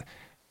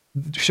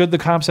 Should the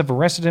cops have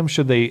arrested him?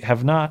 Should they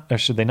have not? Or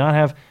should they not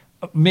have?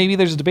 Maybe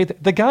there's a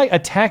debate. The guy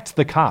attacked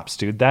the cops,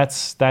 dude.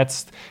 That's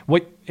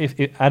what.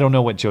 I don't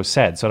know what Joe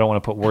said, so I don't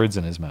want to put words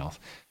in his mouth.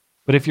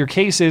 But if your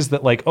case is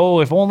that, like,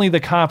 oh, if only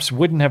the cops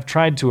wouldn't have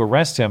tried to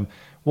arrest him,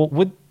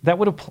 well,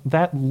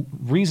 that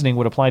reasoning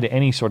would apply to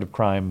any sort of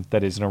crime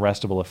that is an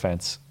arrestable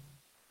offense.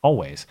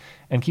 Always.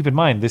 And keep in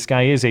mind, this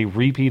guy is a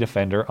repeat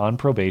offender on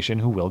probation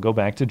who will go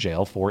back to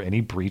jail for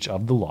any breach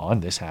of the law,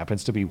 and this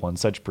happens to be one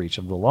such breach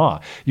of the law.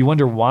 You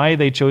wonder why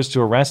they chose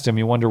to arrest him.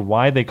 You wonder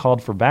why they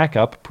called for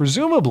backup.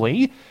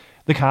 Presumably,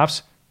 the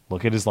cops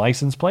look at his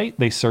license plate.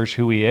 They search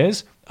who he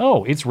is.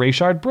 Oh, it's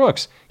Rayshard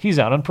Brooks. He's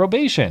out on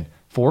probation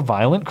for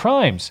violent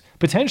crimes.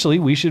 Potentially,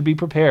 we should be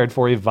prepared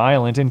for a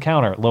violent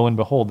encounter. Lo and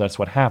behold, that's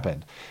what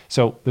happened.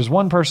 So there's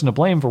one person to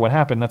blame for what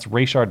happened. That's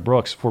Rayshard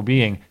Brooks for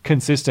being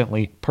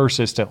consistently,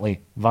 persistently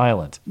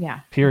violent.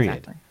 Yeah. Period.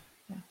 Exactly.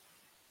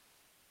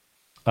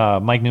 Yeah.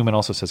 Mike Newman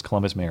also says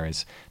Columbus Mayor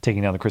is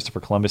taking down the Christopher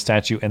Columbus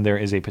statue, and there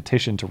is a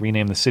petition to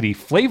rename the city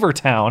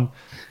Flavortown.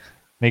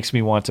 Makes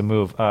me want to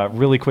move.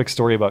 Really quick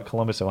story about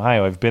Columbus,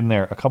 Ohio. I've been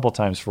there a couple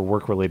times for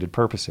work-related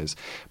purposes,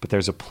 but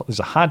there's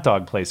a hot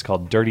dog place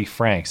called Dirty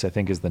Frank's, I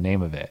think is the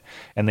name of it,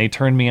 and they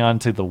turned me on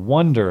to the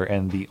wonder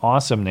and the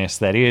awesomeness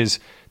that is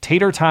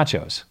tater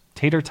tachos.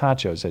 Tater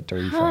tachos at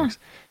Dirty Frank's.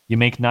 You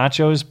make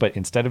nachos, but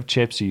instead of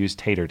chips, you use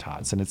tater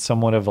tots, and it's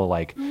somewhat of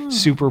a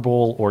Super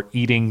Bowl or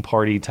eating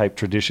party type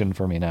tradition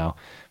for me now.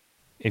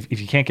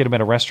 If you can't get them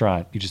at a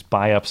restaurant, you just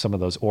buy up some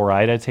of those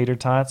Ore-Ida tater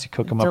tots. You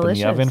cook them up in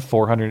the oven,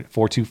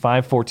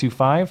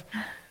 425.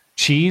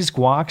 Cheese,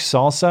 guac,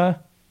 salsa,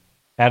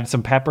 add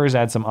some peppers,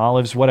 add some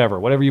olives,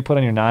 whatever you put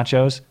on your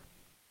nachos,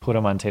 put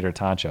them on tater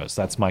tachos.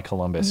 That's my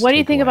Columbus. What do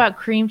you think about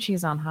cream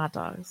cheese on hot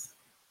dogs?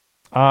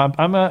 At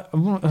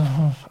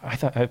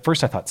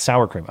first I thought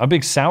sour cream. I'm a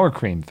big sour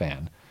cream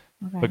fan,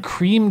 but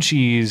cream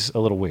cheese a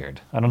little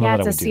weird. I don't know. Yeah,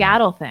 that it's a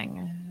Seattle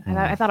thing.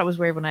 I thought it was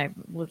weird when I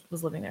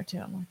was living there too.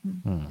 I'm like,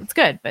 it's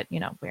good, but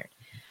weird.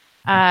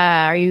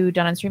 Are you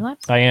done on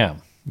Streamlabs? I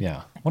am.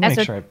 Yeah. I want to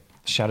make sure I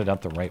shouted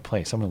out the right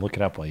place. I'm going to look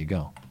it up while you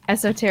go.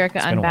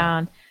 Esoterica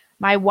Unbound.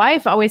 My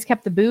wife always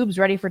kept the boobs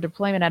ready for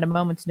deployment at a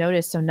moment's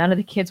notice, so none of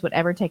the kids would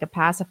ever take a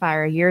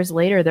pacifier. Years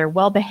later, they're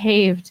well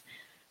behaved,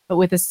 but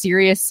with a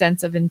serious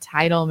sense of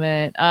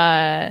entitlement.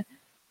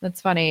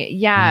 That's funny.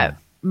 Yeah.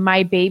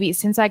 My baby,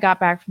 since I got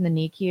back from the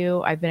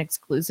NICU, I've been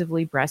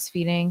exclusively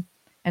breastfeeding.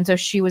 And so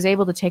she was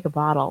able to take a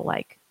bottle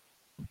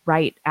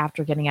right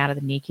after getting out of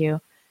the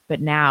NICU.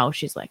 But now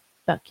she's like,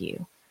 fuck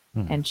you.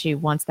 And she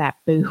wants that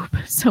boob.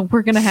 So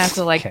we're going to have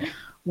to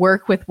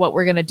work with what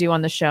we're going to do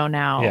on the show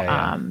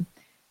now.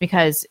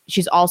 Because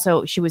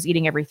she was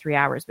eating every 3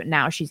 hours, but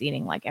now she's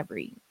eating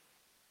every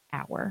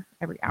hour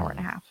and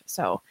a half.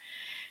 So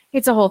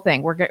it's a whole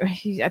thing.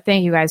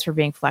 Thank you guys for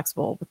being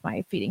flexible with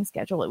my feeding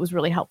schedule. It was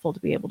really helpful to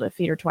be able to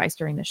feed her twice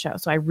during the show.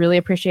 So I really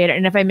appreciate it.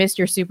 And if I missed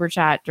your super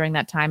chat during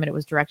that time and it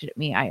was directed at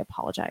me, I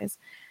apologize.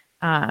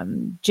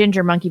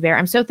 Ginger Monkey Bear,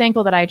 I'm so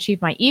thankful that I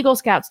achieved my Eagle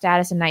Scout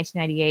status in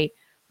 1998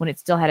 when it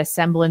still had a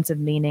semblance of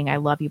meaning. I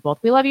love you both.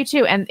 We love you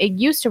too. And it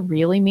used to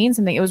really mean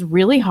something. It was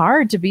really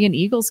hard to be an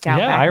Eagle Scout.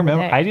 Yeah, back I in the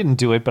remember. day. I didn't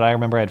do it, but I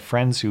remember I had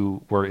friends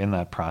who were in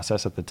that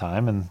process at the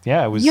time, and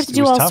yeah, it was. You have to it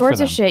do was all tough sorts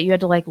for of them. shit. You had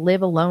to like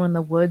live alone in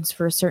the woods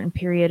for a certain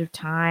period of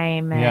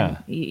time. And Yeah.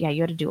 you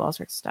had to do all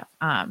sorts of stuff.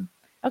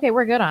 Okay,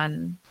 we're good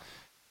on.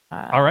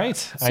 All right,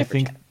 I Super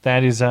think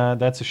that is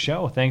that's a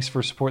show. Thanks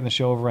for supporting the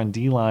show over on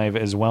D Live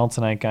as well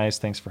tonight, guys.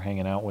 Thanks for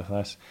hanging out with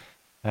us.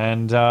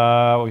 And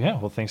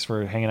thanks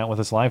for hanging out with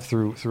us live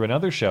through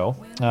another show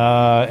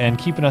and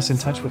keeping us in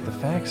touch with the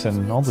facts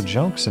and all the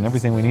jokes and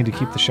everything we need to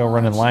keep the show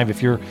running live.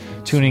 If you're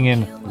tuning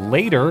in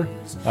later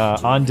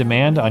on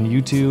demand on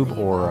YouTube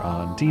or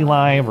on D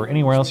Live or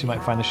anywhere else you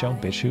might find the show,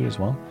 BitChute as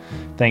well.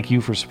 Thank you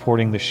for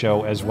supporting the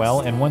show as well.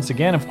 And once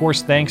again, of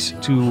course, thanks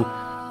to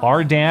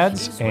our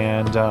dads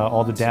and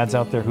all the dads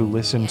out there who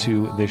listen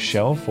to this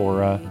show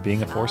for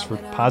being a force for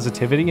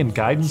positivity and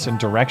guidance and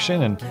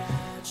direction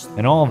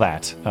and all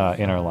that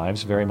in our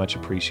lives. Very much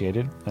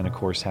appreciated. And of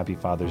course, happy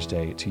Father's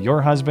Day to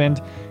your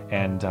husband.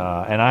 And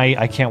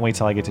I can't wait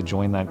till I get to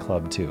join that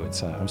club too.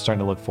 It's I'm starting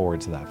to look forward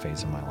to that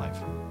phase of my life.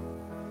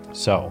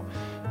 So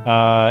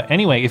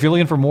anyway, if you're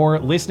looking for more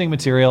listening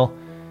material,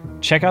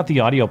 check out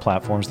the audio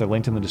platforms. They're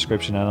linked in the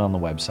description and on the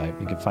website.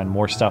 You can find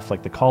more stuff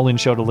like the call-in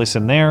show to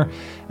listen there.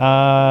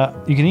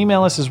 You can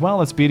email us as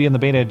well. It's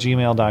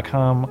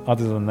beautyandthebeta@gmail.com.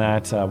 Other than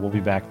that, we'll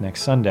be back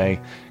next Sunday.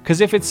 Because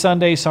if it's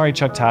Sunday, sorry,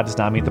 Chuck Todd does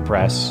not meet the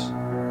press.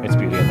 It's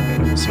Beauty and the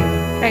Beta. We'll see you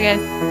then. Bye,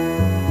 guys.